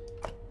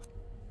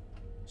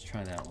 Let's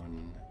try that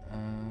one.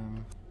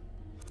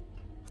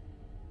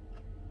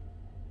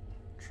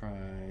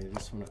 Try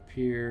this one up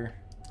here.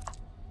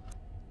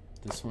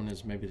 This one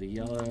is maybe the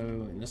yellow,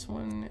 and this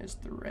one is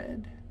the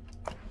red.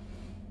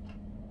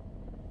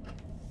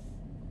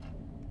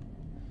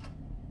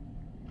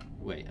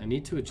 Wait, I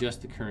need to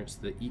adjust the current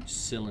so that each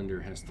cylinder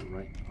has the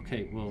right...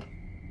 Okay, well...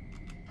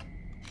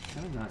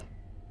 Kind of not...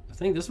 I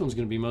think this one's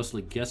going to be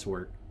mostly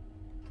guesswork.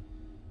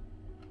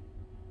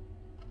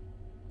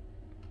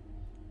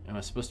 Am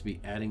I supposed to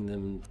be adding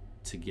them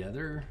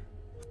together?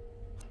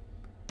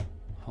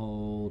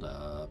 Hold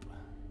up.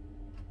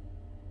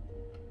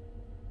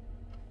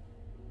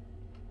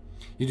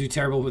 You do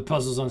terrible with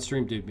puzzles on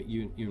stream, dude, but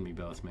you and me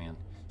both, man.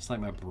 It's like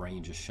my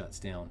brain just shuts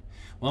down.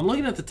 Well, I'm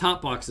looking at the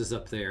top boxes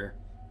up there,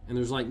 and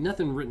there's like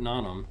nothing written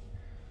on them.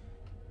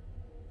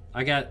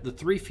 I got the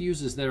 3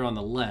 fuses there on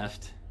the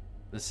left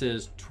that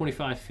says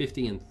 25,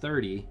 50, and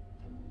 30.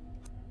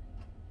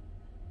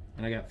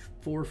 And I got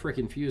 4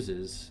 freaking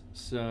fuses,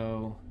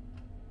 so...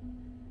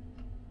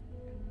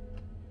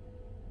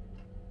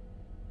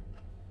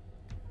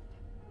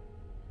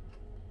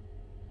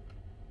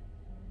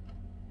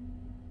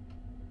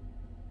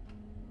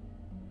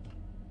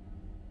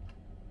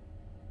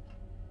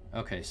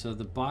 Okay, so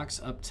the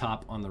box up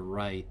top on the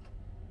right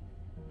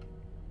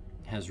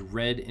has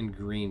red and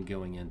green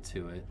going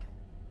into it.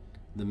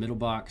 The middle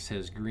box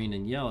has green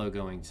and yellow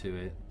going to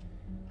it.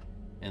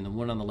 And the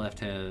one on the left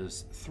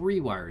has 3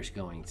 wires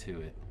going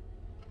to it.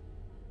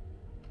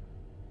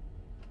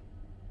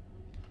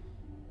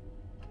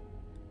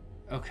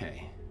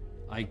 Okay,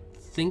 I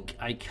think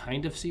I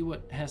kind of see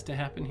what has to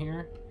happen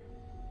here.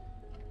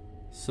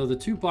 So the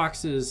 2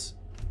 boxes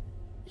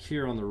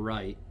here on the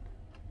right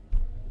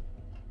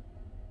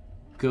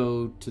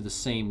go to the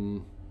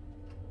same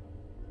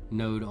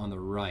node on the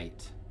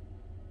right.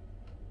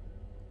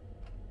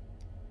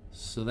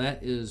 So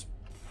that is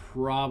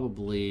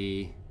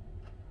probably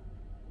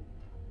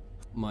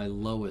my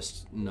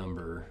lowest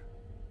number.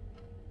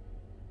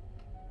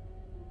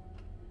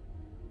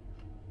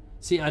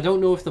 See, I don't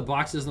know if the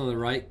boxes on the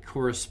right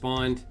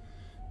correspond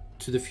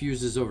to the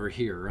fuses over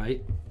here,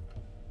 right?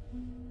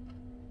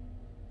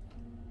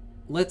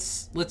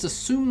 Let's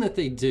assume that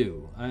they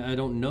do. I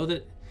don't know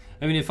that.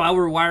 I mean, if I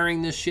were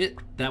wiring this shit,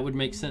 that would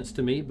make sense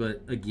to me,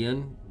 but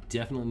again,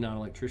 definitely not an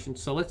electrician.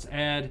 So let's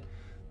add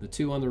the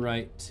 2 on the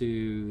right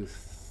to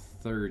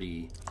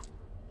 30.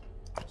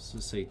 So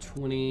say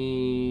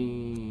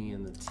 20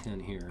 and the 10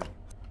 here.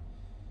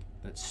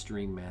 That's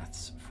stream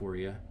maths for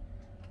you.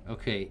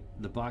 Okay,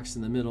 the box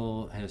in the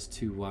middle has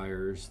 2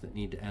 wires that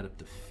need to add up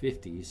to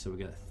 50. So we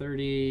got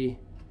 30.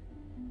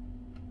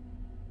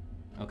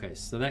 Okay,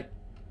 so that...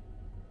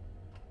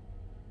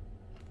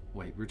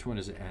 Wait, which one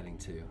is it adding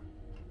to?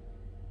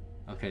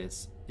 Okay,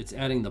 it's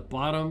adding the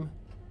bottom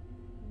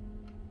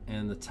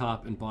and the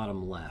top and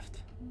bottom left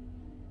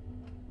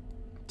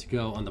to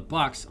go on the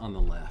box on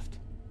the left,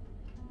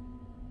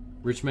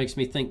 which makes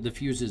me think the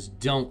fuses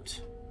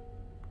don't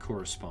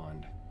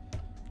correspond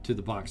to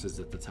the boxes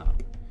at the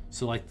top.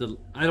 So like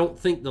I don't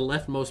think the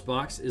leftmost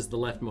box is the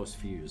leftmost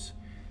fuse,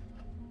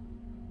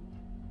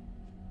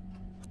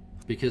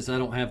 because I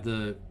don't have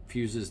the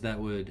fuses that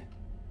would...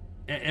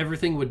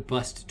 Everything would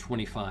bust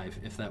 25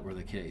 if that were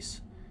the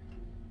case.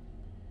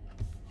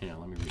 Yeah,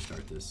 let me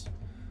restart this.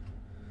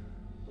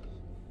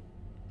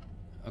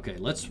 Okay,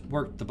 let's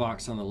work the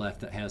box on the left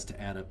that has to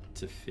add up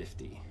to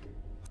 50.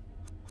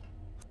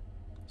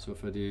 So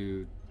if I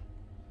do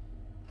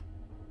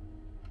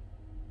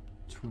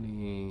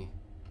 20...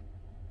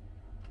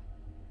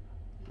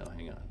 No,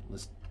 hang on.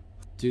 Let's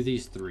do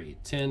these three.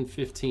 10,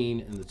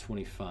 15, and the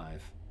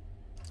 25.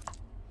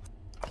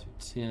 So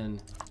 10,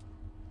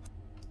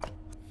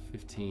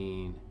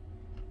 15...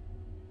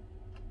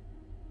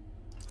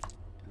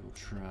 We'll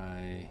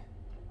try...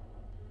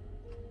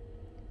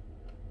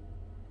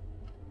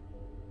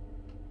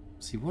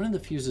 See, one of the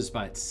fuses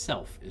by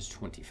itself is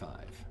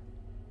 25.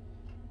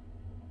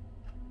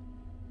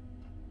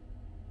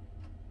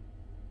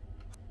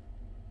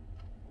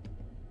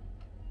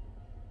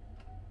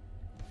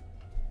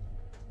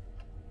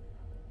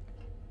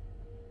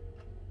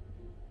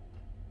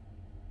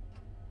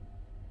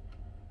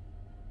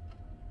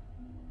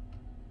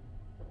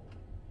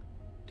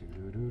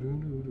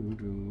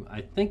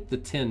 I think the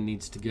 10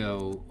 needs to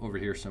go over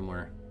here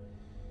somewhere.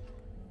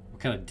 What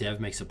kind of dev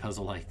makes a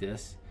puzzle like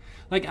this?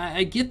 Like,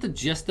 I get the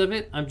gist of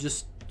it. I'm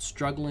just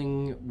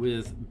struggling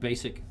with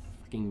basic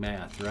fucking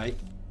math, right?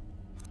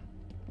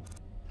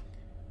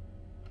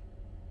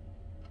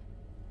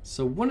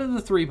 So one of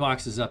the three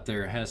boxes up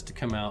there has to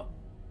come out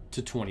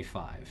to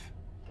 25.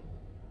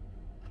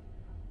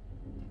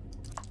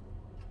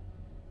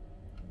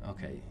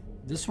 Okay,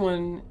 this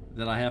one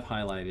that I have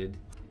highlighted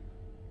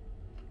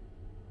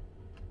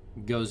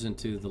goes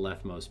into the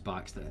leftmost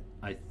box that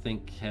I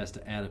think has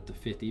to add up to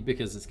 50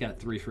 because it's got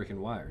 3 freaking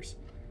wires.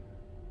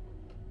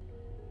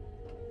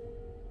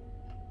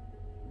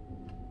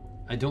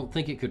 I don't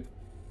think it could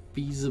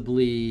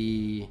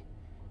feasibly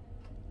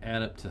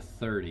add up to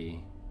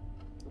 30.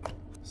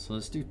 So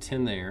let's do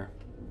 10 there.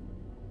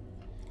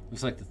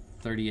 Looks like the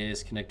 30A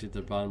is connected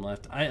to the bottom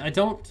left. I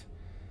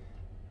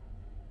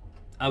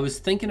was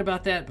thinking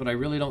about that, but I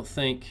really don't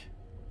think...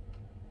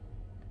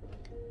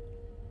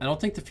 I don't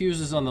think the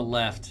fuse is on the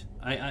left.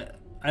 I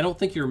don't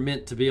think you're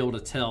meant to be able to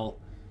tell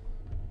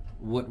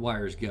what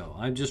wires go.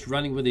 I'm just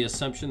running with the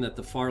assumption that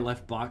the far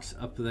left box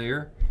up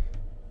there,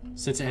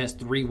 since it has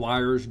 3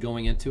 wires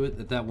going into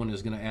it, that one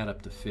is going to add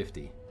up to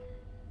 50.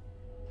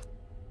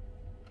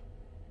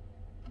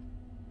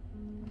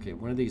 Okay,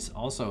 one of these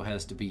also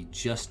has to be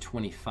just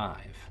 25.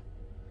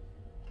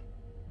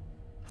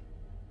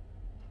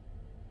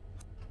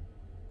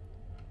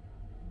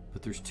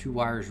 But there's 2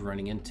 wires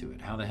running into it.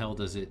 How the hell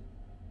does it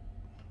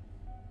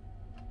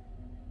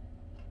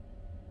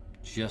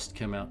just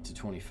come out to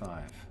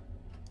 25?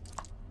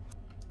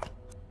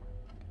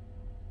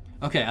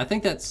 Okay, I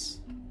think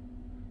that's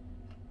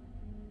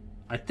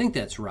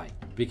right,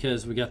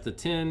 because we got the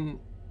 10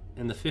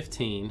 and the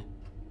 15,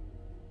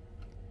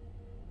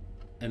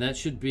 and that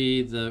should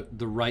be the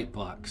right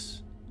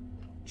box.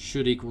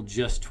 Should equal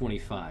just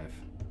 25.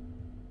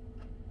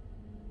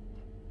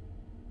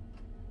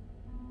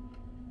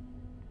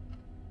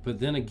 But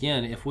then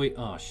again, if we,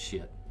 oh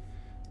shit.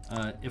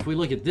 If we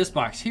look at this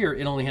box here,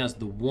 it only has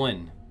the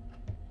 1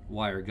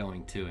 wire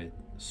going to it.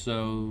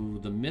 So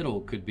the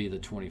middle could be the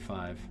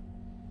 25.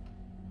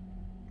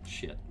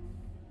 Shit.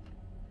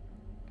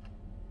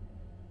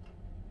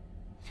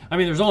 I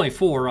mean, there's only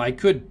 4. I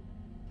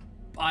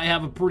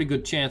have a pretty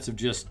good chance of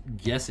just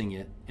guessing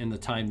it in the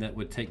time that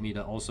would take me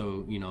to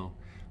also, you know,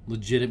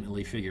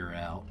 legitimately figure it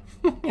out.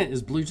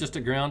 Is blue just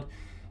a ground?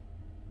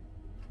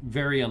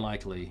 Very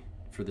unlikely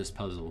for this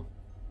puzzle.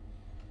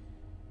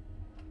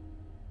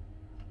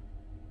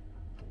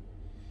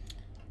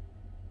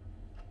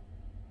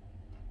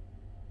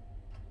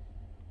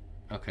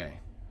 Okay.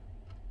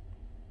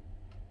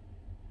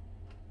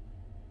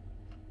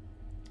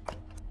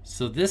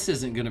 So this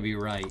isn't going to be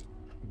right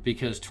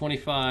because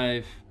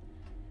 25,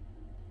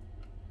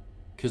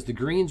 because the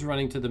green's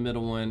running to the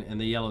middle one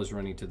and the yellow's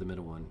running to the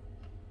middle one,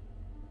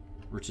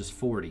 which is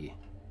 40.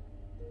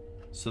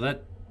 So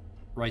that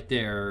right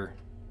there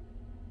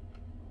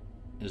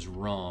is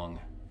wrong.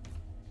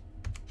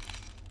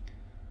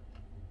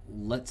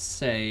 Let's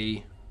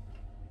say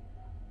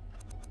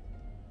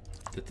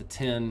that the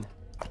 10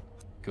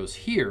 goes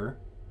here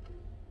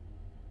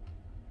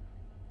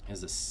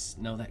as a,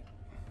 no, that,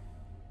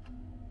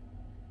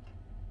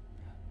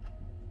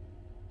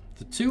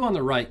 the 2 on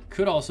the right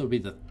could also be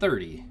the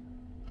 30.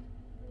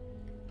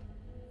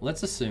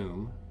 Let's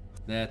assume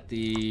that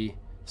the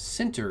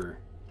center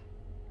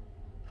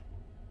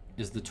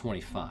is the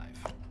 25.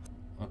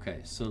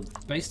 Okay, so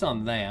based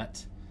on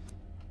that,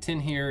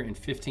 10 here and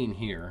 15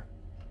 here,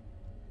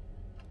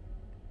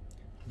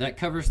 that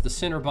covers the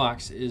center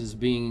box as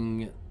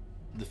being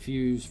the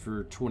fuse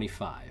for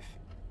 25.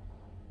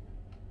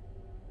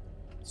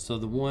 So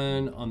the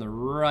one on the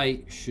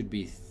right should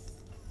be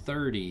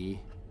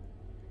 30,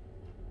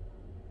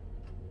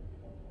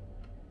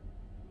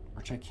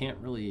 which I can't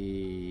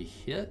really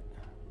hit.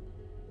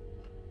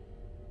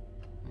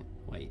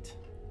 Wait.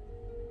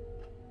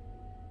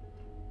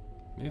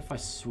 Maybe if I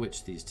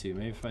switch these two,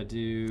 maybe if I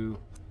do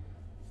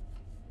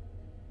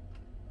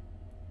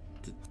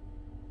the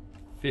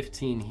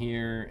 15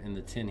 here and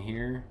the 10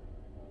 here.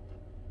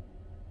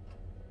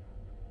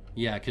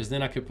 Yeah, because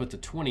then I could put the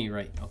 20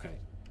 right. Okay,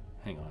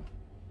 hang on.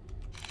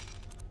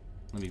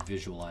 Let me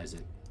visualize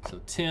it. So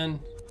 10,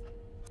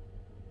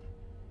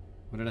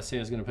 What did I say I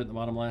was going to put in the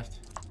bottom left?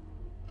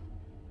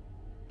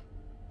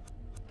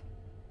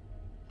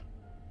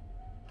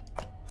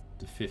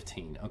 To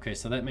 15. Okay,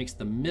 so that makes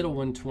the middle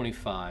one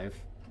 25.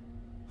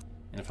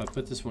 And if I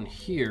put this one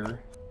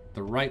here,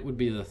 the right would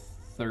be the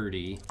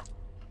 30.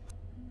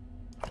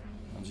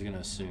 I'm just going to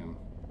assume.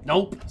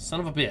 Nope! Son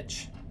of a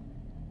bitch.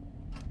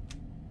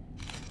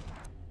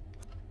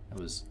 That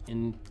was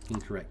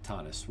incorrect,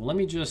 Tatis. Well, let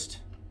me just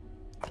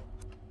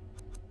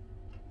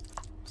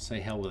say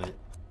hell with it.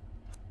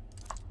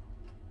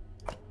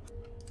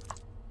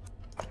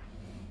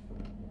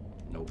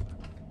 Nope.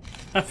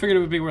 I figured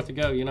it would be worth a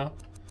go, you know?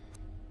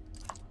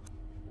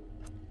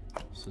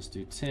 So let's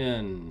do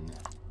 10,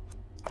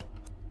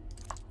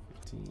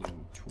 15,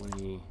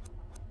 20,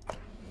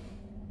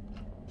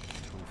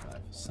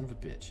 25. Son of a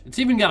bitch. It's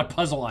even got a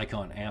puzzle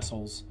icon,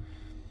 assholes.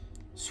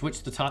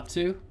 Switch the top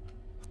two.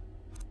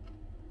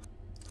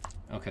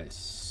 Okay,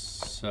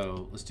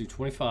 so let's do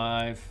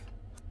 25.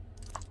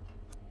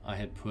 I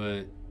had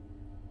put...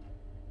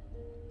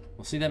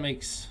 Well, see, that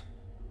makes...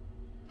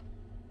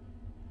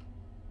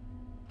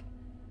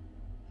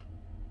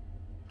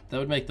 That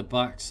would make the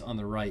box on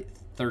the right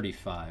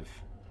 35.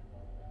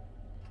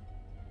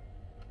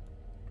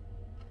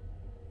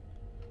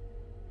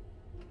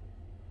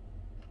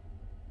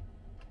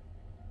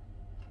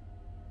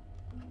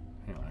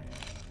 Hang on.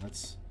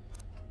 Let's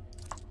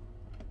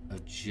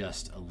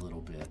adjust a little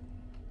bit.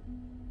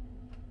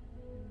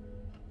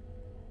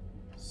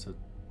 So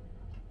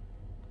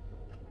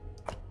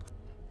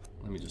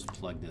let me just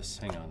plug this.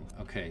 Hang on.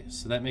 Okay,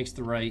 so that makes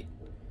the right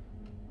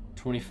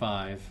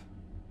 25.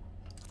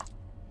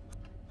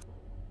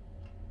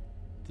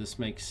 This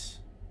makes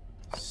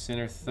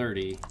center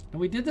 30.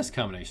 And we did this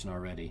combination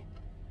already.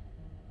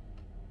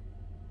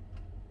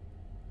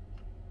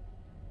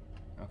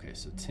 Okay,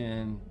 so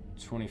 10,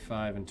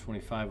 25, and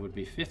 25 would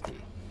be 50.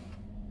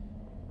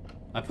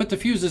 I put the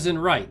fuses in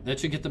right.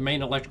 That should get the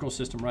main electrical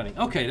system running.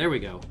 Okay, there we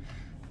go.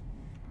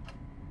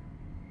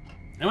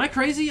 Am I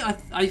crazy?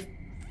 I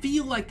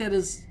feel like that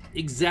is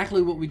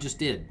exactly what we just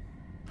did.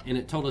 And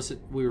it told us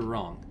that we were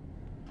wrong.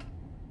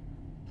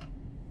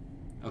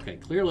 Okay,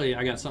 clearly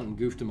I got something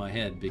goofed in my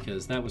head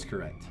because that was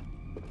correct.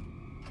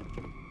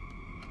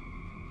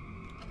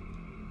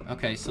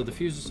 Okay, so the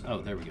fuses...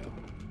 Oh, there we go.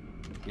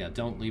 Yeah,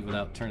 don't leave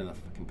without turning the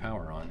fucking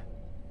power on.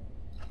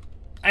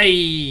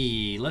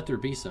 Hey! Let there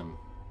be some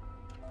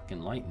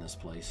fucking light in this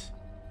place.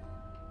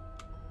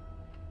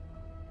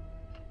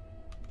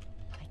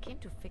 I came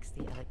to fix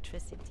the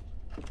electricity.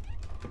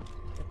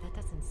 But that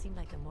doesn't seem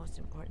like the most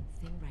important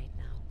thing right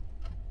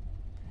now.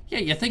 Yeah,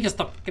 you think it's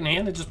the fucking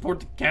hand that just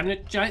poured the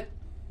cabinet shut?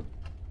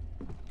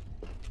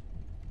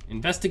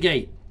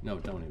 Investigate. No,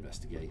 don't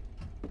investigate.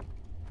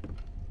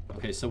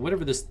 Okay, so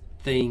whatever this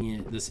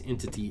thing, this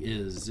entity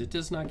is, it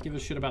does not give a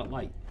shit about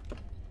light.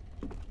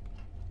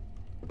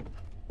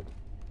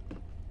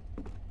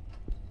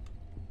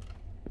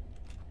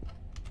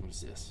 What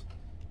is this?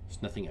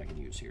 There's nothing I can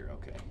use here.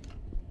 Okay.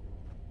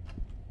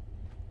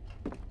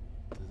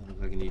 Doesn't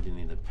look like I need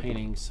any of the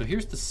painting. So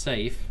here's the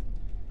safe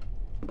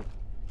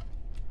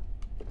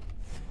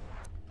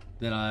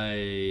that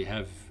I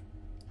have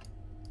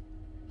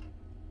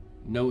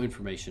no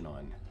information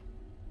on.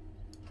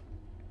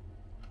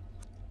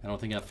 I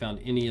don't think I've found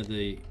any of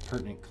the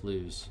pertinent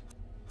clues.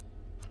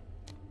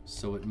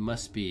 So it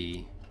must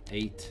be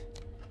 8,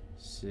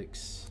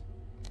 6,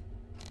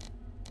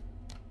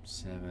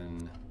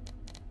 7,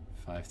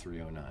 5, 3,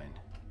 0, 9.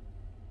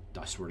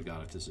 I swear to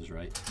God if this is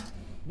right.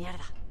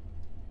 Mierda.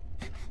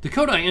 The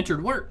code I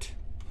entered worked.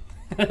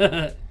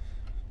 I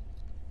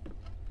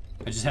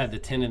just had the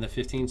 10 and the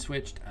 15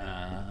 switched.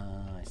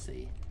 Ah, I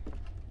see.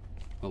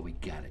 Well, we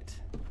got it.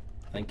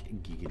 Thank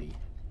giggity.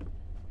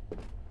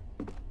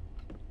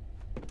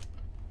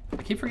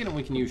 I keep forgetting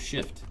we can use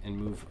shift and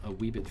move a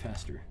wee bit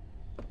faster.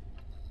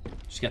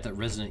 Just got that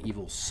Resident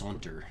Evil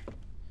saunter.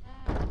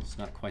 It's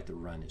not quite the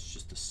run, it's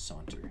just the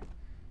saunter.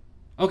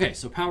 Okay,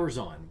 so power's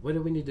on. What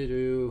do we need to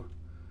do?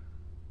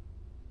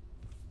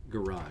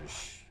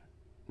 Garage.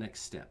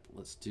 Next step.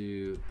 Let's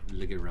do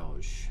le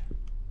garage.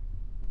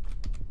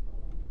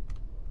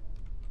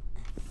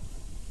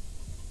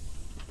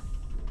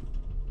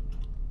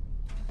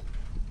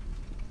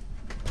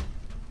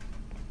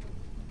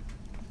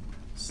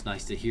 It's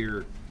nice to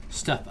hear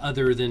stuff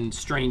other than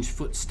strange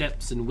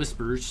footsteps and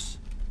whispers.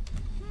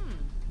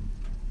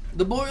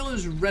 The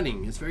boiler's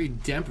running. It's very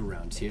damp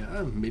around here.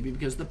 Maybe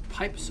because the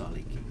pipes are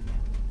leaking.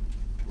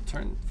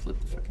 We'll flip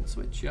the fucking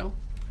switch, yo.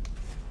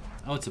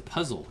 Oh, it's a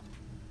puzzle.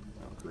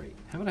 Oh, great.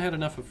 Haven't I had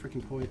enough of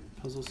freaking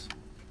puzzles?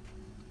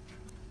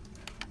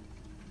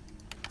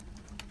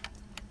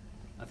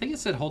 I think it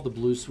said hold the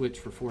blue switch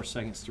for 4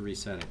 seconds to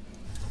reset it.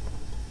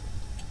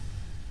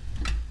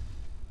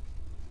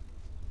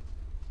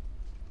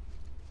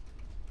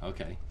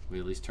 Okay, we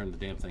at least turned the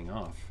damn thing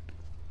off.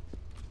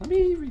 Let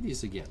me read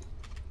these again.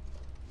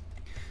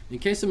 In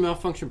case of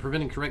malfunction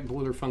preventing correct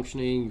boiler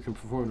functioning, you can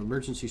perform an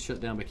emergency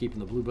shutdown by keeping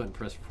the blue button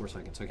pressed for 4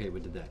 seconds. Okay, we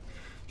did that.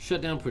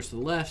 Shutdown, push to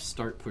the left.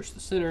 Start, push the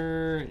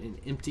center. And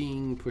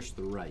emptying, push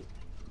the right.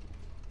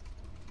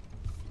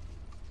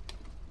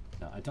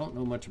 No. I don't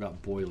know much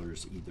about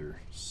boilers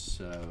either,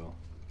 so...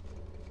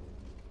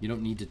 You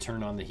don't need to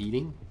turn on the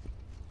heating?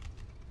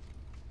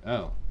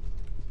 Oh.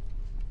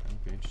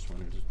 Okay, just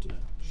wanted to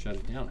shut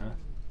it down, huh?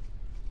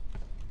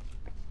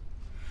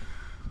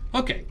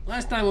 Okay,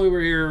 last time we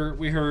were here,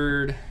 we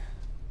heard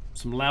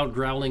some loud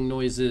growling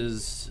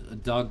noises, a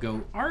dog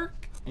go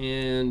ark,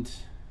 and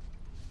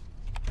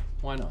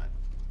why not?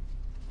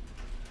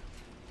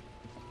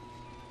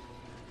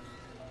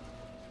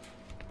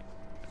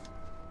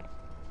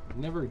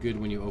 Never good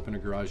when you open a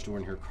garage door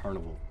and hear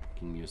carnival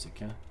music,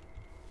 huh?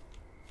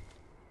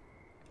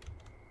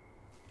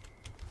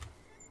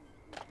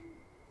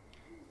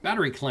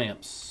 Battery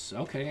clamps.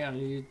 Okay,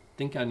 I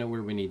think I know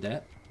where we need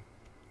that.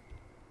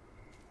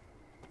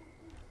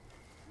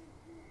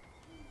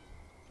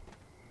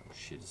 Oh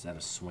shit, is that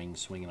a swing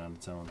swinging on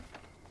its own?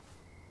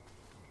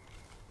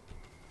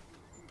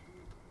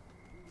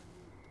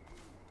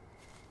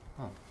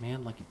 Oh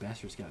man, lucky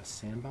bastard's got a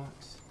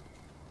sandbox.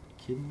 You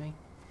kidding me?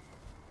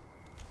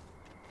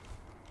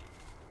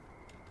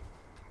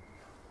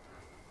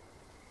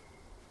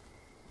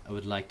 I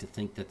would like to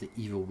think that the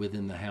evil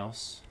within the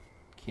house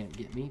can't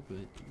get me,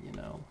 but you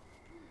know.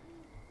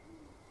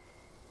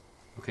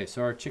 Okay,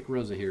 so our chick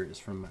Rosa here is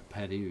from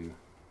Peru.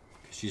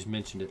 She's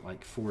mentioned it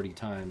like 40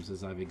 times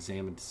as I've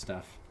examined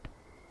stuff.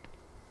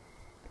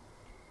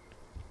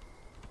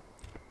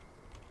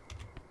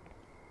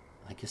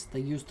 I guess they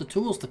use the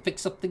tools to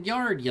fix up the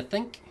yard, you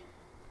think?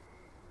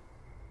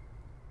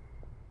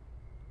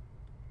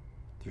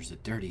 There's a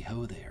dirty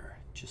hoe there,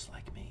 just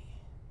like me.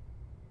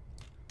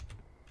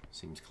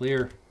 Seems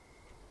clear.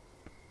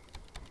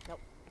 Nope.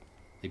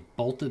 They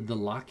bolted the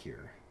lock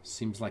here.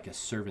 Seems like a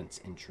servant's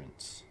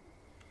entrance.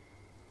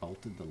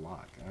 Bolted the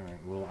lock.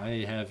 Alright, well,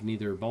 I have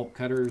neither bolt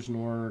cutters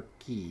nor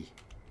key.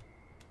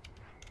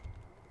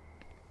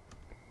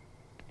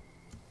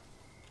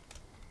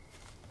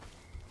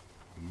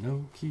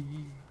 No key,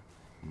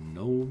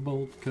 no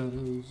bolt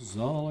cutters.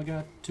 All I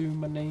got to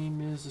my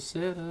name is a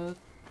set of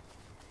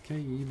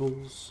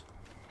cables.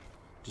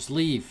 Just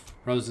leave,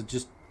 Rosa.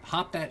 Just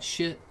hop that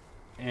shit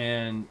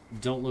and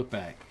don't look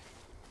back.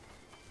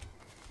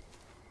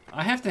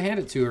 I have to hand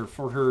it to her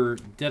for her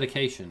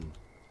dedication.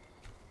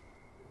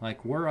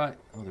 Like, were I...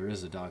 Oh, there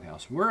is a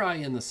doghouse. Were I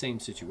in the same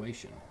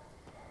situation?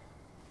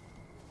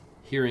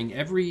 Hearing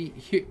every...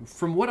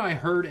 From what I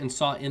heard and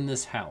saw in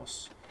this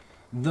house,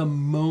 the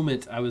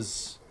moment I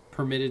was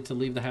permitted to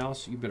leave the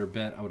house, you better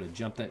bet I would have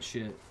jumped that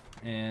shit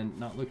and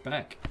not looked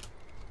back.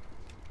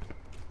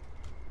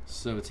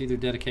 So it's either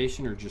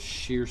dedication or just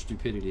sheer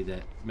stupidity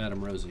that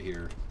Madame Rosa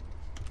here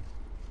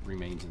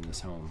remains in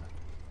this home.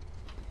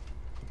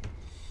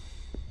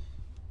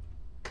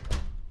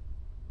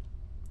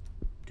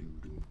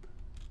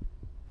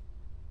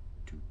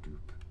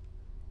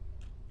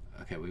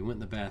 Okay, we went in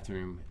the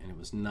bathroom, and it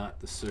was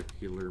not the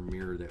circular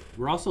mirror that...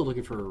 We're also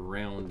looking for a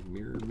round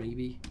mirror,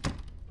 maybe?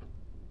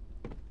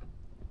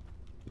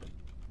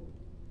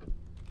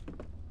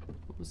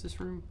 What was this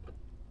room?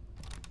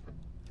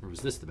 Or was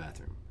this the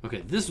bathroom?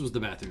 Okay, this was the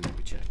bathroom that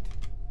we checked.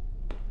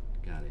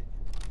 Got it.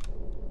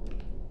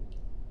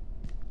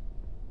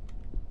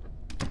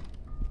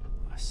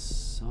 I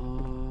saw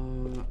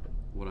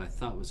what I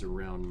thought was a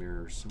round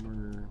mirror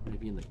somewhere,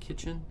 maybe in the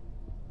kitchen?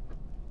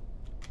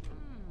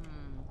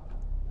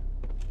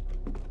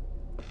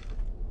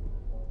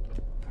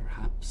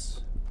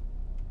 Perhaps.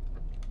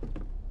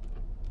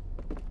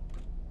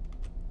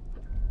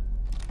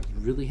 I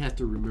really have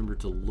to remember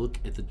to look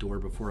at the door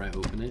before I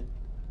open it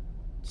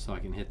so I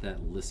can hit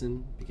that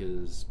listen,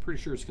 because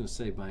pretty sure it's going to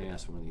save my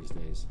ass one of these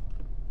days.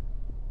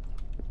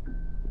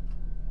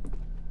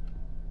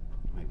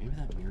 Wait, maybe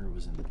that mirror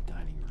was in the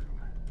dining room.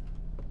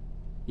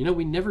 You know,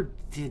 we never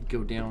did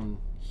go down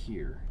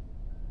here.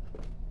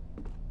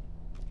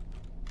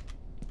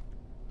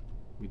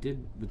 We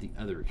did with the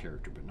other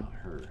character, but not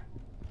her.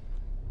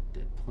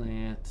 Dead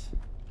plant.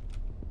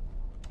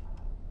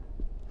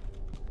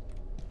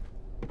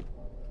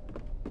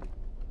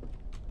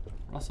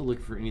 We're also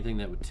looking for anything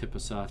that would tip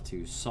us off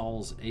to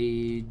Saul's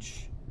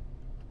age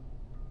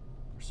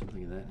or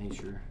something of that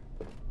nature.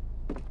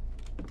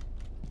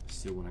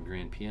 Still want a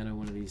grand piano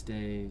one of these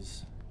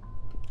days.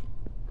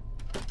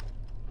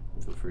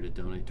 Feel free to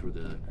donate toward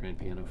the grand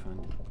piano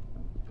fund.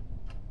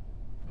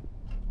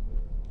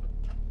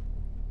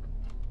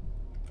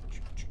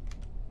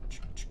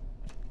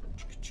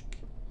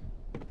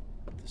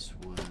 This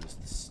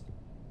was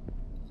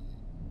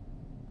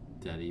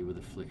the daddy with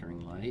a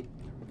flickering light.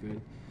 Never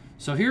good.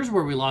 So here's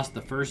where we lost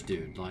the first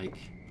dude. Like,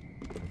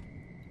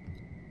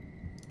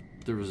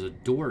 there was a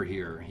door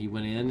here. He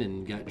went in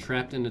and got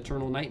trapped in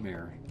Eternal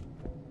Nightmare.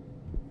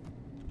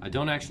 I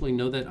don't actually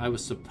know that I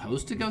was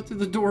supposed to go through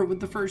the door with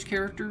the first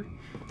character.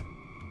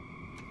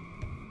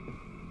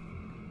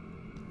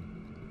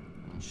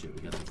 Oh shit,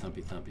 we got the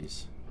thumpy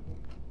thumpies.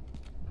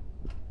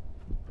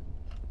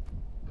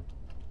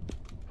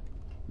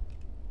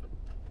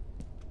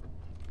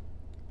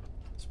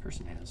 This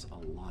person has a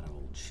lot of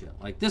old shit.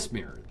 Like this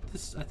mirror.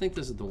 I think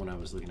this is the one I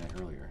was looking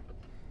at earlier.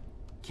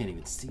 Can't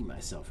even see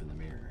myself in the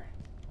mirror.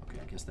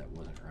 Okay, I guess that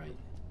wasn't right.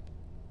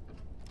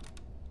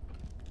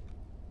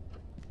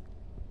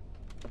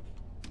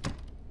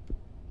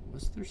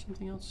 Was there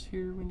something else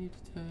here we needed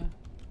to...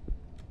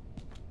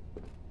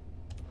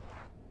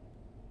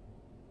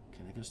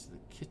 Okay, that goes to the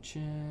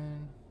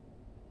kitchen.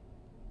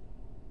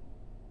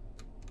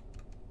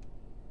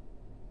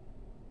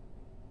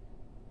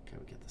 Okay,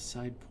 we get the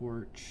side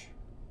porch.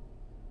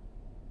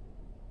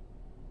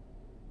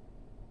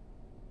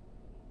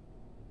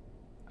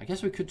 I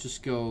guess we could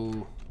just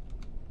go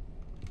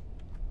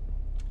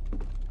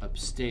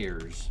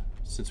upstairs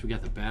since we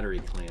got the battery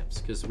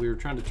clamps, because we were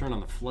trying to turn on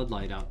the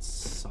floodlight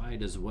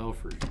outside as well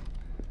for...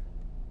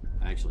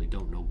 I actually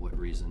don't know what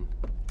reason.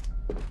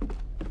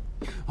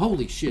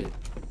 Holy shit.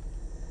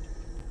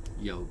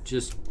 Yo,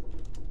 just...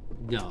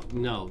 No,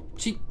 no.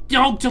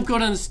 Don't go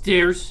down the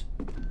stairs.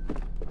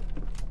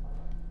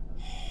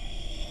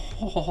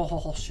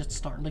 Oh, shit's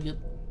starting to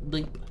get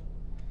deep.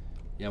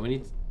 Yeah, we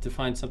need to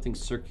find something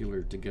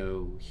circular to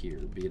go here.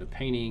 Be it a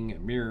painting, a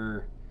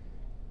mirror.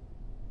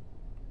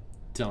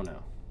 Don't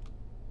know.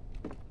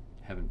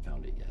 Haven't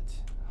found it yet.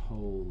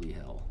 Holy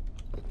hell.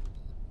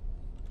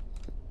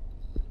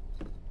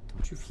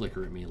 Don't you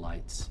flicker at me,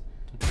 lights.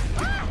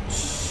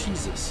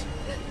 Jesus.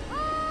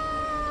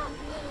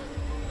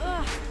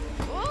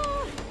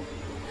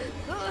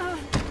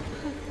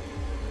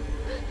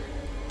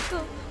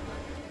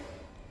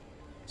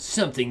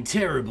 Something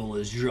terrible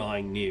is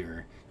drawing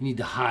near. You need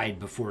to hide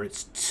before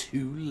it's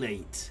too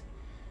late.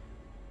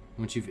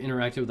 Once you've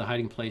interacted with the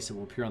hiding place, it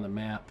will appear on the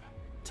map.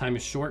 Time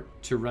is short.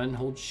 To run,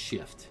 hold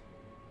shift.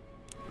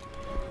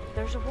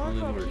 There's a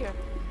wardrobe here.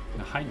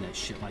 You're hiding that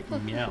shit like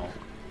meow.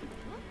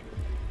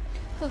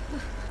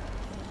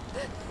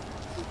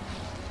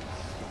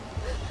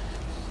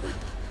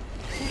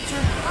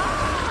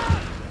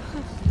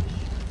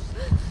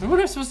 What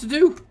am I supposed to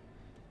do?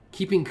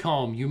 Keeping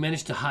calm, you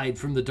managed to hide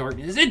from the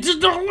darkness. It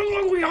just don't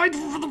look like we hide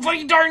from the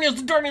fucking darkness.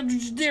 The darkness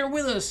is just there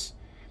with us.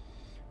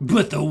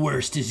 But the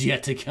worst is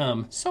yet to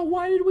come. So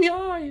why did we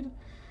hide?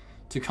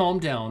 To calm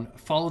down,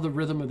 follow the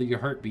rhythm of your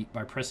heartbeat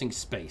by pressing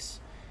space.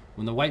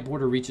 When the white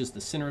border reaches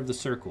the center of the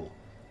circle,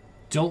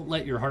 don't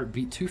let your heart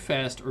beat too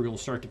fast or you'll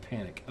start to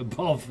panic.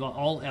 Above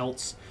all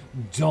else,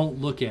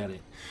 don't look at it.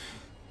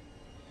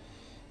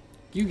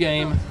 You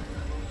game.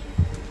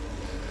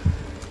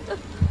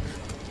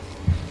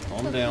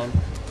 Calm down.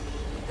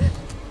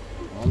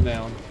 Calm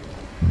down.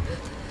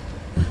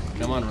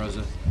 Come on,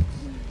 Rosa.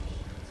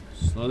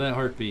 Slow that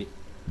heartbeat.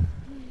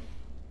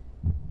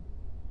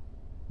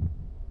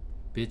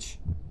 Bitch,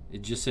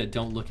 it just said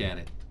don't look at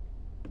it.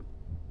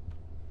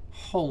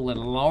 Holy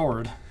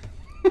Lord.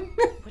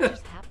 What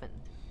just happened?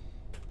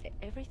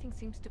 Everything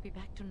seems to be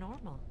back to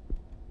normal.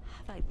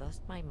 Have I lost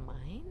my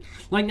mind?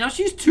 Like, now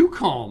she's too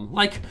calm.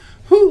 Like,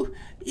 who,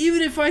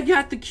 even if I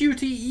got the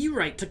QTE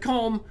right to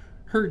calm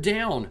her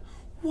down,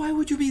 why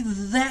would you be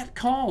that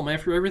calm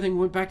after everything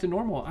went back to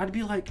normal? I'd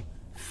be like,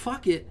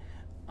 fuck it,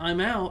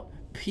 I'm out,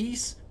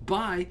 peace,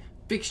 bye,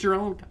 fix your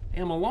own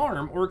damn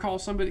alarm, or call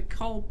somebody,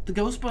 call the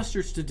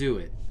Ghostbusters to do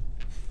it.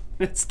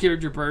 That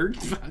scared your bird?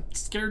 It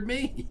scared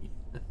me.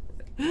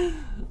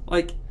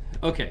 Like,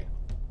 okay.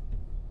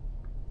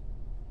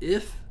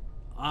 If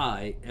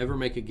I ever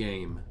make a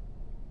game,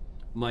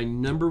 my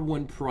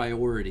 #1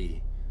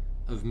 priority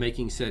of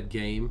making said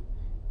game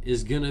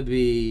is gonna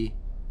be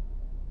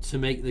to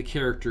make the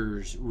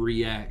characters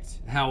react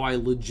how I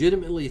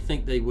legitimately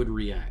think they would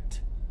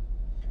react.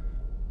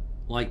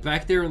 Like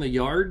back there in the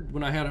yard,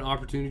 when I had an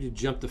opportunity to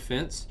jump the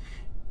fence,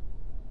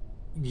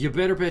 you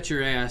better bet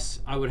your ass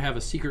I would have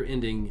a secret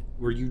ending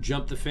where you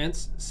jumped the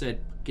fence,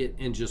 said get,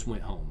 and just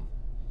went home.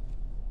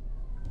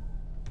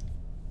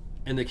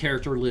 And the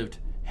character lived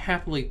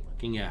happily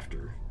fucking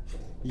after.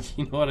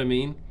 You know what I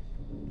mean?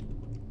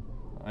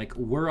 Like,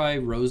 were I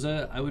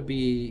Rosa, I would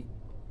be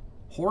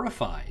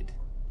horrified.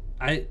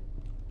 A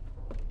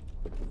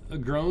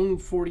grown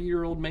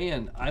 40-year-old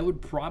man, I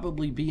would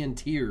probably be in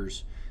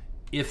tears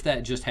if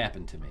that just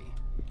happened to me.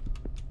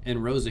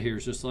 And Rosa here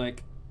is just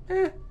like,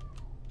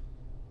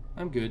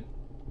 I'm good.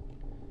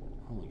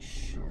 Holy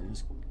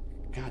shit.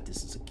 God,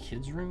 this is a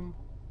kid's room?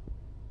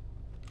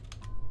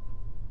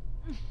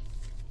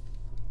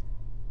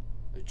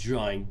 A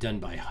drawing done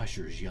by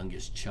Husher's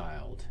youngest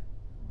child.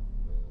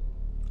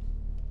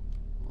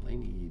 Well, they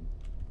need,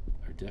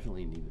 or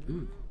definitely need,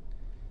 ooh.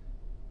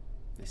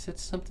 They said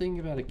something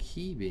about a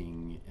key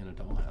being in a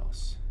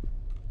dollhouse.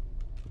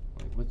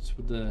 Like, what's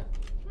with the...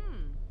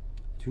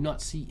 Do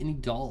not see any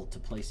doll to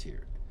place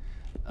here.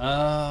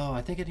 Oh,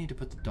 I think I need to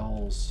put the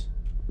dolls.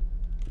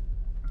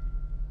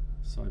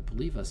 So I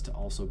believe us to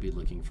also be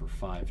looking for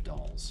 5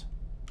 dolls.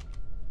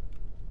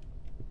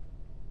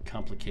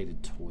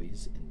 Complicated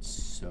toys and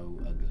so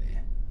ugly.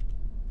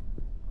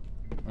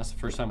 That's the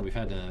first time we've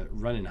had to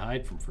run and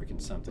hide from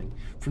freaking something.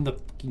 From the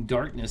fucking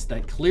darkness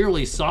that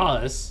clearly saw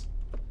us.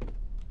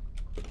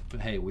 But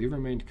hey, we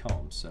remained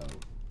calm, so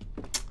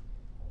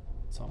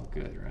it's all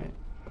good, right?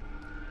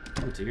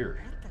 Oh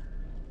dear.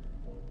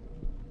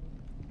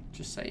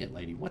 Just say it,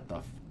 lady. What the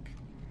fuck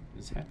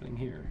is happening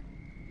here?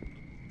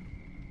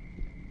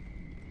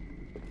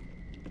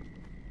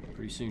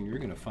 Pretty soon you're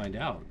gonna find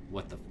out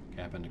what the fuck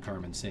happened to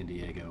Carmen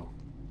Sandiego.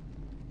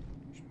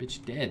 This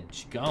bitch dead.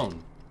 She's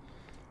gone.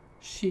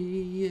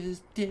 She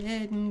is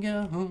dead and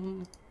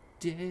gone,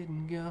 dead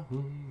and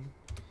gone.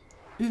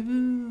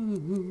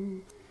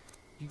 Ooh,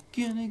 you're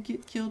gonna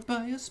get killed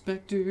by a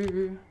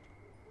specter.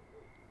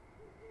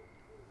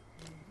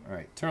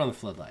 Alright, turn on the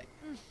floodlight.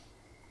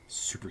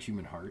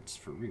 Superhuman hearts,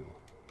 for real.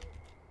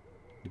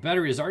 The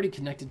battery is already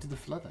connected to the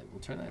floodlight.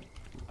 We'll turn that.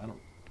 I don't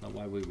know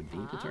why we would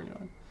need to turn it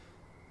on.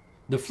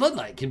 The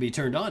floodlight can be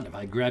turned on if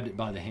I grabbed it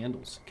by the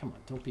handles. Come on,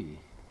 don't be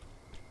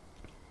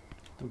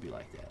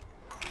like that.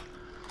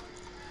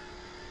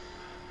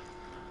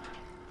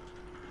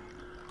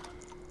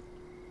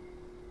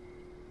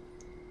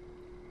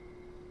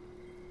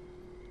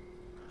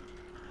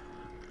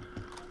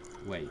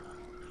 Wait.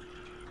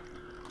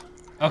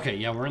 Okay,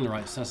 yeah, we're in the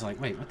right. So I was like,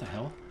 wait, what the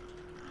hell?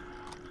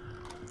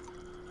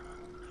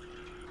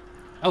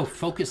 Oh,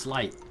 focus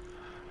light.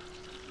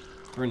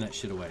 Burn that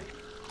shit away.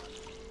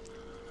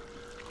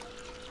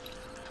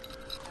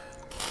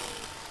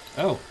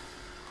 Oh.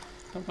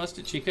 Don't bust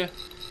it, Chica.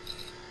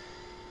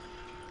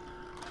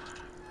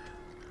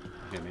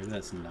 Okay, maybe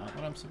that's not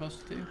what I'm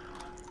supposed to do.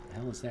 What the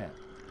hell is that?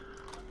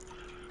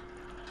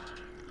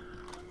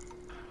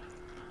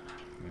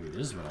 Maybe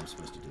this is what I'm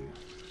supposed to do.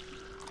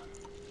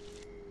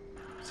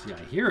 See,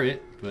 I hear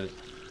it, but...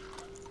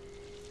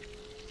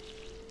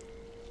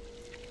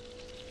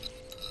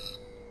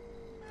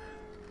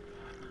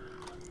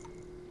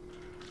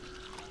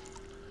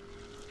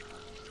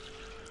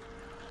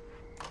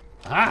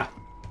 Ah!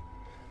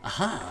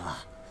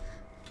 Aha!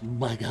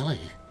 By golly.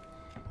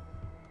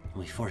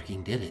 We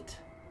forking did it.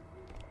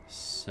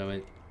 So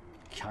it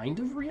kind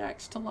of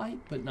reacts to light,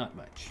 but not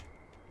much.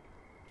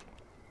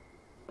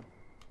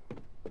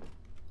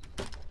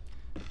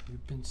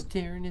 You've been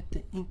staring at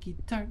the inky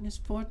darkness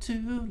for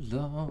too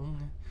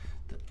long.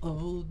 The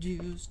old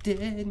you's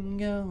dead and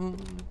gone.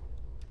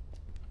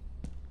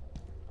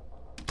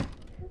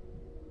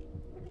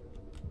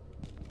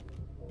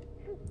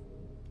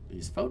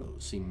 These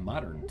photos seem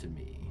modern to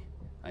me.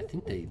 I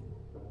think they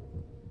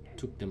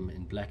took them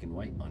in black and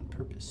white on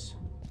purpose.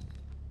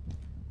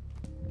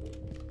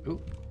 Oh,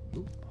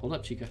 hold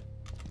up, Chica.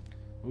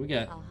 What we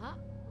got? Uh-huh.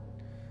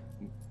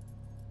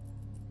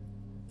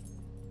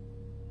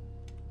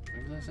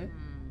 What did I say?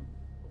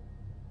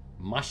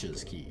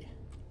 Masha's key.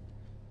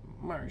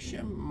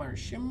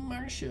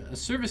 Marsha. A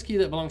service key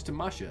that belongs to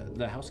Masha,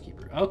 the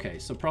housekeeper. Okay,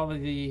 so probably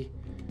the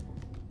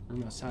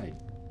room outside.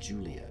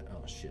 Julia.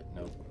 Oh, shit.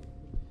 Nope.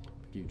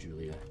 You,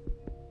 Julia.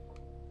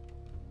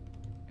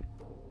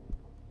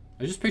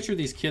 I just picture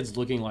these kids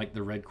looking like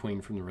the Red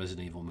Queen from the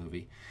Resident Evil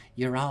movie.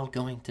 You're all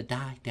going to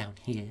die down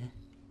here.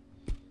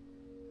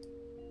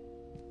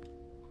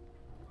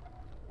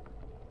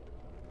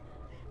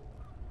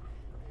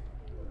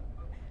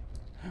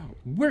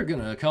 We're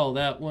gonna call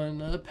that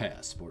one a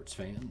pass, sports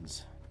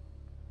fans.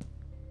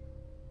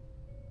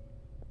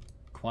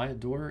 Quiet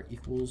door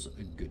equals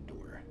a good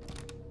door.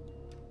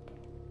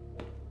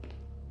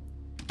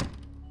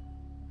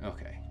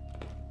 Okay.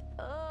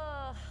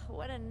 Ugh,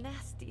 what a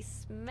nasty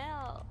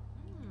smell.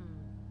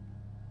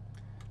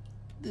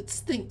 It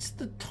stinks.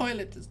 The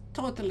toilet is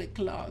totally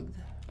clogged.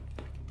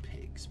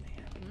 Pigs,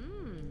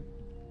 man.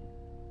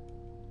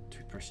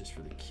 Toothbrushes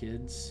for the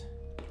kids.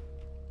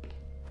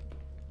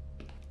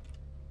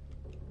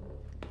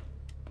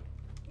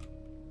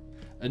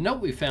 A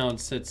note we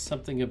found said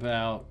something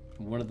about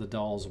one of the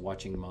dolls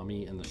watching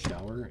mommy in the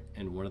shower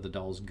and one of the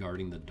dolls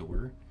guarding the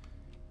door.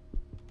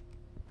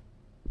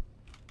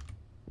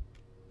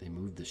 They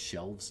moved the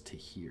shelves to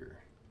here.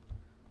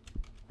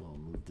 Well,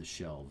 move the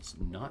shelves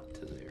not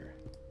to there.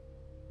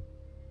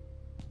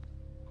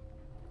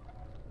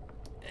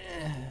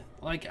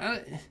 Like,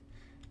 I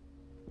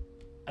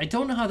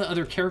don't know how the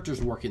other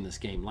characters work in this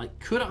game. Like,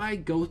 could I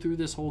go through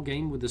this whole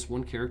game with this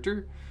one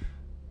character?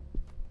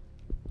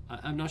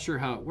 I'm not sure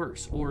how it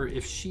works. Or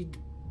if she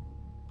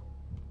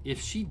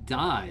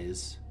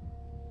dies,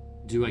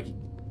 do I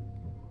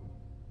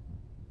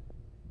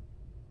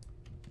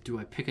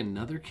pick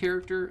another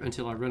character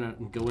until I run out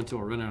and go until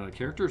I run out of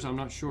characters? I'm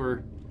not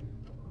sure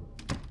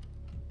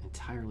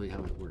entirely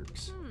how it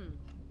works.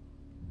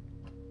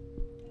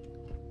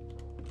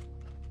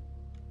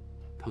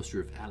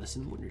 Poster of Alice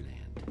in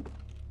Wonderland.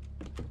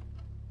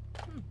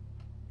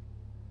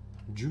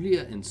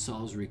 Julia and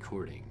Saul's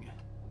recording.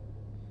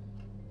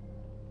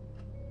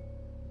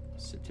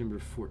 September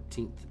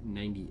 14th,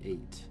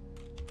 98.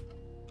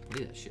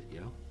 Play that shit,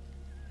 yo.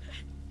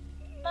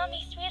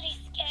 Mommy's really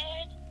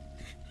scared.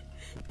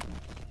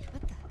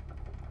 What the?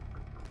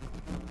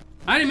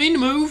 I didn't mean to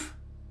move.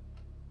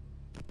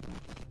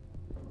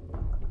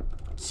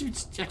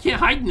 I can't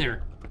hide in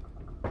there.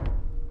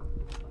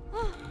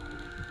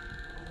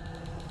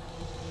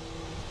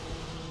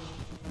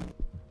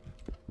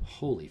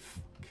 Holy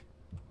fuck.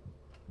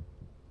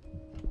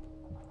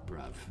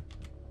 Bruv.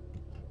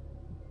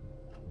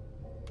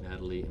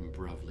 Natalie and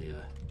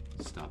Bravlia.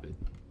 Stop it.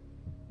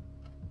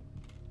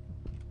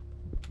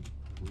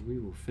 We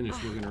will finish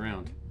looking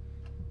around.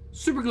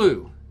 Super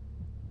glue!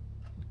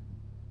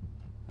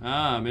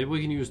 Ah, maybe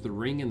we can use the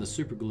ring and the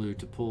super glue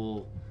to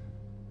pull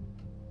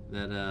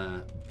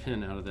that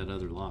pin out of that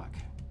other lock.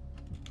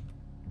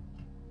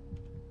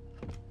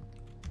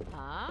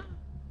 Huh?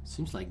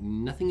 Seems like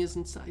nothing is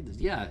inside this.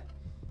 Yeah.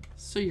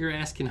 So your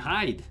ass can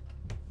hide.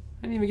 I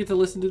didn't even get to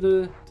listen to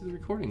the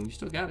recording. You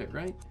still got it,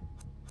 right?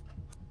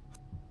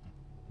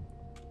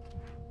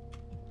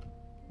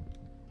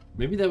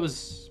 Maybe that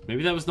was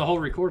the whole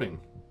recording.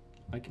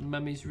 Like,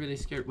 Mummy's really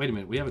scared. Wait a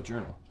minute, we have a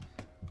journal.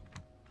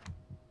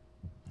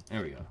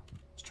 There we go.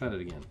 Let's try that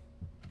again.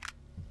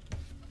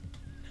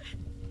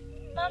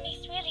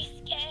 Mommy's really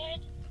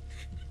scared.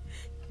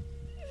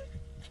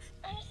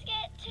 I'm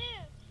scared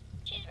too.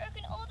 She's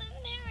broken all the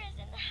mirrors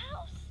in the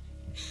house.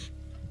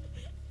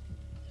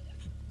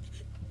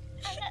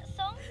 And that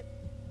song?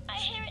 I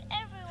hear it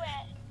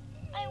everywhere.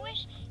 I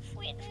wish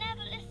we'd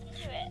never listened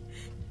to it.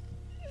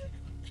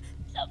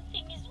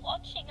 Something is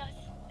watching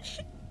us.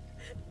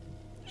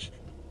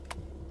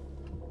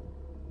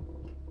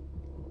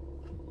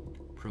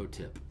 Pro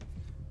tip.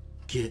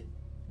 Get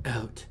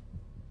out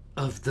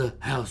of the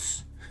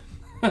house.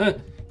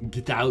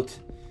 Get out.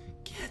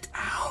 Get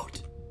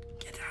out.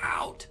 Get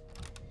out.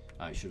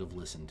 I should have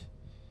listened.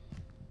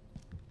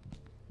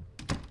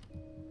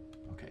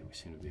 Okay, we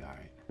seem to be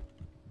alright.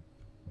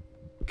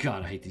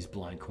 God, I hate these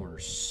blind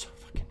corners so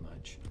fucking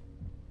much.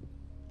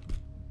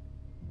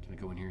 Can I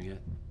go in here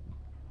yet?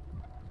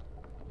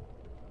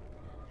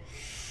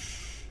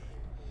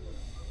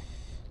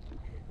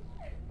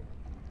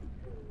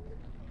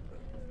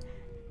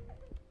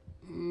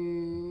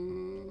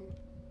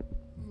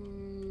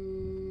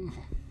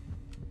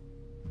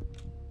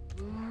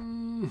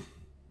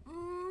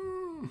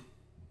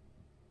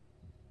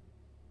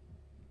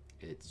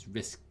 It's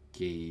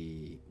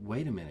risky.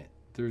 Wait a minute.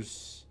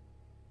 There's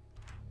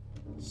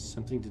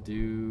something to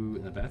do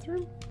in the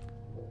bathroom?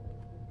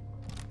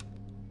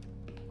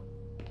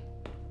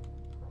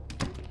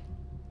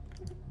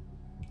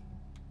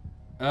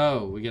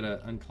 Oh, we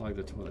gotta unclog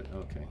the toilet.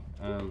 Okay.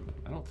 I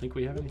don't think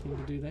we have anything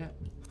to do that.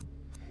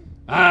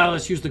 Ah,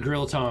 let's use the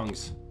grill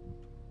tongs.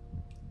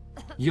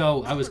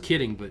 Yo, I was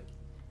kidding, but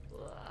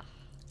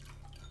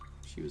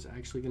she was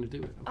actually gonna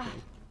do it. Okay.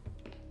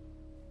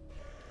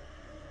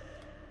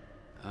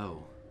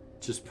 Oh,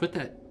 just put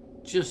that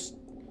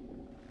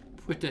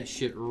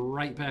shit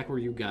right back where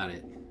you got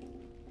it.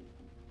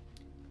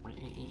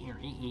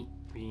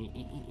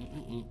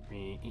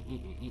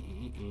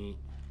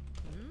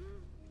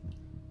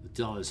 The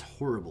doll is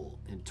horrible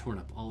and torn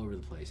up all over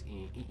the place.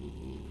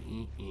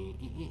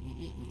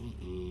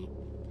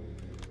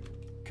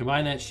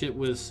 Combine that shit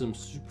with some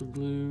super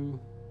glue.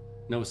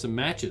 No, some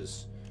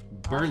matches.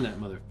 Burn that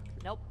mother.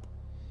 Nope.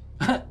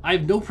 I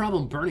have no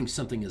problem burning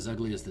something as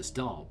ugly as this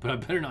doll, but I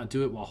better not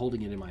do it while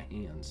holding it in my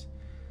hands.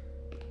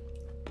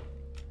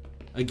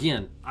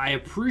 Again, I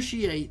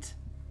appreciate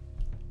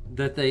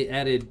that they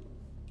added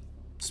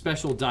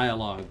special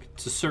dialogue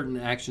to certain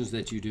actions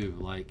that you do.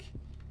 Like,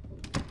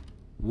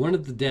 one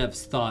of the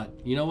devs thought,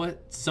 you know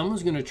what?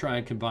 Someone's going to try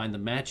and combine the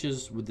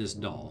matches with this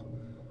doll.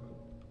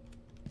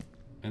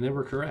 And they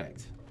were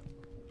correct.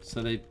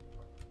 So they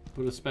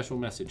put a special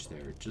message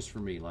there just for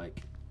me.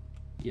 Like,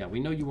 yeah, we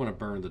know you want to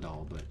burn the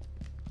doll, but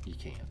you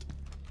can't.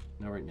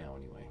 Not right now,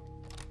 anyway.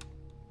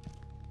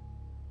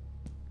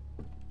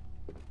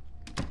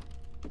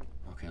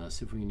 Okay, let's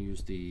see if we can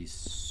use the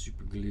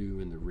super glue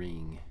in the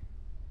ring.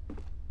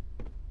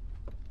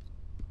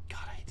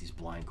 God, I hate these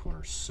blind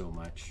corners so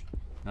much.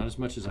 Not as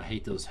much as I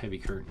hate those heavy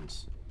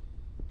curtains.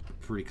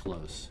 Pretty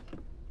close.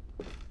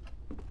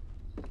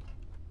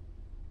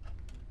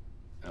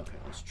 Okay,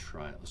 let's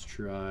try it. Let's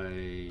try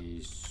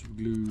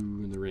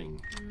glue in the ring.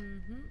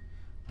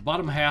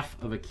 Bottom half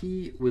of a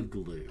key with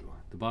glue.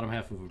 The bottom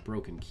half of a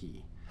broken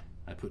key.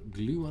 I put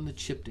glue on the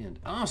chipped end.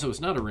 Oh, so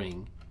it's not a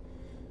ring.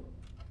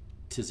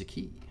 'Tis a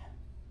key.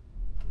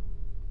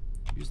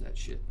 Use that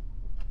shit.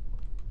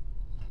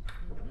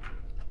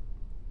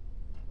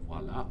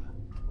 Voila.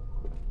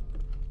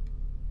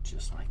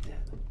 Just like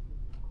that.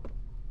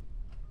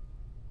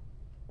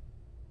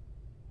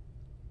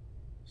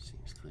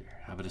 Seems clear.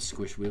 How about a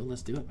squish wheel?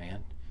 Let's do it,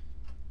 man.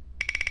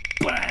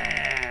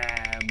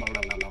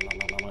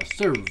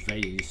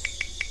 Survey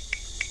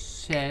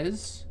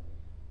says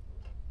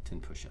 10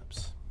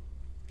 push-ups.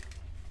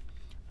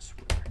 I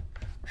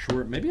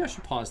swear. Maybe I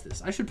should pause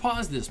this. I should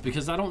pause this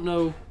because I don't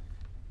know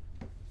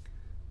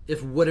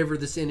if whatever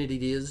this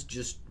entity is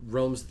just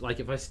roams. Like,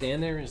 if I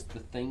stand there, is the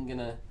thing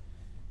gonna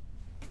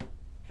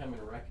come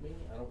and wreck me?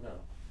 I don't know.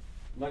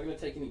 I'm not going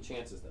to take any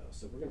chances, though,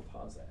 so we're going to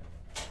pause that.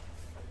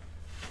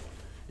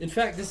 In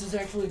fact, this is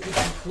actually a good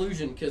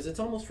conclusion, because it's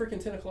almost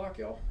freaking 10 o'clock,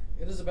 y'all.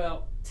 It is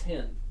about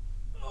 10.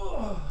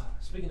 Oh,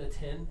 speaking of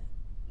 10,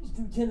 let's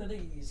do 10 of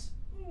these.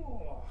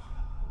 Oh,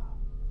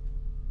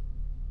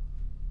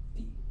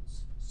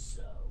 feels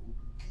so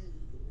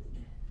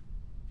good.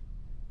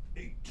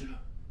 8,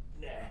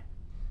 9,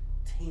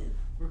 10.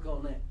 Work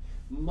on that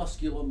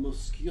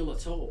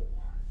musculature.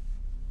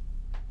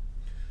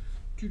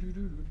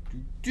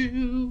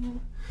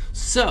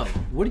 So,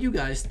 what do you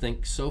guys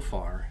think so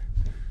far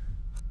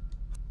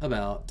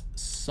about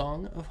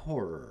Song of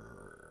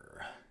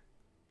Horror?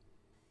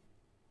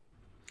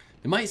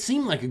 It might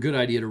seem like a good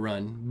idea to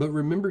run, but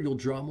remember, you'll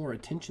draw more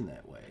attention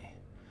that way.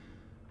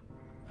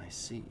 I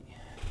see.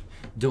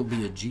 Don't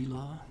be a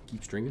G-Law.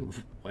 Keep streaming.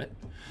 What?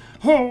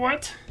 Oh,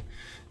 what?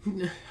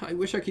 I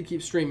wish I could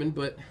keep streaming,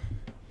 but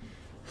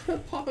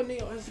Papa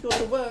Neo has to go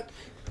to work.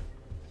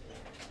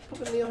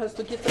 Papa Neo has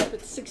to get up at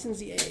 6 in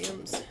the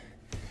a.m.s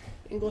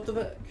and go to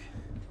work.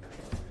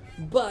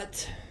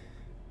 But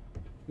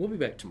we'll be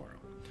back tomorrow.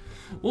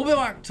 We'll be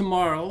back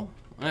tomorrow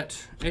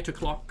at 8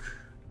 o'clock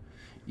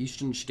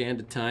Eastern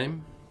Standard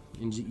Time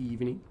in the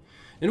evening.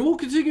 And we'll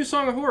continue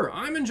Song of Horror.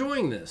 I'm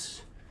enjoying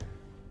this.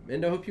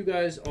 And I hope you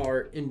guys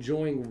are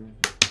enjoying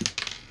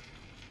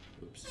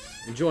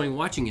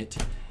watching it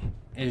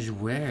as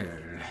well.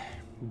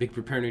 Big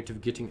preparing to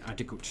getting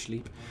adequate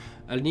sleep.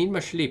 I need my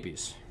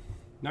sleepies.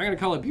 Not going to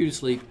call it beauty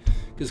sleep,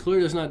 because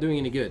clearly it's not doing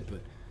any good,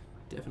 but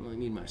definitely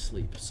need my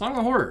sleep. Song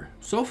of Horror.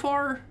 So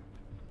far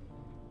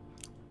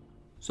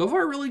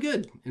really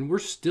good. And we're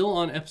still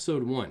on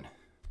episode 1.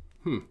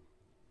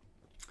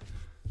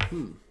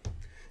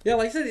 Yeah,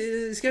 like I said,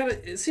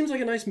 it seems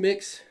like a nice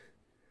mix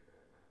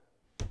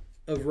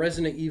of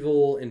Resident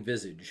Evil and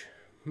Visage.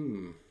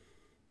 What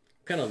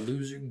kind of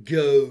loser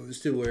goes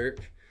to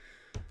work?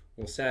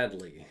 Well,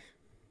 sadly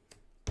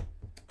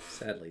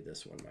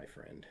this one, my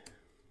friend.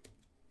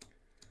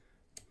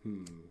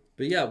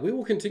 But yeah, we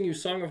will continue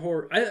Song of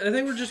Horror. I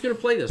think we're just going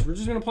to play this. We're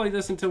just going to play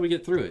this until we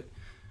get through it.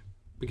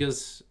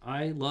 Because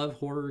I love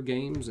horror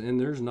games, and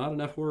there's not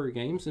enough horror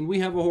games, and we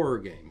have a horror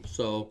game.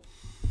 So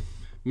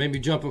maybe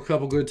jump a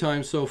couple good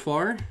times so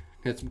far.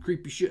 Had some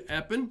creepy shit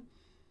happen.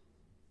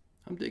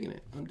 I'm digging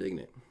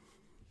it.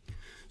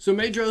 So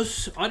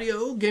Medros,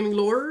 Audio, Gaming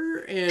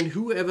Lore, and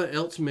whoever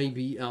else may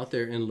be out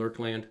there in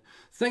Lurkland.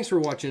 Thanks for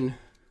watching.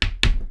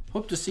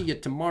 Hope to see you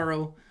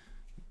tomorrow.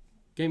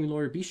 Gaming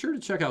Lore, be sure to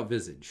check out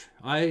Visage.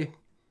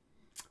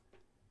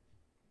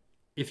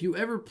 If you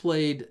ever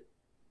played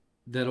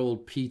that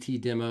old PT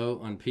demo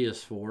on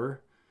PS4,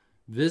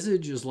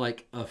 Visage is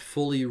like a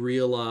fully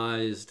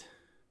realized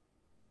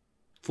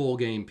full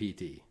game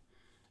PT.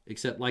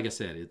 Except, like I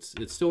said, it's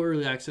still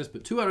early access,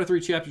 but 2 out of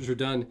 3 chapters are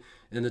done,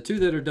 and the 2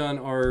 that are done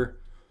are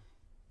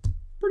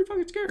pretty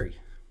fucking scary.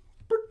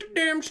 Pretty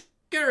damn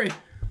scary.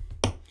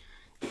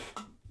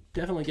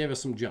 Definitely gave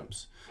us some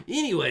jumps.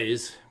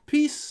 Anyways,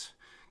 peace,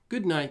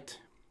 good night,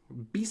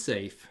 be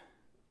safe,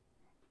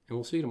 and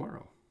we'll see you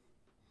tomorrow.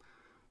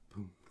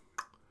 Boom.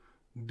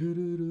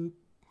 Doo-doo-doo.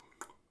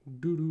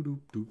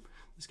 Doo-doo-doo-doo.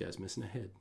 This guy's missing a head.